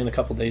that come in a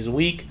couple days a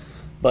week,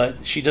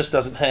 but she just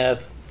doesn't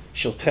have,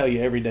 she'll tell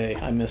you every day,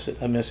 I miss it,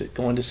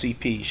 going to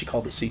CP. She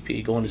called it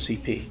CP, going to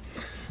CP.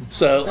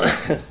 So,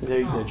 there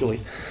you go,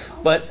 Joyce.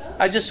 But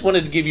I just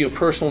wanted to give you a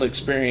personal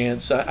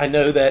experience. I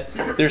know that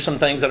there's some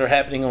things that are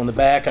happening on the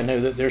back. I know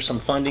that there's some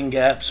funding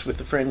gaps with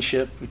the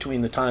Friendship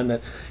between the time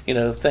that, you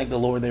know, thank the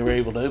Lord they were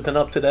able to open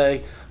up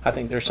today. I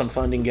think there's some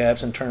funding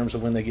gaps in terms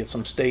of when they get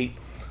some state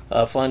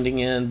funding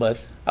in, but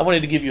I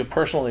wanted to give you a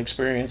personal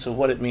experience of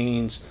what it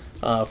means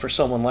for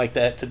someone like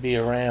that to be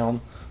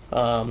around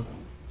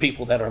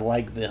people that are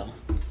like them.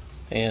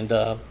 And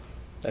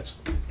that's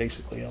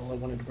basically all I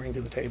wanted to bring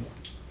to the table.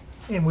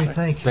 And we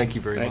thank you. Thank you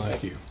very much.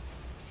 Thank you.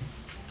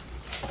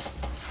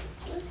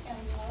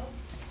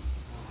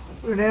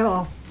 We're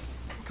now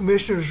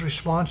commissioners'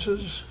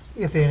 responses,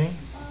 if any.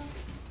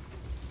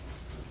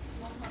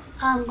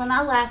 When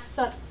I last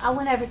spoke, I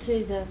went over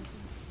to the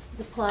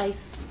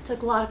place,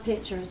 took a lot of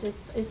pictures.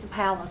 It's the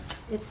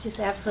palace. It's just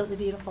absolutely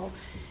beautiful.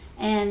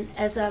 And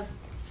as of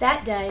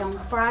that day, on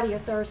Friday or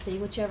Thursday,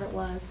 whichever it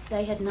was,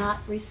 they had not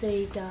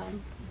received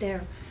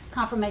their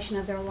confirmation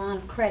of their line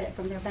of credit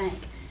from their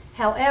bank.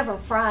 However,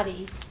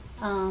 Friday,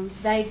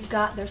 they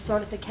got their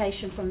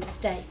certification from the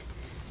state.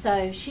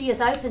 So she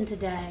is open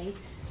today,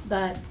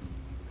 but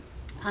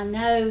I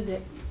know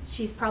that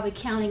she's probably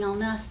counting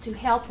on us to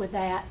help with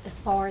that as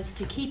far as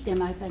to keep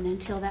them open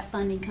until that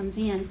funding comes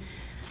in.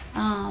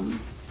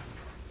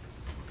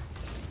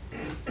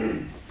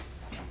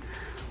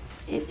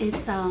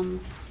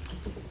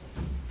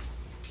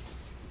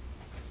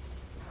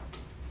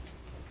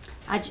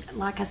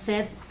 Like I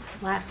said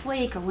last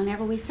week or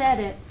whenever we said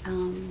it,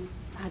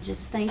 I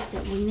just think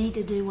that we need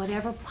to do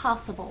whatever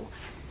possible,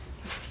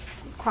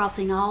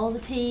 crossing all the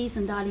T's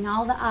and dotting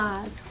all the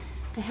I's,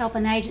 to help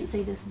an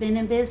agency that's been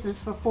in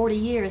business for 40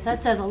 years.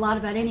 That says a lot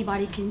about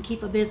anybody who can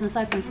keep a business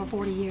open for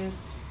 40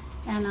 years.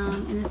 And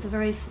it's a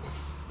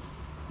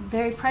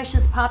very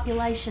precious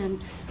population.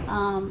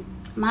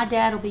 My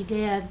dad will be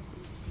dead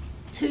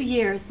 2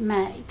 years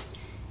May,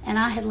 and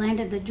I had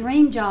landed the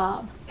dream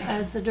job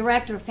as the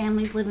director of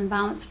Families Living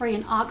Violence Free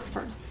in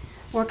Oxford,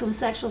 working with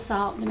sexual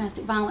assault and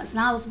domestic violence. And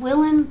I was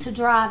willing to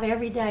drive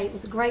every day. It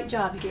was a great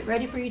job. You get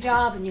ready for your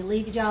job and you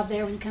leave your job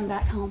there when you come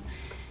back home.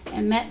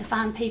 And met the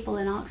fine people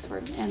in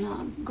Oxford,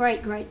 and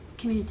great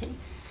community.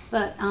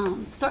 But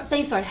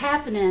things started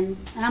happening,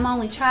 and I'm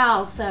only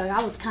child, so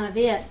I was kind of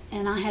it,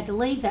 and I had to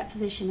leave that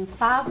position in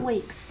 5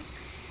 weeks.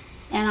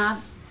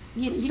 And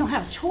you don't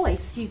have a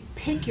choice. You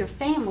pick your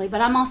family,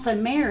 but I'm also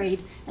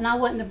married, and I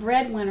wasn't the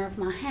breadwinner of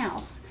my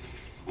house.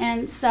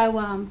 And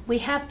so we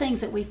have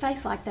things that we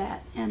face like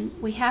that, and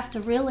we have to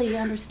really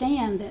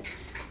understand that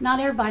not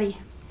everybody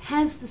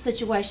has the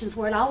situations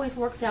where it always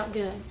works out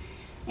good.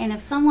 And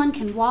if someone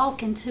can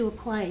walk into a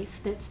place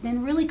that's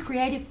been really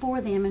created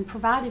for them and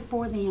provided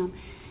for them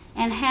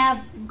and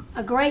have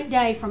a great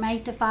day from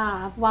 8 to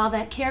 5 while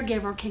that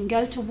caregiver can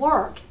go to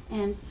work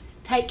and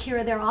take care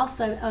of their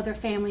other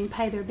family and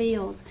pay their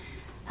bills,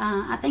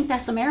 I think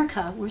that's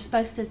America. We're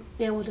supposed to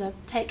be able to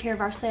take care of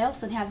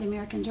ourselves and have the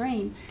American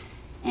dream.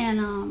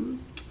 And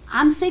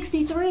I'm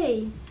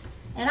 63,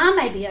 and I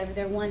may be over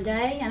there one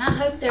day, and I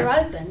hope they're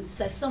open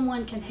so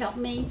someone can help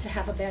me to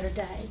have a better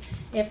day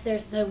if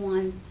there's no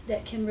one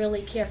that can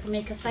really care for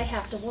me because they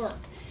have to work.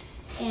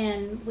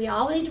 And we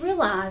all need to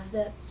realize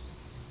that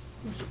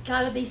we've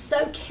got to be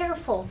so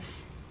careful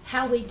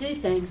how we do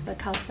things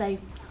because they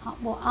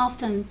will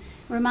often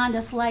remind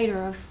us later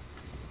of,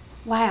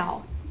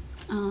 wow,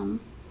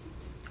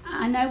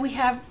 I know we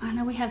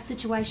have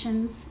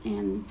situations,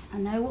 and I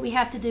know what we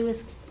have to do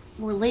is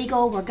we're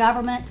legal, we're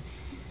government.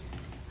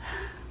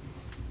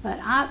 But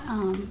I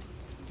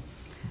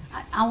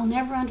will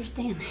never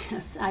understand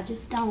this. I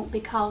just don't,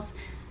 because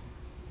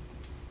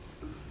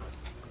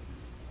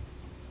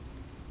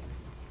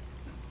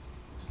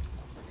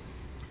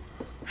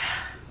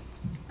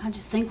I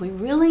just think we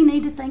really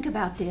need to think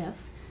about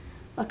this,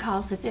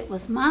 because if it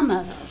was my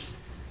mother,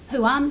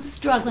 who I'm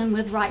struggling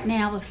with right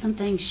now with some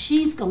things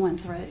she's going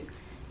through,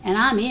 and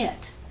I'm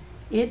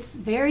it's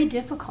very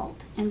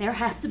difficult, and there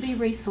has to be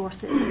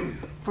resources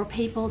for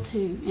people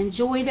to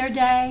enjoy their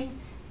day,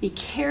 be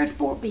cared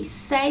for, be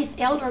safe.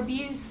 Elder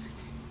abuse,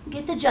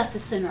 get the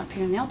Justice Center up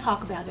here and they'll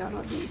talk about elder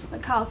abuse,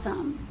 because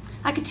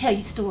I could tell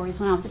you stories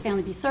when I was at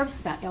Family Abuse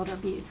Service about elder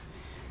abuse.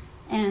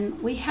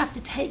 And we have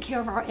to take care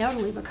of our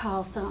elderly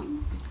because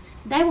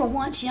they were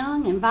once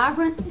young and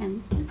vibrant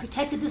and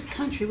protected this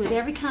country with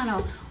every kind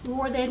of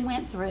war they'd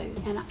went through.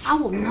 And I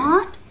will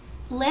not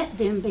let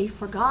them be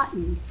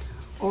forgotten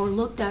or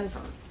looked over.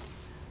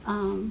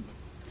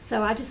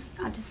 So I just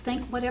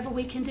think whatever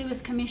we can do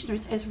as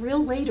commissioners, as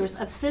real leaders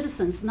of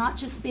citizens, not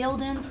just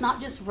buildings,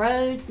 not just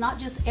roads, not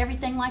just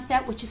everything like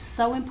that, which is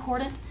so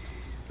important,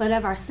 but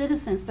of our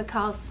citizens,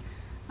 because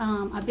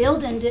a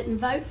building didn't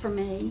vote for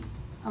me,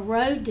 a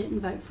road didn't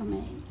vote for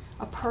me,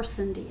 a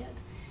person did.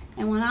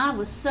 And when I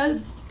was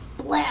so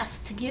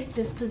blessed to get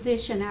this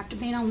position after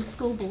being on the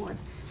school board,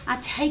 I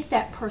take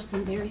that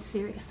person very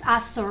serious. I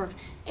serve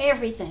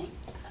everything,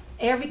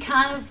 every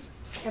kind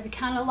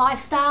of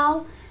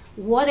lifestyle,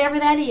 whatever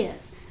that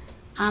is.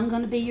 I'm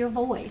going to be your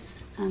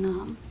voice,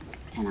 and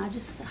I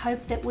just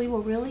hope that we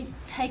will really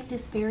take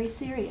this very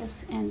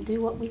serious and do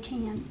what we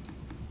can,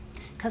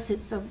 because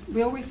it's a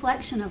real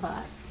reflection of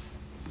us.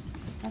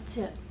 That's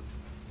it.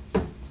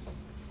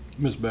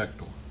 Ms.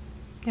 Bechtel.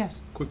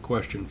 Yes. Quick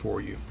question for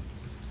you.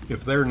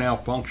 If they're now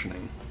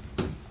functioning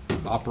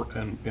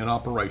in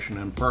operation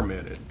and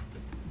permitted,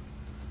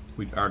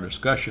 our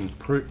discussion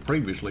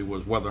previously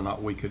was whether or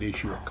not we could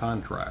issue a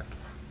contract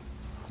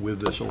with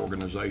this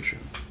organization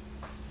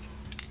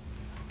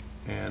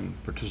and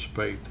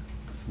participate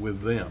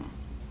with them.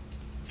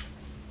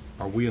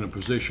 Are we in a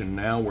position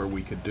now where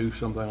we could do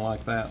something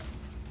like that?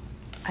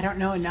 I don't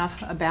know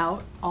enough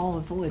about all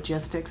of the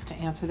logistics to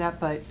answer that,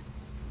 but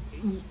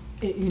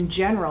in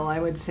general, I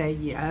would say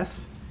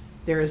yes.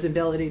 There is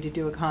ability to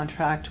do a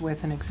contract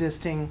with an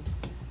existing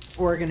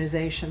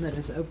organization that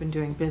is open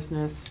doing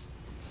business,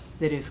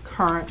 that is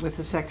current with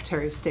the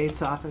Secretary of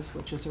State's office,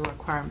 which is a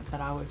requirement that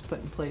I always put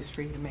in place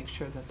for you to make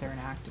sure that they're an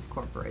active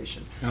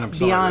corporation. And I'm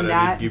sorry Beyond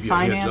that I that, didn't give you a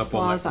heads finance up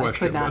on that laws, I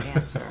question, could not but-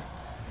 answer.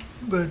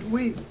 But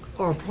we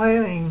are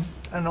planning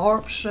an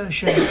ARP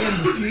session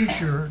in the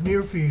future,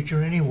 near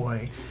future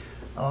anyway.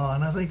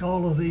 And I think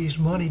all of these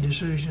money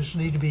decisions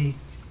need to be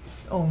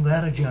on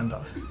that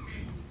agenda.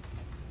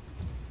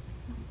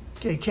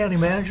 Okay, County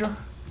Manager?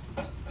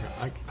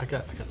 I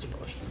got some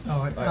questions.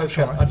 All right, I I'm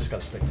sorry. just got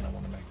a statement I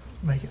want to make.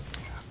 Make it.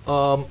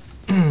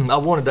 I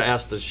wanted to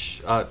ask this,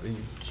 you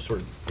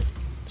sort of.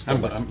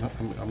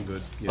 I'm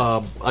good.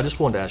 Yeah. I just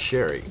wanted to ask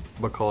Sherry,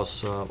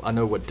 because I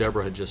know what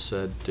Deborah had just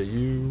said.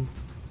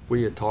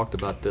 We had talked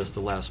about this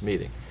the last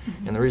meeting.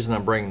 And the reason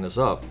I'm bringing this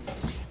up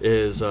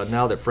is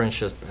now that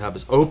Friendship Hub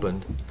is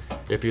opened,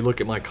 if you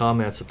look at my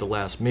comments at the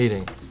last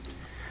meeting,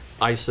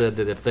 I said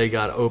that if they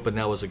got open,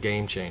 that was a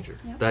game changer.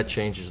 Yep. That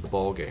changes the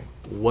ball game.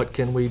 What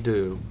can we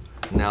do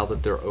now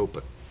that they're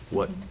open?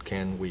 What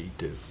can we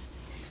do?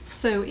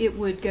 So it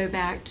would go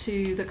back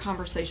to the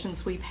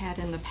conversations we've had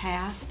in the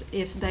past.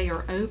 If they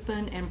are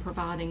open and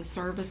providing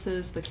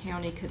services, the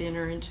county could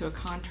enter into a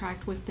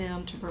contract with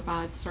them to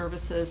provide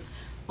services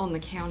on the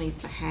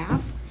county's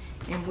behalf.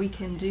 And we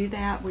can do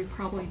that. We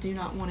probably do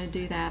not want to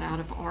do that out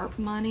of ARP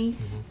money.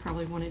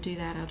 Probably want to do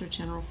that out of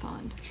general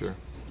fund. Sure.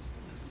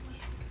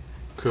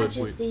 I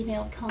just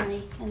emailed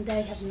Connie, and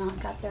they have not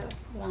got their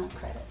line of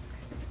credit.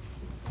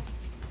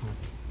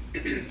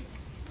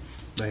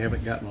 They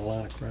haven't gotten a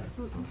line of credit.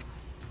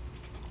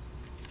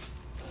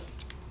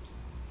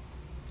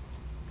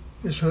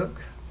 Ms.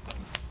 Hook,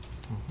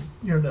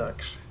 you're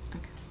next.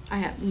 I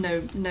have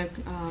no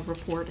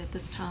report at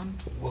this time.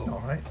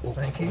 All right,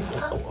 thank you.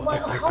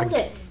 Well, hold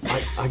it.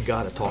 I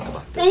gotta talk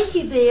about this. Thank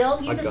you, Bill.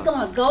 You're just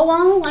gonna go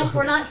on like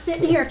we're not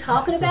sitting here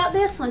talking about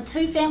this when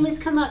two families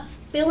come up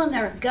spilling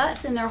their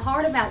guts and their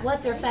heart about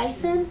what they're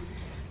facing?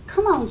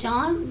 Come on,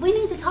 John. We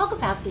need to talk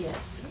about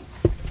this.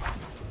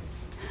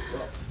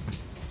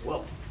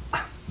 Well,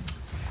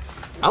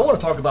 I want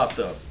to talk about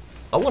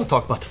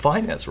the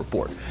finance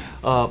report.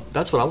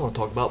 That's what I want to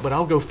talk about, but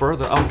I'll go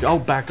further. I'll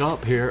back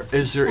up here.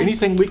 Is there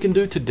anything we can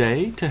do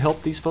today to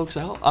help these folks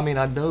out? I mean,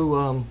 I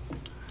know,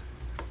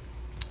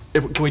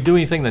 can we do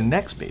anything the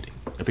next meeting?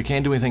 If we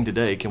can't do anything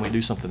today, can we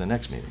do something the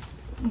next meeting?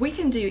 We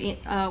can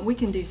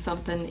do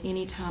something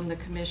anytime the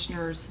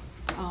commissioners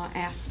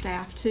ask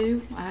staff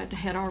to. I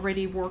had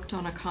already worked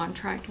on a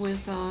contract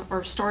with,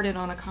 or started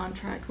on a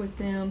contract with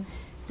them.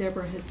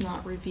 Deborah has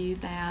not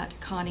reviewed that.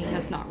 Connie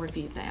has not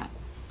reviewed that.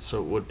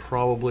 So it would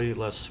probably,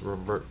 let's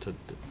revert to,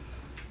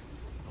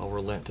 I'll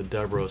relent to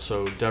Deborah.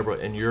 So Deborah,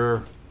 in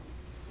your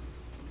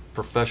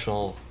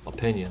professional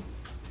opinion,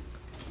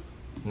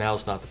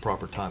 now's not the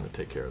proper time to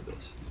take care of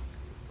this.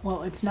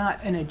 Well, it's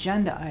not an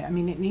agenda. I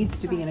mean, it needs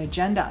to be an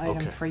agenda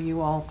item for you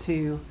all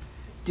to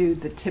do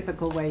the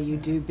typical way you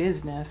do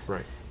business.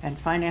 Right. And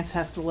finance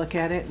has to look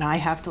at it, and I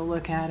have to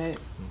look at it.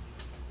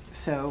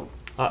 So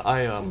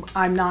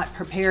I'm not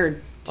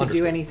prepared to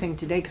do anything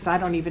today because I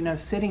don't even know,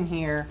 sitting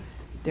here,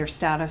 their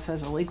status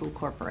as a legal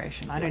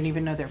corporation. I don't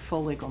even know their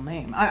full legal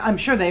name. I'm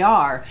sure they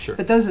are,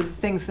 but those are the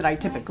things that I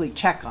typically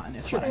check on.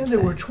 Is what I'm And saying.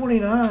 there were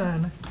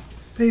 29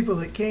 people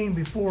that came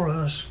before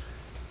us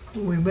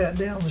when we met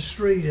down the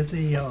street at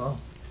the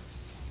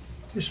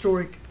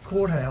historic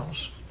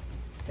courthouse,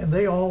 and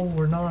they all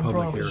were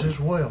nonprofits as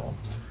well.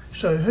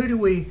 So who do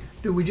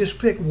we just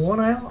pick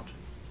one out?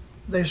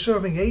 They're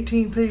serving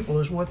 18 people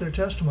is what their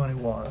testimony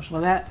was.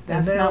 Well,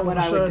 that's not what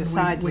I would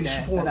decide we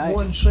today. support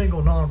one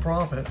single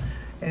nonprofit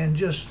and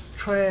just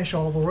trash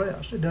all the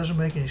rest. It doesn't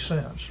make any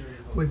sense.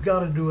 We've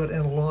got to do it in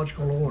a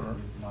logical order.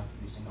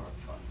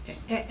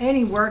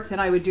 Any work that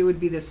I would do would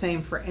be the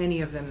same for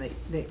any of them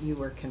that you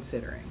were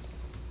considering.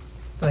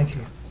 Thank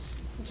you.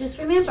 Just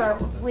remember,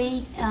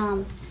 we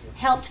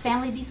helped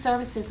Family Abuse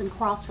Services and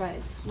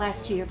Crossroads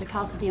last year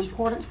because of the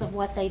importance of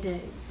what they do.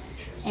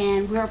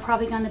 And we're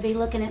probably going to be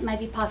looking at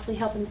maybe possibly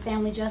helping the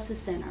Family Justice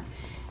Center.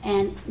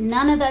 And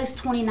none of those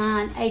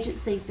 29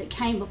 agencies that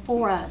came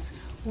before us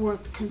were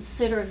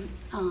considered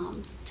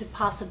to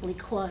possibly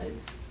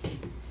close.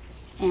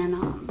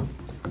 And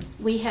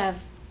we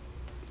have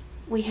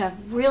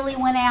really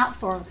went out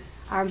for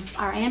our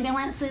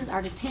ambulances,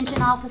 our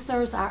detention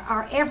officers,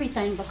 our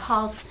everything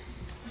because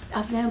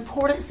of the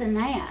importance in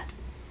that.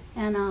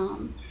 And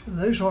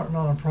those aren't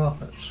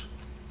nonprofits.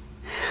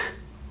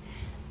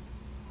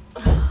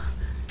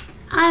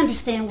 I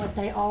understand what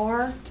they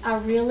are. I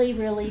really,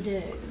 really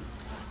do.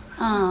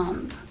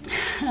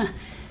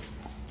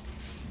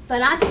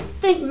 But I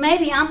think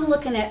maybe I'm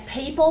looking at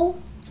people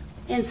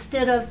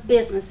instead of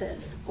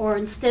businesses, or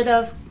instead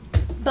of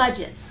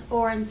budgets,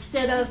 or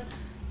instead of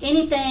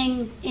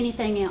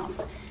anything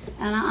else.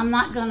 And I'm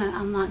not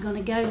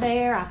gonna go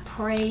there. I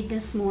prayed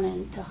this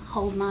morning to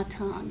hold my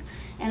tongue,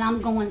 and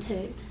I'm going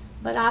to.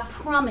 But I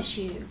promise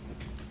you,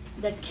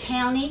 the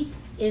county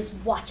is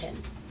watching.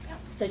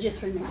 So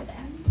just remember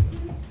that.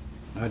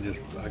 I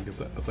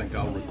think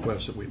I'll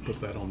request that we put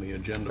that on the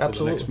agenda for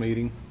the next Absolutely.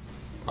 meeting.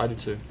 I do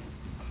too.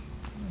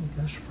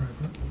 That's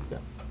appropriate. Yeah.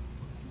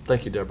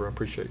 Thank you, Deborah. I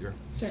appreciate your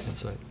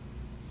insight.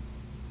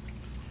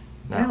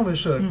 Now,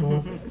 Ms. Hook,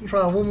 we'll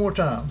try one more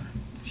time.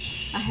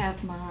 I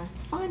have my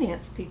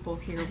finance people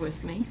here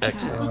with me. So.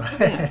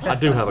 Excellent. I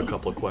do have a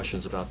couple of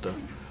questions about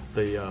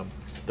the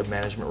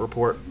management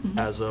report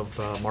as of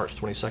March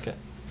 22nd.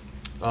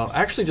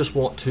 I actually just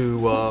want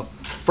to,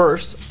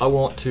 first, I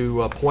want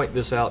to point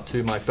this out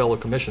to my fellow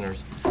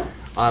commissioners.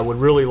 I would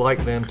really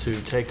like them to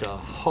take a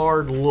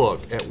hard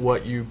look at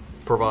what you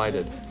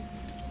provided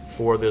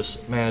for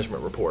this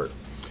management report.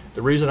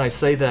 The reason I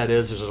say that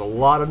is there's a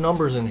lot of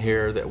numbers in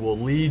here that will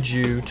lead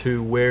you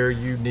to where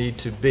you need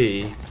to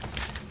be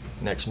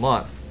next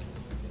month.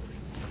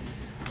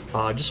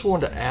 I just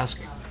wanted to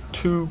ask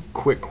two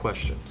quick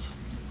questions.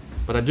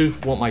 But I do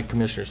want my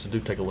commissioners to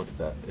take a look at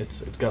that.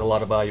 It's got a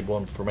lot of valuable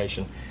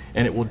information,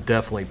 and it will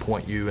definitely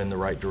point you in the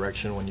right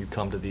direction when you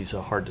come to these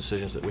hard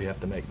decisions that we have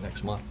to make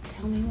next month.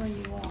 Tell me where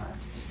you are.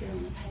 If you're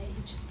on the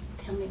page,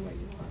 tell me where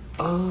you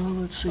are.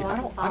 Let's see.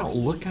 I don't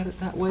look at it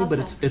that way, but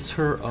it's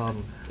her.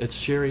 It's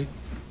Sherry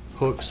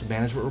Cook's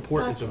management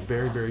report. It's a Gotcha.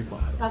 very, very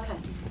bottom. Okay.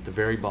 At the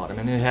very bottom.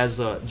 And it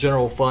has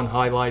general fund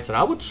highlights. And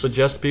I would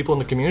suggest people in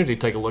the community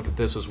take a look at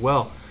this as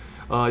well.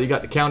 You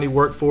got the county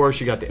workforce,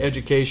 you got the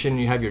education,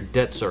 you have your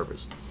debt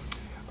service.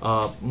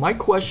 My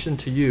question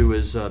to you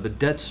is the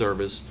debt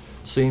service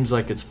seems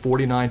like it's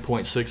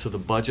 49.6 of the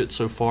budget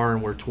so far,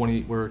 and we're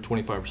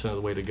 25% of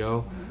the way to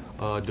go.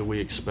 Do we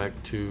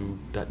expect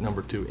that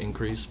number to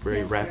increase very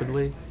Yes, sir.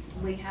 rapidly?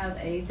 We have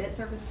a debt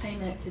service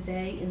payment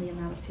today in the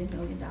amount of $10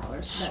 million. That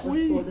was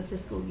Sweet. for the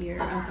fiscal year,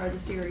 the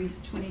series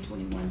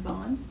 2021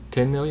 bonds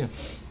 10 million.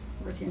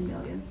 for $10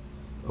 million.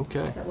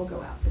 Okay. That will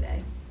go out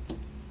today.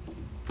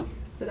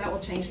 So that will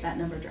change that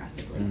number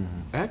drastically.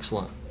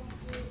 Excellent.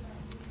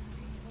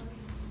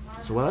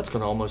 So that's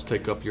going to almost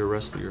take up your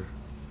rest of your.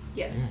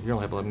 Yes. Yeah, you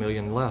only have $1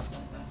 million left.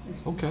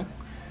 Okay.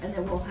 And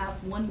then we'll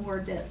have one more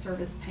debt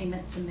service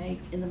payment to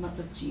make in the month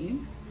of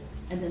June,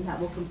 and then that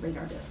will complete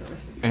our debt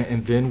service for the year.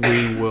 And then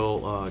we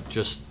will,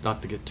 just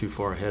not to get too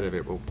far ahead of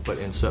it, but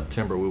in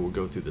September, we will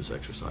go through this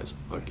exercise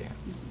again.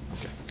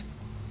 Okay.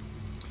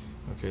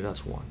 Okay,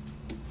 that's one.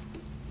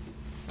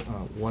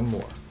 One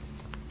more.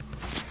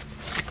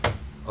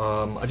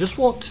 I just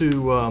want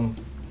to,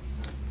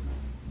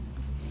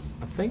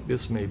 I think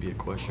this may be a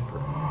question for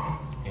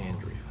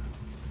Andrea.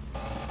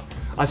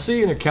 I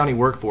see in your county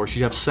workforce,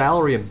 you have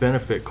salary and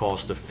benefit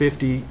costs of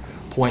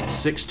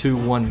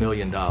 $50.621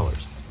 million.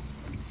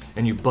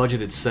 And you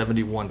budgeted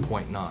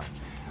 71.9.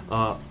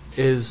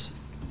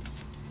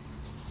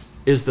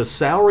 Is the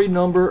salary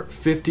number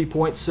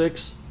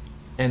 50.6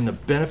 and the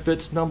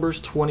benefits numbers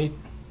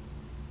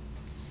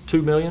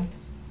 22 million?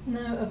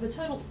 No, of the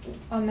total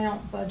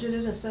amount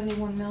budgeted of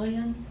 71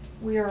 million,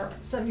 we are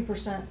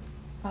 70%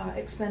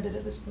 expended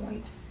at this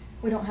point.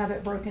 We don't have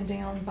it broken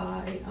down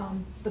by,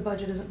 the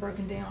budget isn't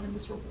broken down in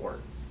this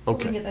report. We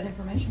Okay. can get that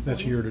information for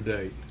That's you. year to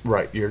date.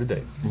 Right, year to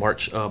date,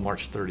 March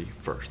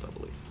 31st, I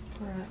believe.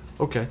 Correct.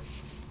 Okay.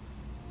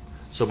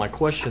 So my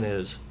question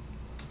is,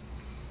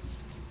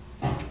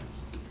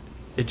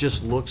 it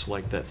just looks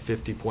like that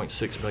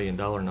 $50.6 million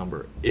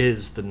number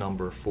is the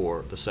number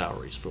for the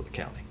salaries for the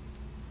county.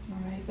 All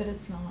right, but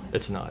it's not.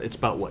 It's not. It's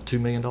about, what, $2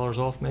 million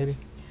off maybe?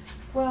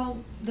 Well,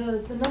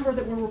 the number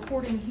that we're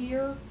reporting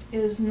here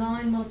is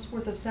 9 months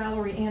worth of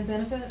salary and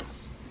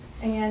benefits,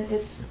 and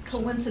it's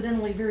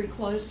coincidentally very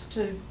close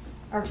to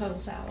our total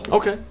salary.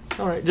 Okay,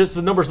 all right. Just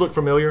the numbers look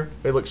familiar.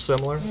 They look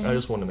similar. I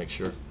just wanted to make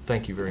sure.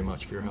 Thank you very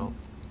much for your help.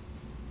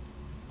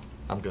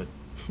 I'm good.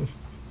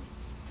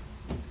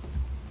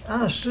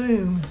 I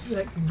assume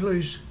that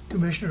concludes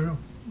Commissioner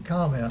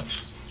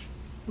comments,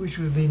 which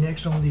would be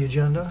next on the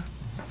agenda.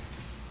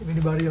 If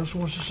anybody else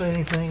wants to say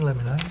anything, let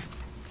me know.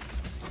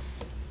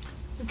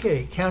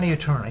 Okay, County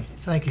Attorney,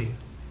 thank you.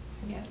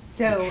 Yes.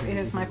 So it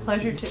is my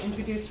pleasure to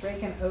introduce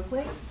Reagan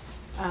Oakley.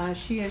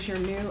 She is your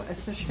new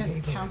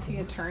Assistant County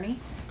Attorney.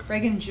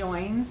 Reagan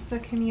joins the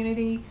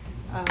community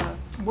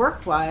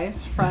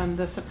work-wise from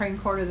the Supreme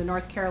Court of the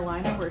North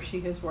Carolina, where she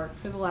has worked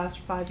for the last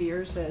 5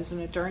 years as an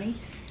attorney.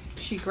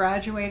 She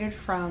graduated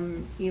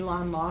from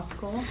Elon Law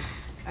School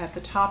at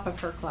the top of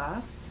her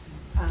class,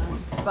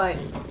 but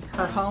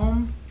her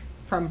home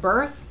from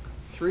birth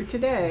through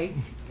today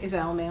is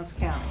Alamance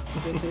County.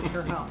 This is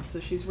her home. So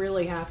she's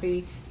really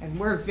happy, and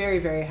we're very,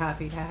 very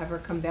happy to have her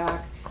come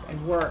back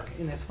and work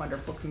in this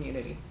wonderful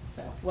community.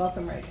 So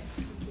welcome, Reagan.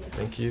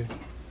 Thank you.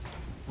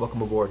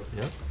 Welcome aboard.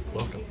 Yep,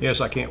 welcome. Yes,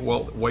 I can't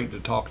wait to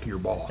talk to your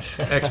boss,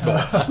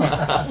 ex-boss.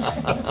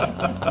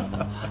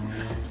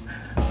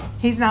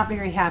 He's not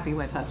very happy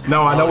with us.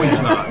 No, I know he's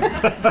not.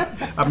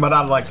 But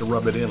I'd like to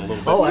rub it in a little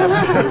bit. Oh,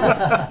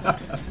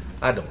 absolutely.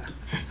 I don't.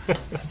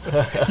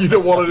 You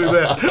don't want to do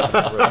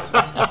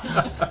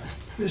that.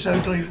 Ms.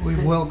 Oakley, we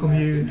welcome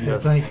you and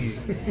Yes. thank you.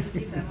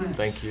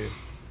 Thank you.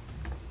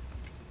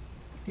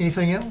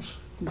 Anything else?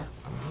 No.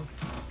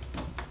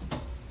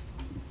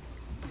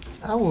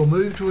 I will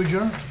move to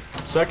adjourn.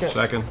 Second.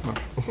 Second.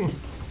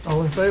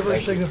 All in favor,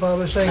 signify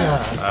by saying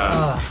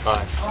aye.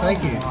 Aye.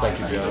 Thank you. Thank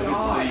you,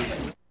 Joe.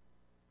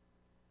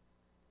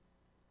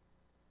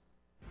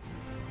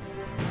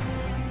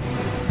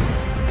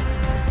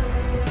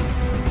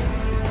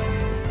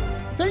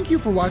 Thank you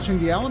for watching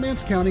the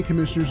Alamance County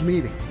Commissioners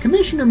Meeting.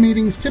 Commissioner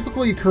meetings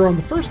typically occur on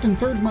the first and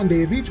third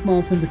Monday of each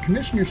month in the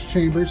Commissioners'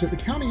 Chambers at the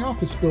County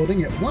Office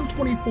Building at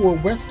 124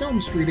 West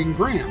Elm Street in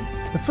Graham.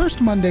 The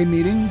first Monday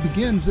meeting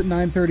begins at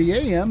 9:30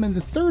 a.m. and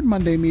the third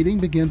Monday meeting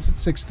begins at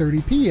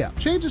 6:30 p.m.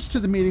 Changes to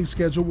the meeting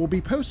schedule will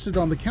be posted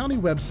on the county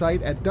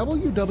website at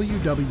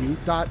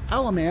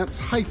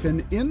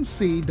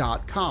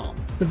www.alamance-nc.com.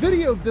 The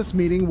video of this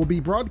meeting will be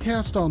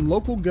broadcast on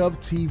LocalGov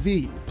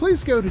TV.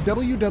 Please go to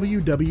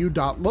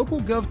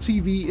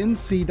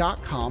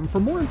www.localgovtvnc.com for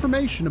more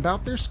information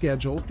about their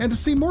schedule and to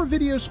see more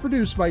videos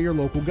produced by your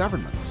local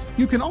governments.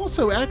 You can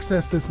also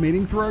access this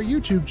meeting through our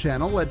YouTube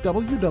channel at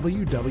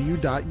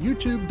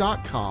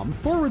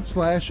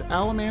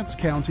www.youtube.com/Alamance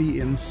County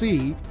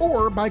NC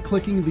or by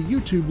clicking the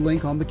YouTube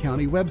link on the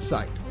county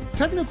website.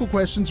 Technical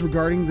questions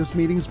regarding this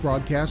meeting's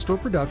broadcast or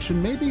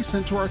production may be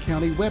sent to our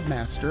county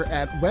webmaster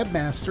at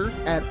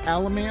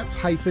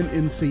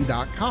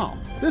webmaster@alamance-nc.com.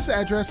 This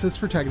address is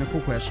for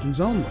technical questions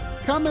only.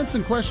 Comments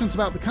and questions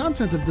about the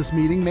content of this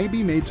meeting may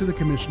be made to the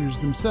commissioners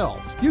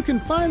themselves. You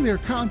can find their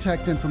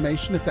contact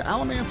information at the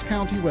Alamance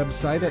County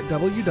website at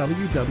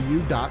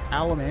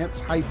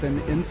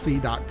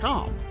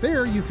www.alamance-nc.com.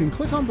 There you can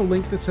click on the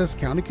link that says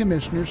County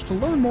Commissioners to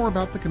learn more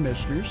about the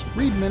commissioners,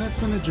 read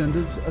minutes and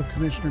agendas of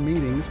commissioner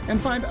meetings,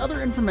 and find other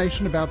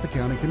information about the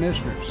County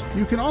Commissioners.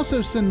 You can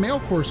also send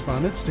mail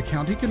correspondence to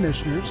County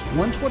Commissioners,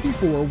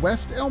 124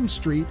 West Elm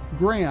Street,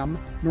 Graham,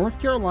 North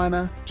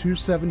Carolina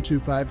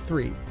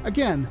 27253.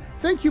 Again,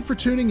 thank you for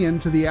tuning in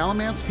to the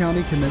Alamance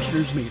County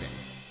Commissioners meeting.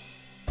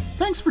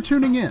 Thanks for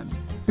tuning in.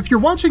 If you're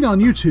watching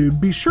on YouTube,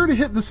 be sure to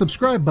hit the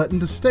subscribe button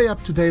to stay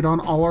up to date on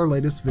all our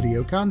latest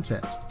video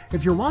content.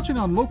 If you're watching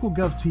on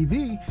LocalGov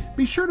TV,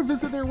 be sure to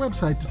visit their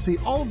website to see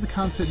all of the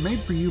content made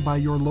for you by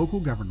your local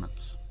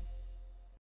governments.